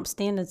and Trump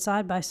standing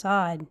side by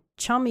side,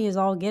 chummy as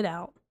all get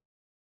out.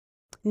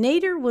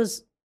 Nader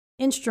was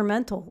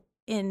instrumental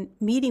in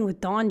meeting with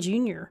Don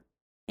Jr.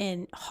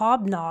 and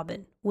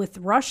hobnobbing with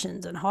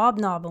Russians and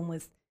hobnobbing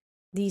with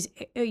these,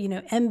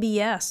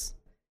 MBS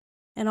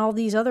and all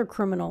these other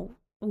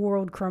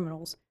world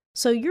criminals.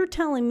 So you're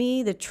telling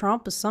me that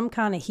Trump is some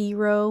kind of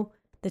hero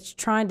that's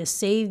trying to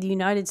save the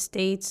United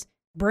States,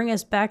 bring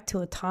us back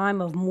to a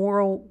time of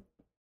moral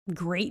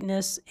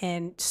greatness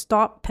and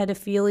stop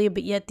pedophilia,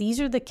 but yet these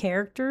are the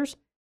characters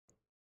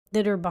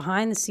that are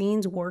behind the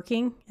scenes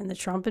working in the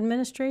Trump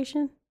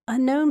administration? A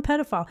known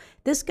pedophile.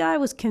 This guy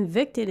was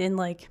convicted in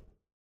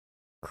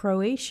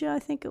Croatia, I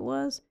think it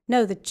was.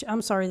 No,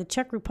 the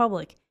Czech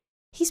Republic.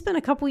 He spent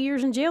a couple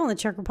years in jail in the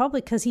Czech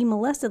Republic because he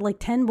molested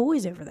 10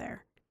 boys over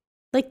there.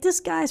 This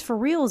guy's for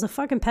real is a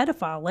fucking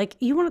pedophile.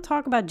 You want to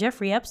talk about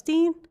Jeffrey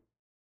Epstein?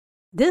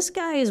 This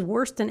guy is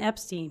worse than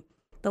Epstein.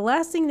 The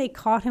last thing they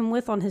caught him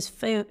with on his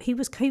phone, he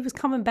was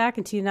coming back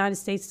into the United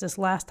States this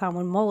last time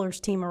when Mueller's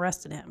team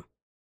arrested him.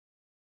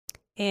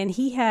 And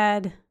he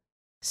had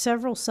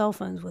several cell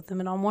phones with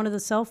him. And on one of the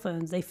cell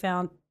phones, they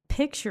found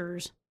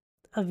pictures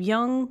of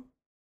young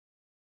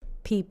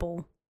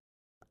people.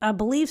 I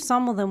believe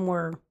some of them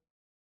were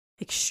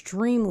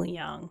extremely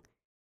young.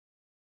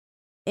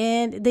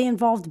 And they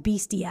involved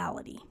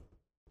bestiality.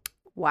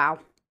 Wow.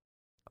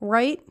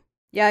 Right?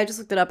 Yeah, I just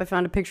looked it up. I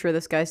found a picture of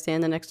this guy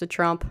standing next to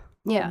Trump.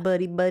 Yeah.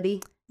 Oh,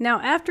 buddy. Now,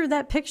 after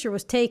that picture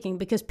was taken,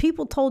 because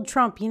people told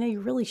Trump, you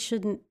really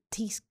shouldn't,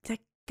 that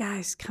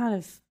guy's kind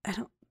of, I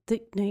don't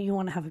think you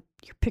want to have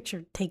your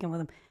picture taken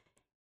with him.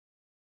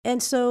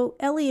 And so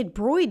Elliot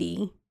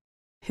Broidy,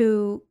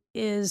 who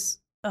is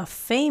a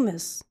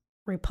famous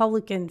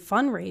Republican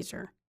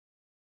fundraiser,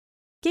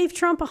 gave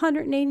Trump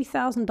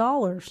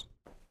 $180,000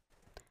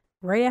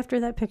 right after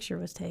that picture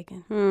was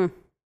taken.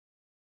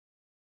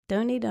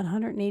 Donated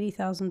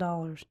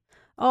 $180,000.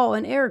 Oh,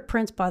 and Eric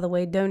Prince, by the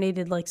way,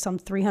 donated like some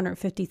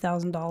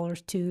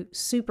 $350,000 to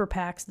super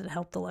PACs that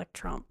helped elect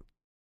Trump.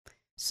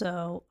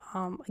 So,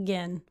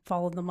 again,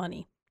 follow the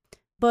money.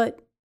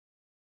 But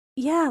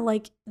yeah,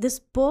 like this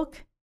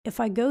book, if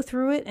I go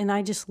through it and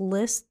I just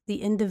list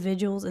the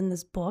individuals in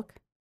this book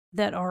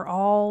that are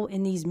all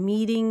in these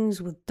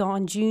meetings with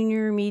Don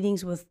Jr.,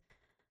 meetings with,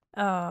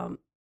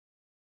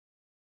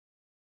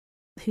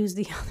 who's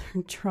the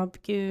other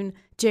Trump goon?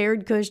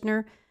 Jared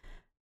Kushner.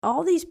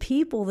 All these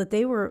people that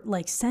they were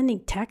like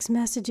sending text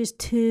messages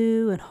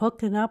to and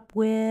hooking up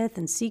with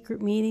and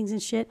secret meetings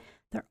and shit,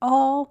 they're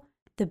all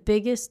the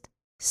biggest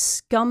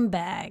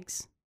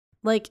scumbags.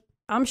 Like,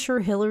 I'm sure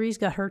Hillary's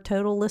got her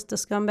total list of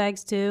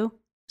scumbags too.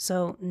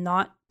 So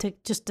not to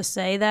just to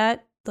say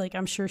that, like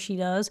I'm sure she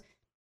does.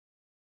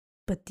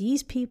 But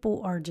these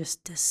people are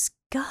just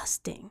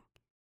disgusting.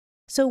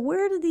 So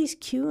where do these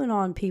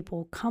QAnon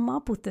people come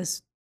up with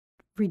this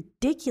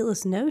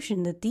ridiculous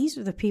notion that these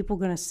are the people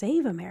going to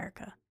save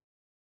America?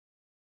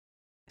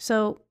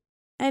 So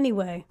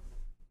anyway,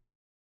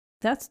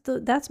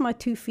 that's my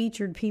two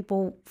featured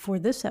people for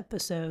this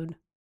episode.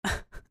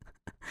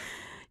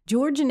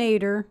 George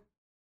Nader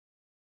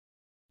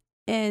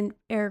and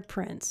Eric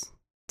Prince,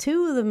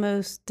 two of the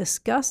most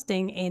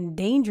disgusting and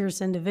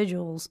dangerous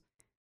individuals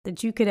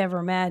that you could ever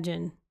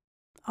imagine,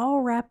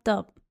 all wrapped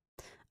up.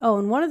 Oh,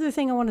 and one other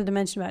thing I wanted to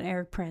mention about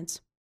Eric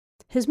Prince.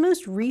 His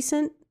most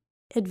recent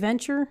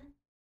adventure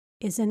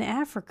is in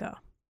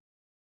Africa.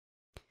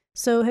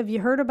 So have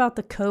you heard about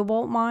the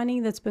cobalt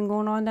mining that's been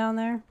going on down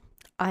there?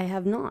 I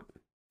have not.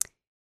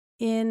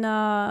 In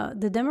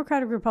the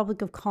Democratic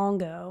Republic of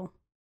Congo,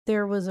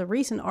 there was a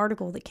recent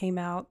article that came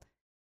out,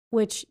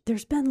 which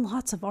there's been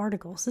lots of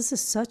articles. This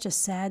is such a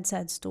sad,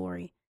 sad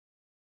story.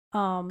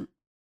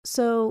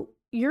 So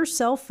your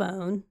cell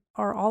phone,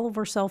 or all of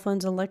our cell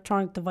phones and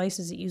electronic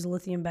devices that use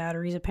lithium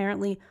batteries,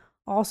 apparently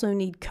also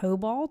need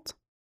cobalt.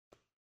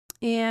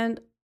 And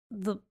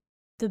the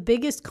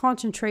biggest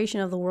concentration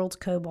of the world's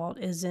cobalt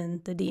is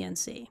in the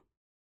DNC.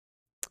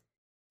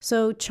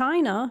 So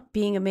China,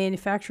 being a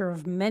manufacturer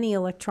of many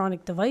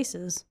electronic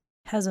devices,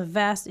 has a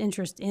vast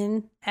interest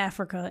in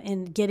Africa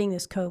in getting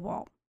this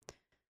cobalt.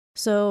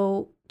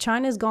 So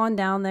China's gone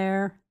down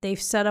there.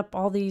 They've set up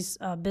all these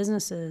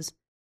businesses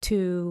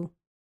to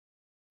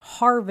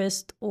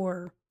harvest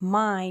or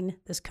mine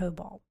this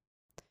cobalt.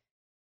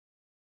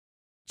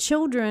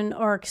 Children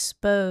are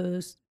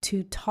exposed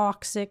to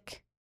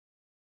toxic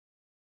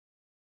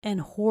and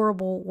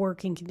horrible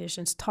working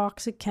conditions,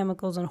 toxic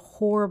chemicals and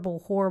horrible,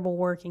 horrible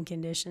working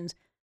conditions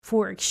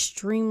for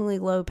extremely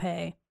low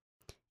pay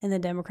in the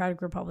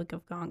Democratic Republic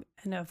of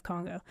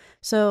Congo.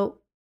 So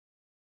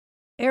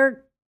Eric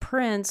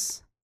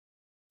Prince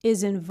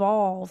is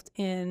involved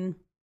in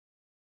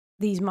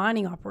these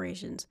mining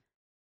operations.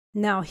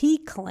 Now, he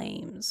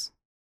claims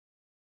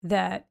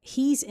that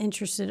he's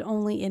interested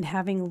only in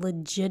having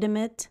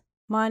legitimate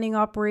mining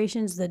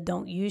operations that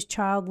don't use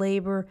child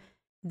labor,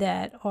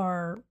 that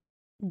are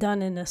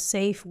done in a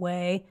safe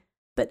way.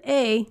 But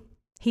A,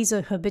 he's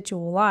a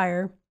habitual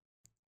liar.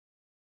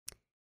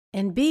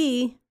 And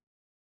B,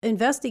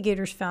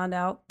 investigators found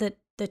out that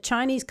the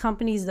Chinese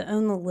companies that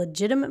own the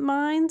legitimate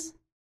mines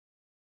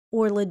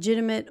or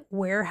legitimate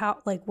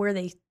warehouse, like where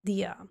the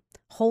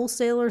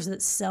wholesalers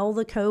that sell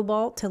the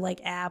cobalt to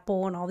like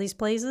Apple and all these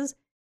places,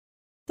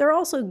 they're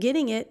also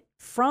getting it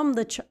from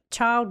the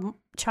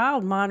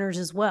child miners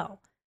as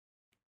well.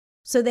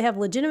 So they have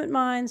legitimate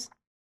mines.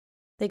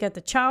 They got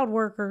the child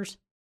workers.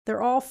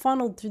 They're all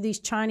funneled through these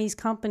Chinese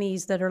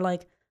companies that are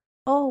like,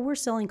 oh, we're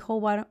selling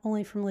cobalt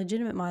only from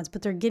legitimate mines,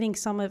 but they're getting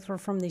some of it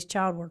from these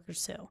child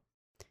workers too.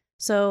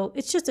 So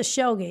it's just a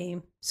shell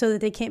game so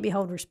that they can't be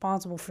held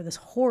responsible for this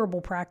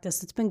horrible practice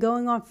that's been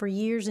going on for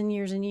years and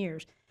years and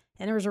years.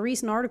 And there was a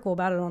recent article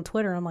about it on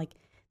Twitter. I'm like,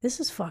 this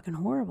is fucking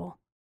horrible.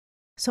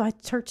 So I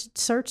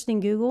searched in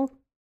Google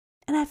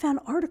and I found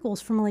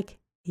articles from like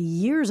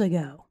years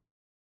ago.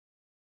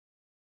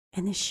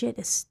 And this shit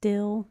is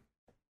still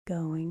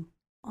going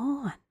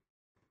on.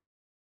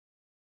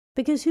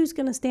 Because who's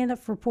going to stand up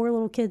for poor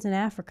little kids in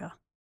Africa?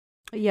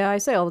 Yeah, I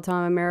say all the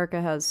time,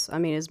 America has, I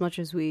mean, as much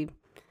as we,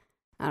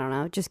 I don't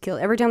know, just kill.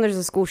 Every time there's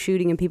a school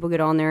shooting and people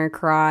get on there and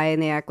cry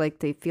and they act like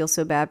they feel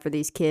so bad for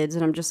these kids.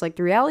 And I'm just like,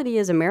 the reality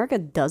is America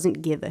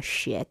doesn't give a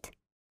shit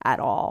at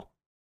all.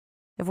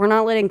 If we're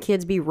not letting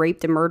kids be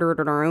raped and murdered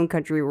in our own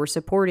country, we're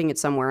supporting it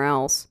somewhere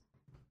else,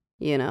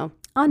 you know.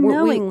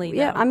 Unknowingly,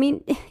 yeah, I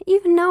mean,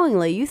 even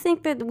knowingly, you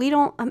think that we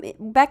don't, I mean,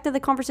 back to the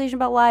conversation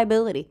about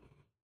liability.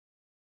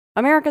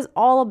 America's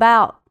all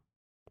about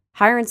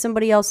hiring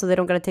somebody else so they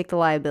don't got to take the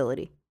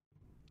liability.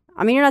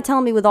 I mean, you're not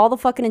telling me with all the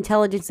fucking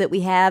intelligence that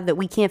we have that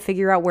we can't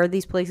figure out where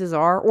these places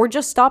are, or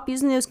just stop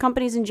using those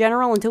companies in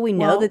general until we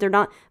know that they're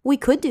not. We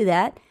could do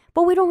that,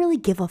 but we don't really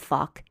give a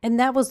fuck. And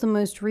that was the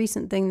most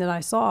recent thing that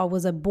I saw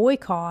was a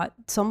boycott.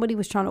 Somebody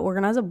was trying to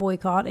organize a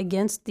boycott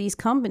against these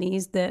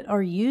companies that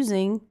are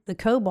using the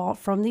cobalt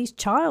from these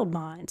child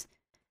mines.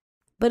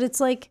 But it's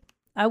like,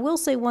 I will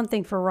say one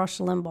thing for Rush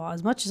Limbaugh.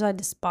 As much as I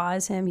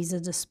despise him, he's a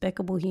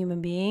despicable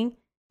human being.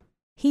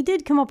 He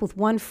did come up with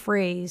one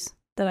phrase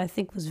that I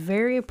think was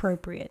very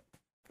appropriate.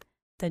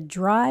 The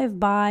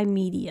drive-by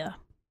media.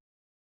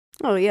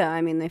 Oh, yeah.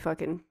 I mean, they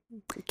fucking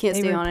can't stay on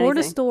anything. They report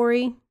a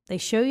story, they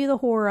show you the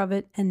horror of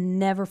it, and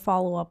never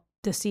follow up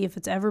to see if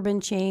it's ever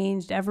been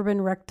changed, ever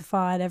been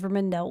rectified, ever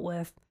been dealt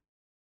with.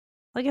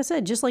 Like I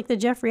said, just like the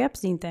Jeffrey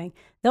Epstein thing,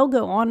 they'll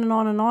go on and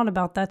on and on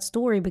about that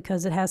story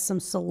because it has some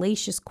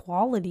salacious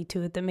quality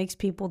to it that makes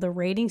the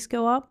ratings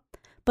go up.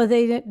 But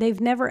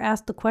they've never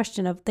asked the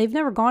question of, they've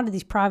never gone to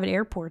these private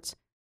airports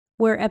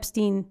where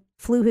Epstein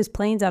flew his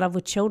planes out of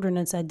with children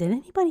and said, did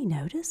anybody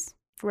notice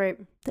Right.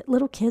 that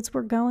little kids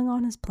were going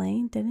on his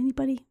plane? Did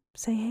anybody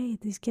say, hey,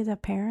 these kids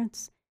have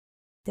parents?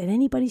 Did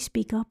anybody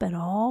speak up at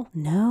all?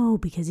 No,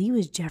 because he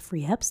was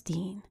Jeffrey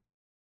Epstein.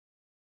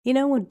 You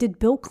know, did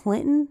Bill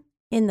Clinton,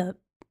 in the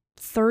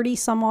 30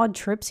 some odd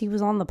trips he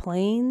was on the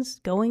planes,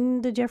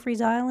 going to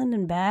Jeffrey's Island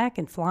and back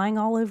and flying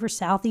all over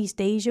Southeast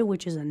Asia,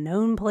 which is a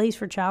known place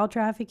for child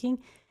trafficking,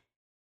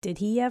 did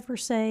he ever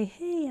say,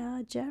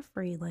 hey,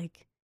 Jeffrey,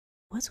 like,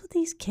 what's with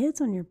these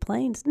kids on your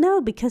planes? No,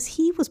 because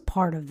he was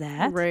part of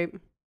that. Right.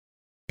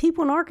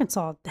 People in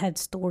Arkansas had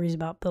stories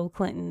about Bill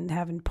Clinton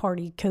having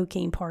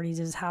cocaine parties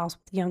at his house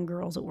with young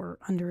girls that were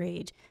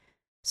underage.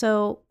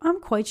 So I'm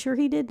quite sure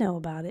he did know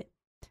about it.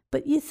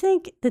 But you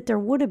think that there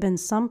would have been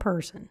some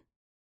person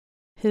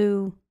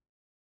who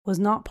was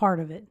not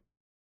part of it,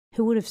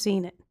 who would have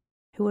seen it,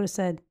 who would have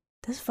said,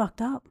 this is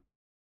fucked up.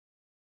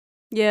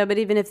 Yeah, but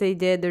even if they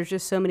did, there's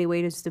just so many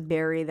ways to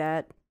bury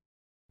that.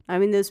 I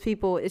mean, those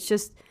people, it's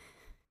just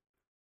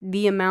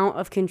the amount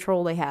of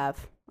control they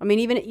have. I mean,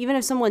 even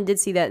if someone did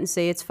see that and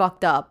say it's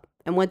fucked up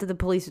and went to the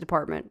police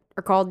department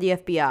or called the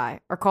FBI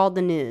or called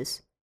the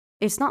news,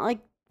 it's not like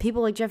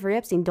people like Jeffrey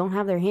Epstein don't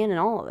have their hand in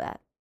all of that.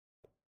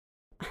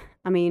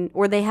 I mean,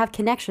 or they have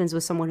connections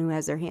with someone who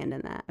has their hand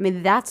in that. I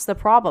mean, that's the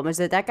problem, is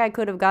that guy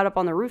could have got up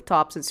on the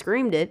rooftops and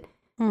screamed it.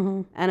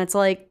 Mm-hmm. And it's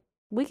like,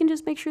 we can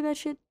just make sure that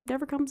shit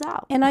never comes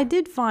out. And I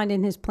did find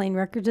in his plane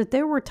records that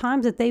there were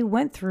times that they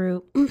went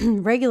through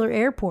regular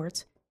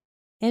airports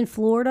in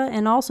Florida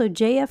and also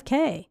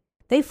JFK.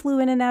 They flew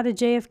in and out of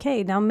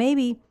JFK. Now,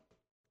 maybe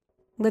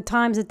the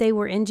times that they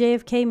were in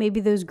JFK,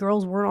 maybe those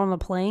girls weren't on a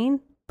plane,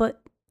 but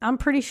I'm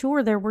pretty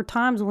sure there were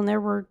times when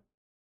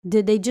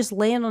did they just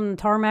land on the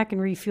tarmac and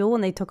refuel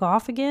and they took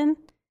off again?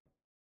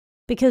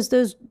 Because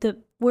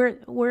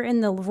we're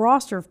in the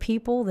roster of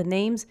people, the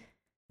names,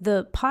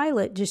 the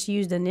pilot just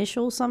used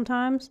initials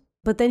sometimes,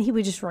 but then he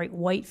would just write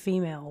white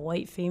female,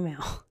 white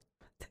female.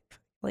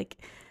 Like,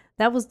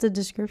 that was the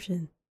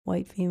description,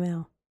 white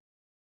female.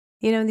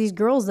 You know, these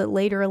girls that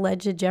later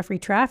alleged that Jeffrey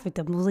trafficked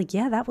them was like,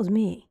 yeah, that was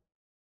me.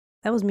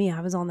 That was me. I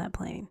was on that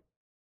plane.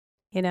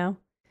 You know?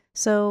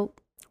 So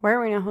why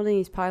are we not holding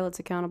these pilots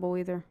accountable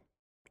either?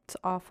 It's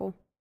awful.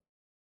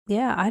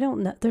 Yeah, I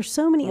don't know. There's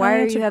so many Why do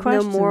unanswered you have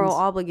questions. no moral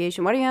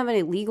obligation? Why do you have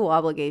any legal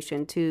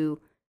obligation to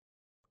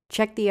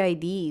check the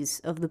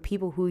IDs of the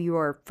people who you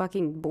are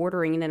fucking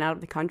bordering in and out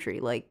of the country?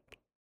 Like,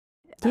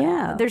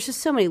 yeah, there's just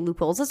so many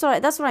loopholes. That's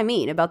what I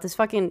mean about this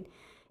fucking.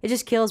 It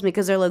just kills me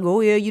because they're like, oh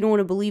yeah, you don't want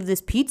to believe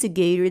this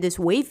Pizzagate or this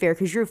Wayfair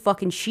because you're a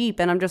fucking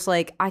sheep, and I'm just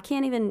like, I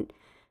don't even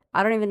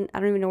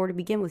know where to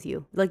begin with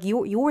you. Like,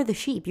 you're the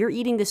sheep. You're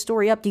eating this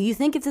story up. Do you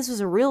think if this was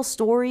a real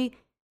story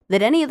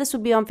that any of this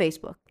would be on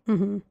Facebook?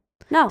 Mm-hmm.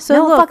 No, so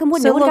no, fucking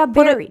wouldn't. It would have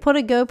got buried. Put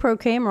a GoPro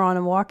camera on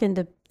and walk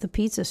into the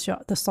pizza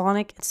shop, the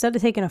Sonic. Instead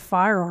of taking a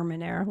firearm in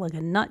there like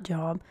a nut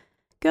job,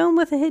 go in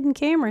with a hidden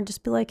camera and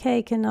just be like,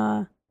 hey, can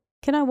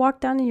I walk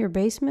down in your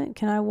basement?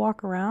 Can I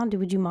walk around?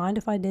 Would you mind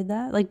if I did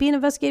that? Like, be an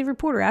investigative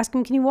reporter. Ask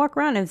them, can you walk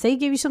around? And if they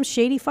give you some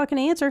shady fucking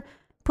answer,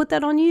 put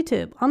that on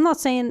YouTube. I'm not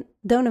saying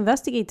don't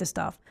investigate the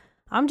stuff.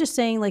 I'm just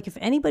saying, like, if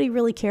anybody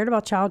really cared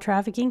about child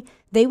trafficking,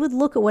 they would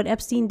look at what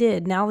Epstein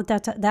did now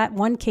that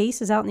one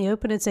case is out in the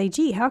open and say,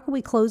 gee, how can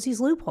we close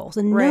these loopholes?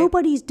 And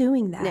nobody's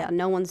doing that. Yeah,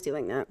 no one's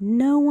doing that.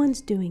 No one's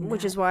doing that.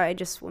 Which is why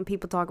when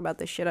people talk about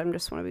this shit, I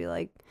just want to be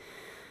like,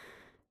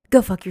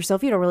 go fuck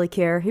yourself. You don't really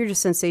care. You're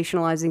just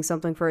sensationalizing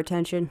something for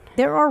attention.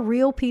 There are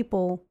real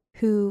people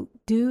who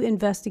do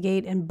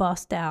investigate and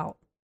bust out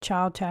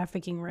child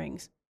trafficking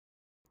rings.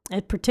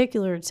 In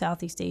particular in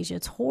Southeast Asia,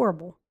 it's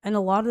horrible. And a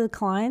lot of the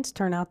clients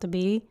turn out to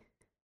be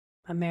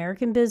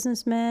American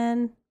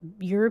businessmen,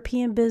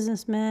 European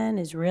businessmen,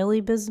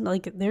 Israeli business.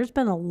 Like, there's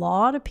been a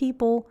lot of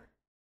people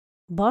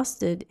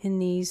busted in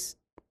these,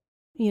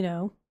 you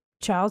know,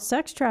 child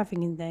sex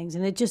trafficking things.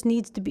 And it just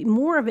needs to be,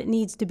 more of it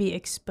needs to be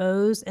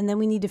exposed. And then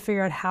we need to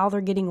figure out how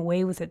they're getting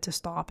away with it to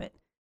stop it,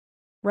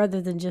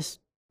 rather than just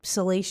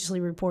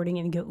salaciously reporting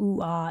it and go, ooh,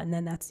 ah, and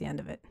then that's the end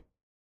of it.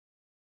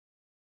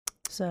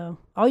 So,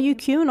 all you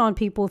QAnon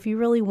people, if you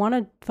really want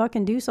to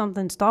fucking do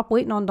something, stop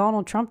waiting on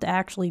Donald Trump to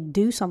actually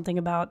do something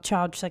about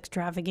child sex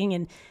trafficking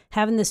and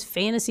having this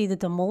fantasy that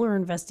the Mueller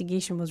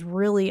investigation was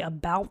really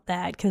about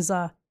that, because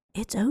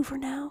it's over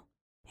now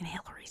and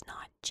Hillary's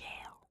not in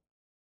jail.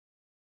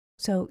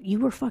 So, you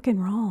were fucking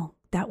wrong.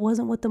 That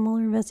wasn't what the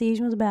Mueller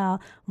investigation was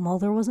about.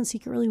 Mueller wasn't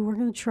secretly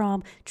working with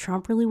Trump.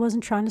 Trump really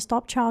wasn't trying to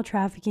stop child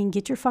trafficking.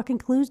 Get your fucking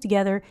clues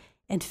together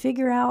and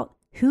figure out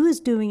who is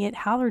doing it,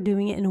 how they're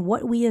doing it, and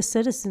what we as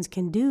citizens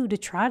can do to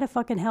try to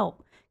fucking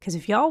help. Because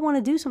if y'all want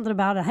to do something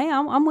about it, hey,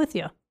 I'm with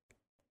you.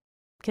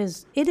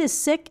 Because it is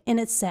sick and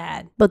it's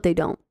sad. But they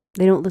don't.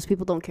 Those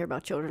people don't care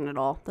about children at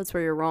all. That's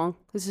where you're wrong.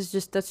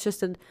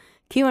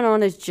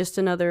 QAnon is just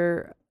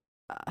another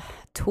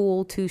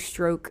tool to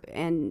stroke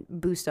and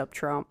boost up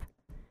Trump.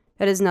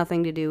 That has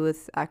nothing to do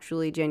with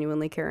actually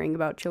genuinely caring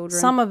about children.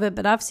 Some of it,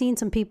 but I've seen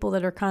some people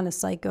that are kind of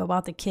psycho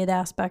about the kid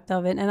aspect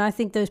of it. And I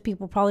think those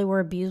people probably were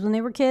abused when they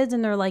were kids.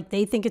 And they're like,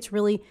 they think it's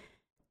really,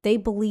 they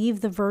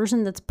believe the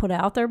version that's put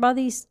out there by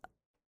these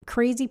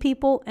crazy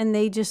people. And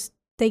they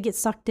get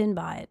sucked in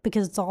by it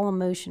because it's all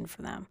emotion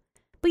for them.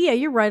 But yeah,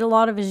 you're right. A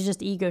lot of it is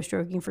just ego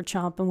stroking for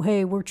Trump. And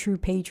hey, we're true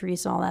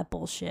patriots and all that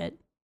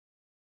bullshit.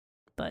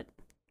 But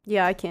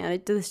yeah, I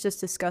can't. This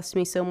just disgusts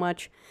me so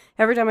much.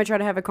 Every time I try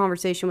to have a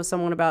conversation with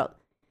someone about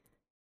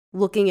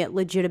looking at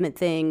legitimate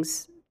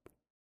things,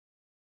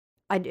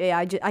 I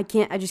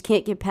just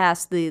can't get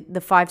past the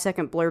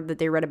 5-second blurb that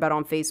they read about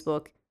on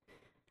Facebook.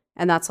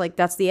 And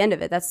that's the end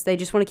of it. They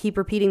just want to keep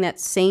repeating that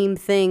same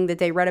thing that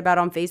they read about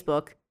on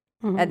Facebook.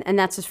 Mm-hmm. And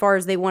that's as far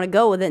as they want to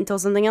go with it until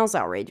something else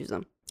outrages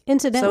them.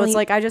 Incidentally, so it's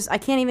like I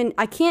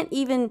can't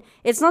even,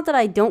 it's not that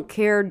I don't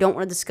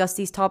want to discuss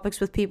these topics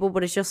with people,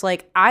 but it's just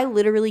like I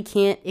literally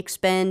can't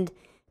expend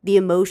the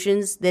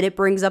emotions that it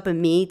brings up in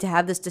me to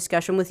have this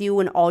discussion with you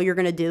when all you're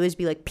going to do is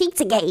be like,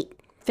 Pizzagate.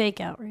 Fake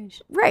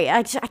outrage. Right.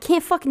 I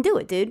can't fucking do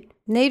it, dude.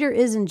 Nader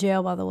is in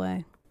jail, by the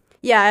way.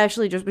 Yeah, I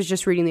actually was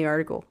just reading the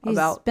article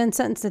about. He's been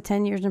sentenced to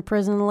 10 years in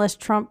prison unless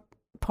Trump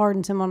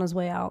pardons him on his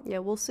way out. Yeah,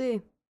 we'll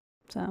see.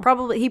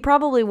 So he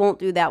probably won't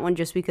do that one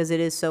just because it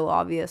is so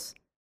obvious.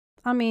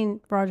 I mean,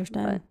 Roger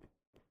Stone.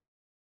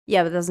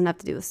 But it doesn't have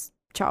to do with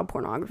child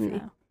pornography.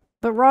 No.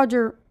 But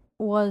Roger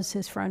was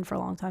his friend for a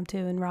long time,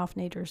 too, and Ralph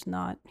Nader's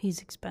not. He's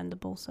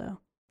expendable, so.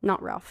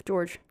 Not Ralph.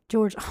 George.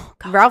 Oh,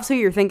 God. Ralph's who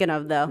you're thinking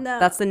of, though. No.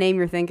 That's the name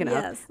you're thinking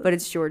of. But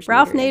it's George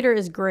Ralph Nader. Nader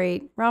is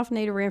great. Ralph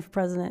Nader ran for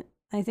president.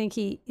 I think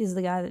he is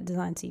the guy that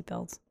designed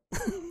seatbelts.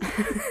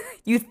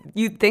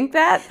 You think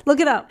that? Look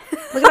it up.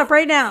 Look it up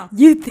right now.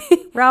 You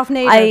think Ralph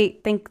Nader? I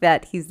think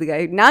that he's the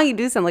guy. Now you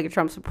do sound like a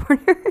Trump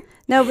supporter.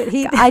 No, but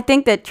I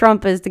think that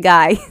Trump is the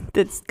guy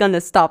that's gonna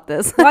stop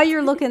this. While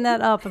you're looking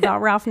that up about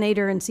Ralph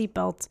Nader and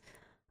seatbelts,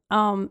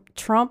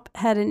 Trump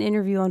had an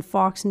interview on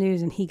Fox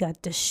News and he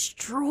got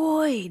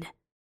destroyed.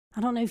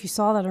 I don't know if you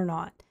saw that or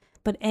not,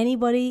 but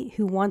anybody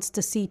who wants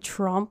to see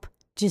Trump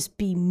just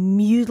be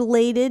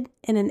mutilated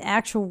in an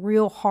actual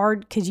real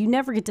hard, because you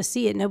never get to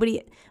see it.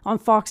 Nobody on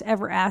Fox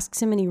ever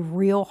asks him any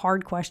real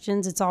hard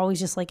questions. It's always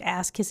just like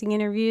ass-kissing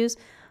interviews.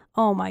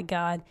 Oh my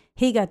God,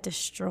 he got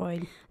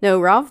destroyed. No,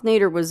 Ralph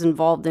Nader was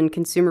involved in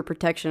consumer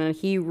protection, and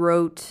he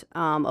wrote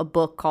a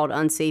book called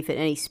Unsafe at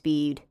Any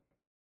Speed.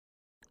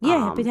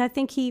 Yeah, but I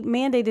think he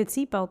mandated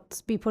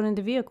seatbelts be put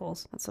into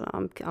vehicles. That's what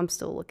I'm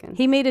still looking.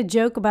 He made a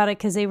joke about it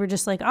because they were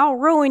just like, I'll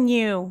ruin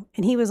you.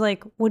 And he was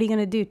like, what are you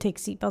going to do, take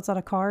seatbelts out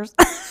of cars?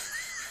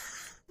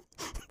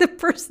 The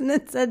person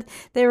that said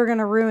they were going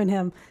to ruin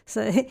him.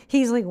 So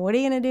he's like, what are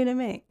you going to do to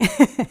me?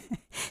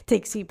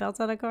 Take seatbelts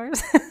out of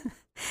cars?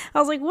 I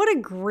was like, what a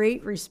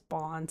great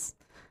response.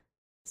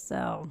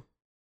 So.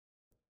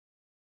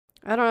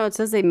 I don't know. It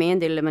says they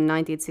mandated him in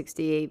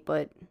 1968,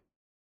 but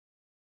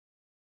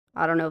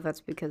I don't know if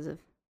that's because of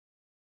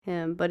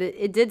him. But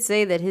it did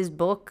say that his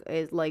book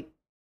is like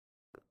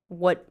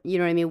what, you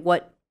know what I mean,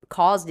 what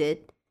caused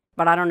it.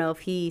 But I don't know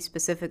if he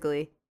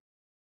specifically.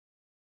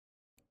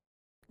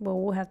 Well,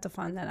 we'll have to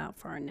find that out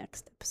for our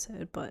next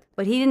episode. But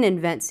he didn't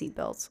invent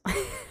seatbelts.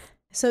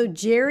 So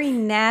Jerry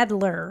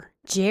Nadler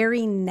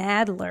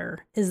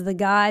is the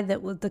guy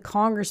that was the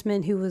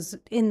congressman who was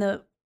in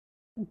the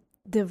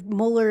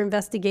Mueller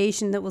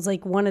investigation that was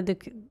like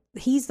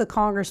he's the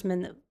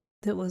congressman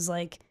that was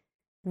like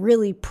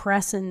really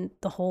pressing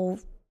the whole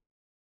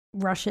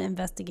Russia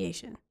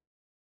investigation.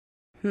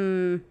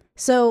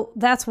 So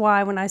that's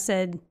why when I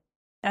said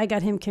I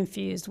got him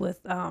confused with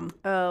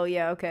oh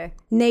yeah, okay.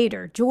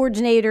 Nader, George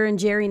Nader and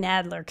Jerry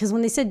Nadler. Because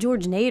when they said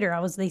George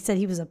Nader, they said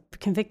he was a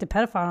convicted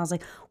pedophile, and I was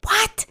like,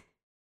 what?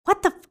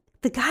 What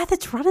the guy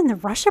that's running the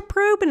Russia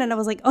probe? And then I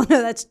was like, oh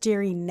no, that's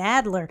Jerry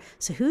Nadler.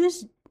 So who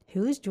is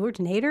George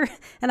Nader?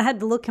 And I had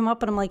to look him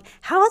up, and I'm like,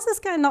 how has this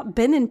guy not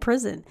been in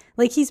prison?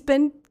 Like he's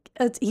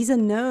a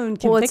known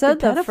convicted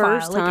pedophile, the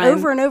first time, like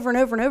over and over and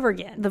over and over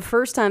again. The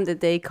first time that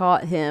they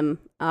caught him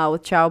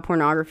with child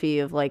pornography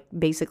of like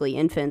basically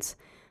infants,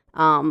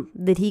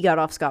 that he got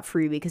off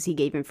scot-free because he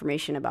gave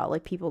information about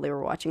like people they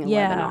were watching in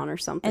Lebanon or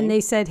something. And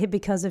they said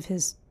because of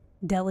his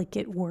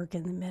delicate work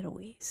in the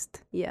Middle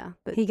East. Yeah.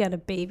 But he got a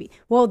baby.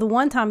 Well, the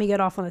one time he got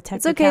off on a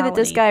technicality. It's okay that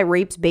this guy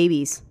rapes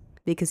babies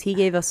because he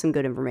gave us some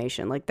good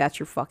information. Like, that's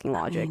your fucking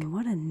logic. I mean,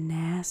 what a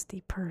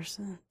nasty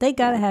person. They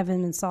got to have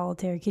him in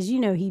solitary because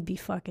he'd be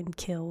fucking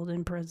killed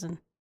in prison.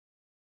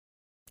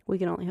 We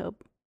can only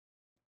hope.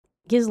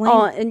 Ghislaine.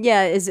 Oh, and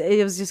yeah,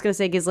 it was just going to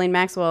say Ghislaine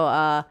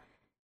Maxwell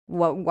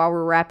while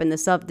we're wrapping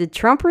this up, did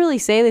Trump really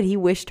say that he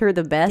wished her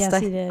the best?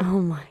 Yes, he did. Oh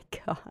my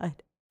God.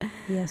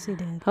 Yes, he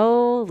did.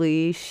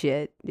 Holy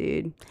shit,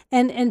 dude.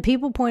 And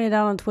people pointed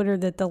out on Twitter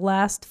that the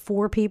last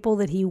 4 people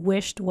that he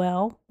wished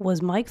well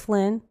was Mike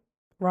Flynn,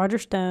 Roger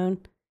Stone,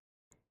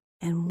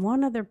 and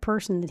one other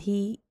person that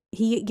he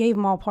gave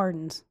them all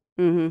pardons.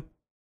 Mm-hmm.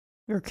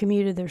 Or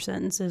commuted their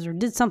sentences or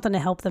did something to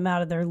help them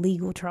out of their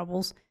legal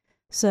troubles.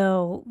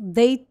 So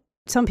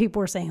some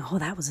people were saying, oh,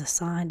 that was a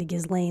sign to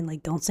Ghislaine,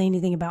 like, don't say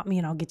anything about me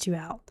and I'll get you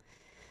out.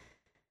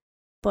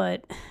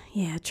 But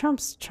yeah, Trump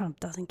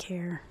doesn't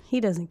care.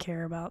 He doesn't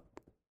care about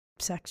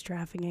sex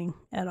trafficking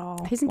at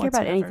all. He doesn't care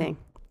about anything.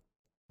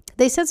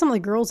 They said some of the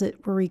girls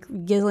that were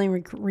Ghislaine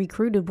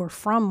recruited were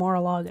from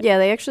Mar-a-Lago. Yeah,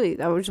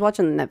 I was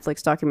watching the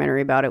Netflix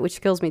documentary about it,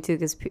 which kills me too,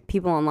 because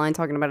people online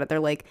talking about it, they're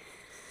like,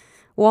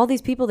 well, all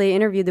these people they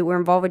interviewed that were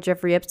involved with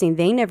Jeffrey Epstein,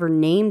 they never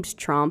named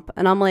Trump.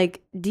 And I'm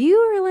like, do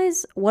you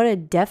realize what a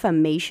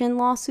defamation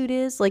lawsuit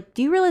is? Like,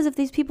 do you realize if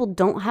these people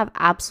don't have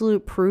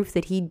absolute proof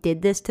that he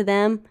did this to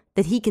them,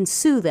 that he can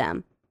sue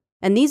them?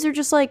 And these are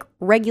just like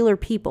regular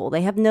people.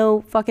 They have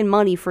no fucking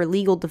money for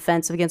legal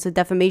defense against a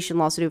defamation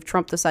lawsuit if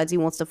Trump decides he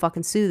wants to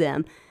fucking sue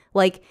them.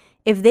 Like,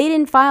 if they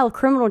didn't file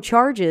criminal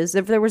charges,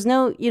 if there was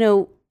no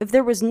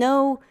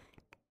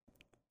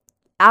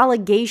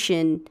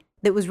allegation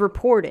that was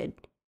reported,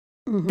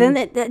 then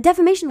the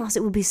defamation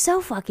lawsuit would be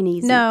so fucking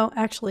easy. No,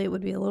 actually, it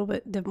would be a little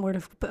bit more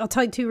difficult. I'll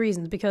tell you 2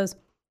 reasons. Because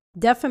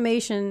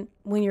defamation,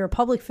 when you're a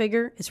public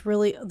figure, it's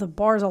really, the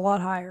bar's a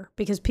lot higher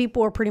because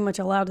people are pretty much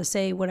allowed to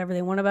say whatever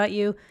they want about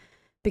you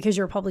because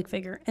you're a public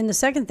figure. And the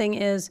second thing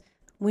is,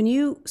 when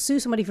you sue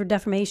somebody for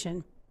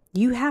defamation,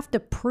 you have to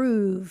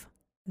prove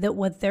that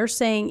what they're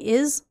saying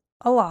is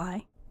a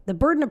lie. The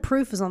burden of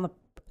proof is on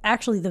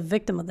actually the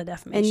victim of the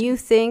defamation. And you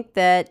think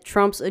that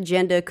Trump's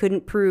agenda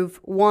couldn't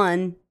prove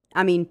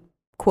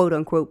quote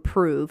unquote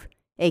prove,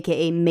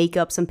 aka make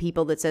up some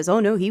people that says, oh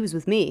no, he was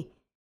with me.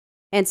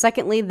 And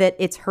secondly, that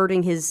it's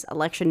hurting his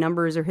election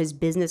numbers or his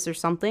business or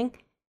something.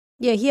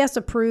 Yeah, he has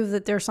to prove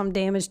that there's some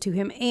damage to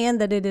him and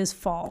that it is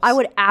false. I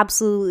would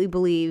absolutely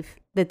believe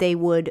that they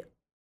would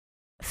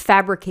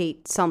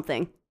fabricate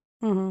something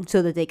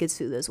so that they could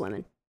sue those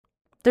women.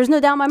 There's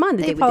no doubt in my mind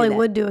that they probably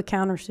would do that. would do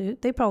a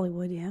countersuit. They probably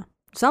would, yeah.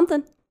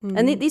 Something.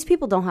 And these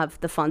people don't have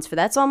the funds for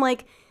that. So I'm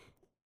like,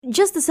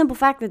 just the simple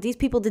fact that these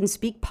people didn't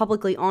speak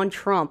publicly on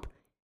Trump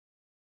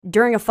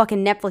during a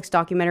fucking Netflix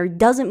documentary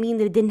doesn't mean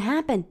that it didn't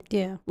happen.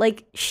 Yeah.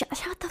 Like, shut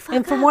the fuck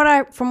and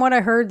up. from what I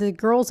heard, the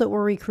girls that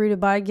were recruited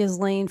by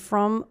Ghislaine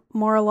from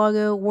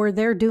Mar-a-Lago were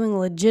there doing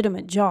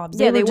legitimate jobs.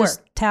 They were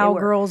just towel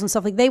girls and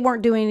stuff. Like, they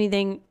weren't doing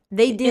anything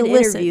They did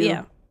illicit.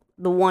 interview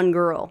the one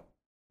girl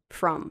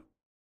from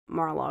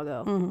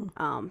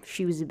Mar-a-Lago.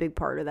 She was a big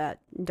part of that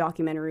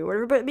documentary or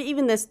whatever. But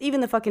even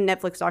the fucking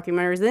Netflix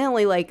documentaries, they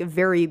only like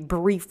very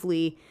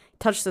briefly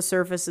touch the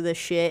surface of this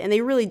shit, and they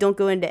really don't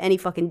go into any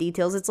fucking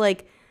details. It's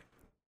like,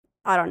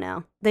 I don't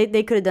know.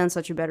 They could have done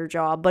such a better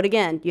job. But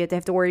again, you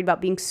have to worry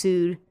about being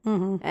sued.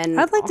 And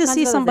I'd like to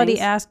see somebody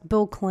things. ask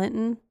Bill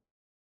Clinton,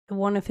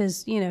 one of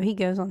his, he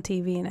goes on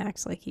TV and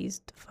acts like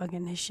his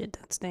shit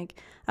doesn't stink.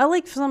 I'd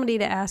like for somebody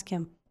to ask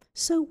him,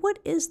 so what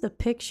is the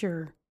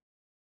picture?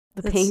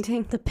 The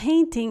painting? The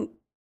painting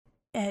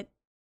at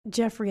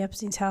Jeffrey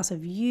Epstein's house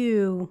of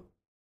you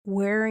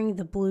wearing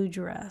the blue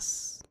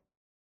dress.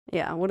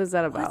 Yeah, what is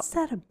that about? What's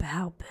that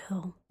about,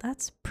 Bill?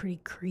 That's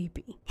pretty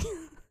creepy.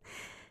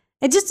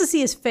 And just to see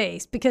his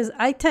face, because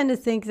I tend to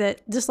think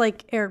that, just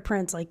like Eric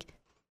Prince, like,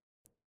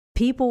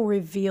 people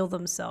reveal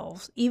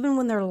themselves, even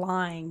when they're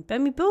lying. I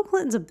mean, Bill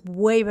Clinton's a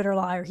way better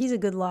liar. He's a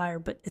good liar,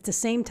 but at the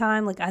same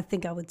time, like, I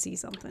think I would see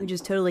something. You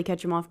just totally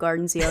catch him off guard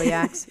and see how he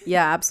acts.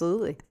 Yeah,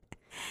 absolutely.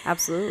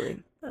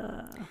 Absolutely.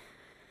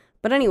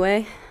 But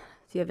anyway, do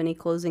you have any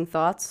closing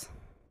thoughts?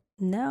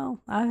 No,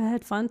 I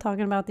had fun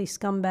talking about these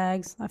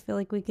scumbags. I feel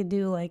like we could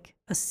do like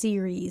a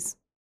series.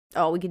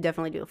 Oh, we could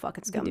definitely do a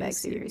fucking scumbag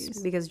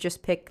series. Because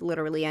just pick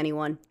literally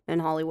anyone in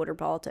Hollywood or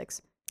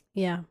politics.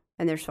 Yeah.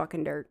 And there's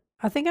fucking dirt.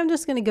 I think I'm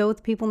just going to go with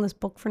the people in this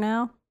book for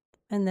now.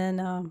 And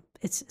then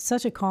it's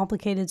such a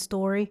complicated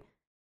story.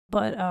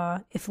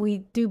 But if we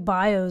do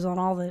bios on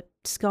all the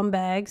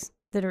scumbags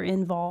that are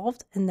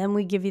involved, and then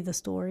we give you the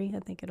story, I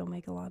think it'll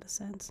make a lot of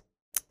sense.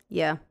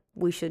 Yeah,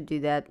 we should do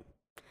that.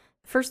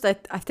 First, I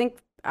think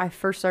I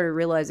first started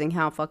realizing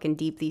how fucking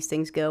deep these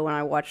things go when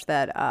I watched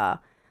that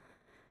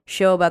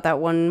show about that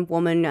one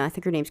woman. I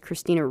think her name's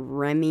Christina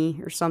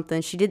Remy or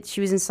something. She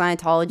was in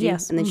Scientology,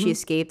 yes, and then she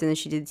escaped, and then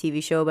she did a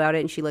TV show about it,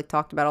 and she like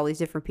talked about all these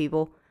different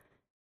people,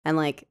 and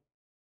like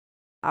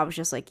I was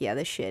just like, yeah,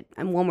 this shit.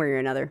 I'm one way or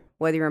another,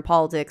 whether you're in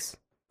politics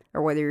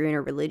or whether you're in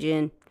a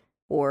religion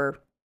or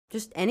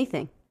just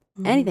anything.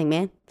 Anything,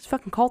 man. There's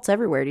fucking cults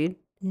everywhere, dude.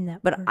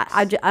 Networks. But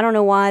I don't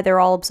know why they're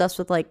all obsessed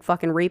with like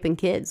fucking raping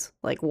kids.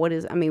 Like, what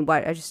is, I mean,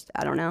 why?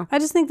 I don't know. I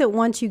just think that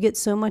once you get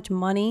so much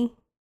money,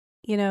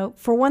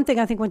 for one thing,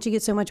 I think once you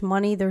get so much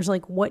money, there's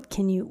like, what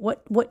can't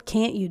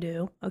you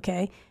do?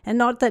 Okay. And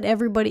not that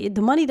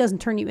the money doesn't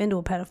turn you into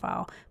a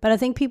pedophile, but I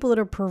think people that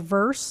are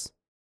perverse,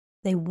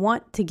 they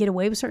want to get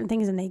away with certain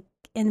things,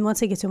 and once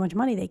they get so much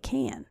money, they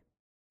can.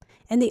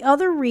 And the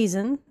other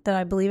reason that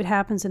I believe it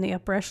happens in the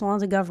upper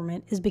echelons of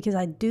government is because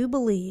I do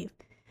believe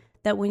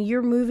that when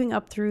you're moving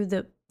up through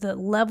the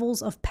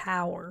levels of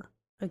power,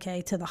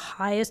 okay, to the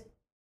highest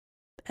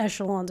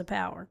echelons of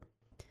power,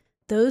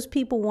 those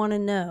people want to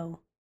know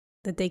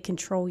that they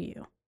control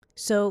you.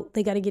 So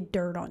they got to get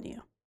dirt on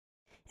you.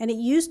 And it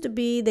used to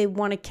be they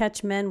want to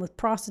catch men with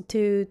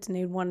prostitutes and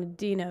they want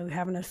to,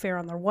 have an affair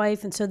on their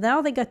wife. And so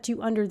now they got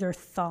you under their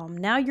thumb.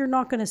 Now you're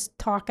not going to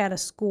talk out of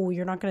school.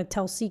 You're not going to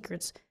tell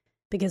secrets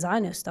because I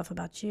know stuff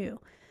about you.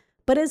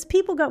 But as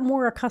people got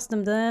more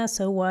accustomed to,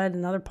 so what,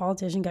 another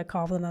politician got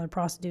caught with another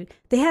prostitute,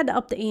 they had to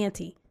up the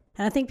ante.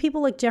 And I think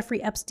people like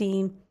Jeffrey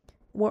Epstein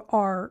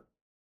are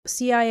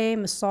CIA,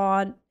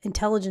 Mossad,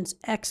 intelligence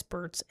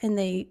experts, and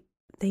they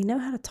know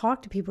how to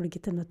talk to people to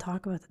get them to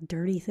talk about the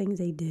dirty things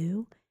they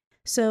do.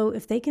 So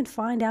if they can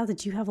find out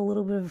that you have a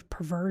little bit of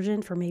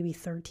perversion for maybe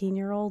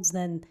 13-year-olds,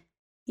 then,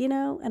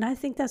 and I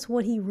think that's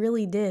what he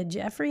really did.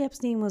 Jeffrey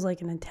Epstein was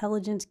like an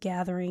intelligence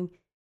gathering.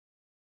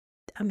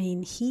 I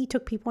mean, he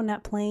took people on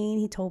that plane.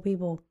 He told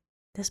people,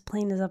 this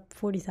plane is up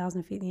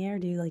 40,000 feet in the air,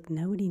 dude. Like,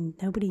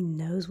 nobody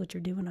knows what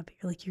you're doing up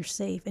here. Like, you're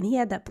safe. And he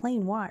had that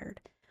plane wired.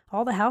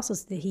 All the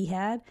houses that he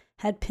had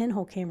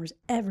pinhole cameras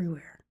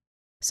everywhere.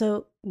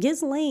 So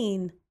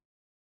Ghislaine,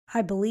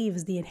 I believe,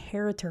 is the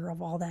inheritor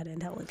of all that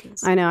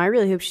intelligence. I know. I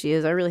really hope she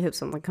is. I really hope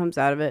something comes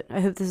out of it. I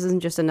hope this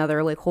isn't just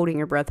another, like, holding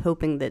your breath,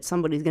 hoping that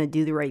somebody's going to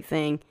do the right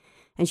thing,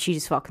 and she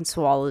just fucking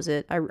swallows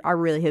it. I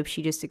really hope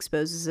she just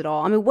exposes it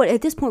all. I mean,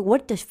 at this point,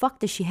 what the fuck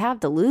does she have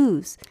to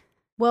lose?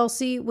 Well,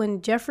 see,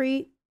 when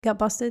Jeffrey got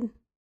busted,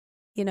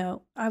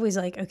 I was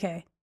like,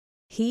 okay,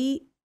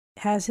 he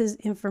has his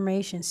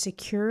information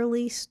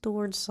securely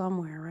stored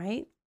somewhere,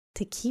 right?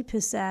 To keep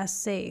his ass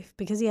safe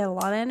because he had a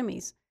lot of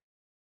enemies.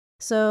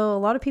 So a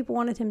lot of people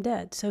wanted him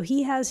dead. So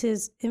he has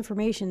his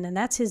information, and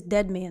that's his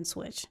dead man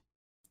switch.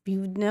 If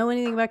you know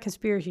anything about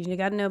conspiracies, you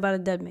got to know about a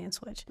dead man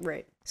switch.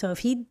 Right. So if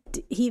he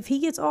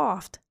gets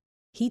offed,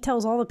 he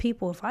tells all the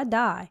people, if I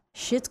die,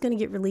 shit's going to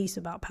get released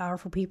about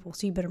powerful people,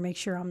 so you better make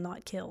sure I'm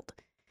not killed.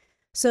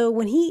 So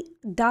when he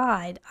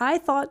died, I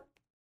thought,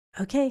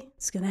 okay,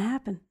 it's going to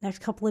happen. Next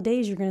couple of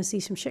days, you're going to see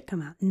some shit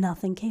come out.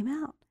 Nothing came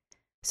out.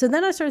 So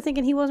then I started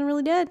thinking he wasn't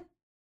really dead.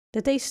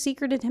 That they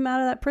secreted him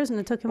out of that prison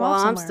and took him off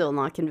somewhere. Well, I'm still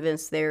not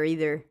convinced there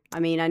either. I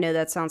mean, I know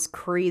that sounds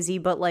crazy,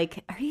 but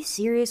like, are you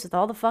serious with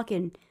all the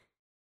fucking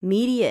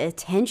media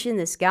attention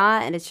this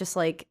got? And it's just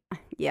like,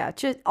 yeah,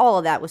 just all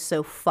of that was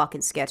so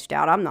fucking sketched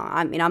out. I'm not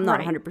right.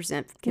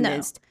 100%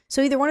 convinced. No.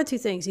 So either one of two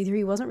things. Either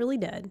he wasn't really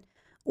dead,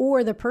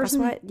 or the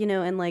person... That's why,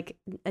 and like,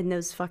 in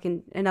those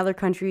fucking, in other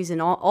countries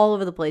and all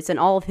over the place, and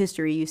all of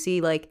history, you see,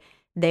 like,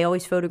 they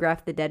always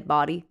photograph the dead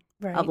body.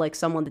 Right. Of like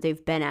someone that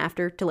they've been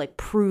after to like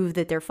prove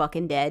that they're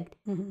fucking dead.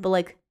 Mm-hmm. But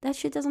like that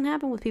shit doesn't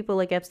happen with people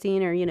like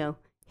Epstein or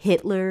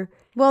Hitler.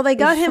 Well, they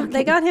got him.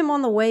 They got him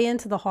on the way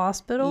into the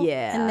hospital.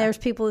 Yeah, and there's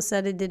people that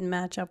said it didn't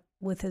match up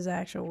with his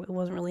actual. It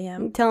wasn't really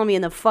him. You're telling me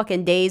in the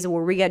fucking days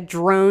where we got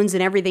drones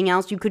and everything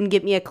else, you couldn't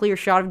get me a clear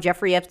shot of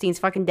Jeffrey Epstein's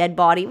fucking dead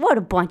body? What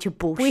a bunch of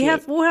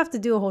bullshit. We'll have to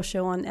do a whole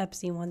show on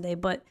Epstein one day,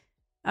 but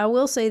I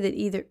will say that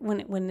either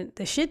when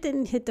the shit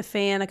didn't hit the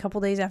fan a couple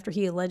days after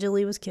he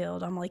allegedly was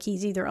killed, I'm like,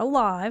 he's either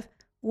alive.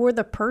 Or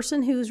the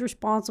person who's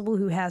responsible,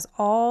 who has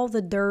all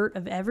the dirt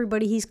of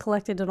everybody he's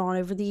collected it on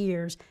over the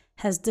years,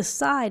 has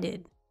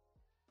decided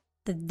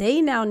that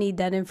they now need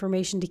that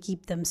information to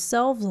keep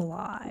themselves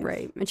alive.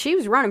 Right. And she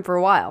was running for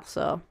a while,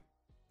 so.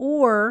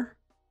 Or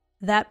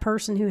that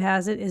person who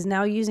has it is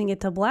now using it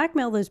to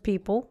blackmail those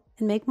people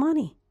and make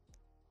money.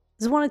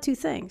 This is one of two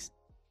things.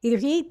 Either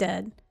he ain't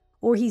dead,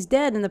 or he's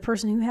dead and the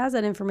person who has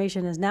that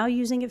information is now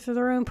using it for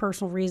their own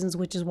personal reasons,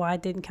 which is why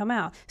it didn't come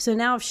out. So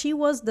now if she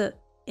was the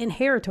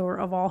inheritor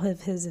of all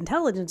of his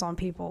intelligence on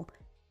people,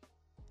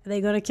 are they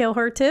going to kill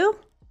her too?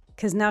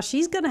 Because now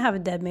she's going to have a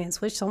dead man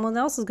switch. Someone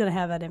else is going to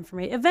have that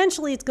information.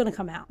 Eventually it's going to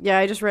come out. Yeah,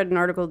 I just read an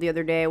article the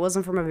other day. It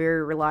wasn't from a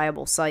very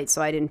reliable site,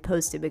 so I didn't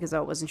post it because I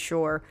wasn't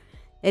sure.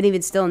 And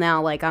even still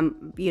now, like,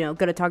 I'm going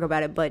to talk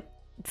about it, but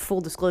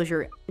full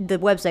disclosure, the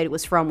website it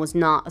was from was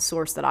not a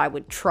source that I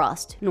would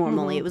trust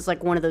normally. Mm-hmm. It was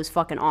like one of those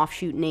fucking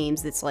offshoot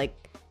names that's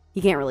like,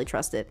 you can't really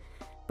trust it.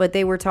 But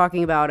they were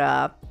talking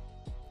about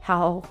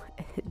how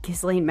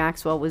Ghislaine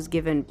Maxwell was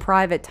given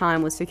private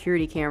time with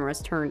security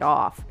cameras turned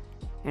off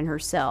in her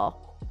cell.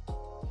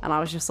 And I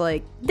was just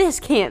like, this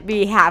can't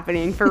be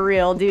happening for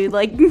real, dude.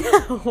 Like,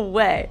 no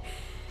way.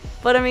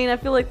 But I mean, I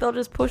feel like they'll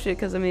just push it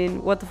because, I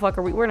mean, what the fuck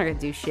are we? We're not going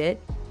to do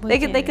shit. They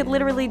could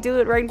literally do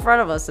it right in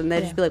front of us and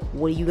they'd just be like,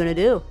 what are you going to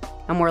do?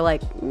 And we're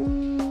like,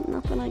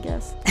 nothing, I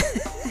guess.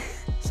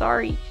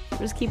 Sorry. We'll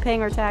just keep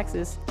paying our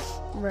taxes.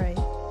 Right.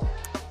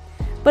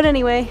 But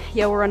anyway,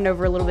 yeah, we're running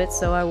over a little bit,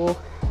 so I will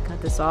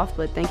cut this off.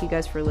 But thank you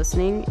guys for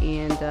listening,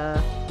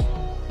 and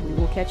we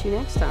will catch you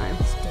next time.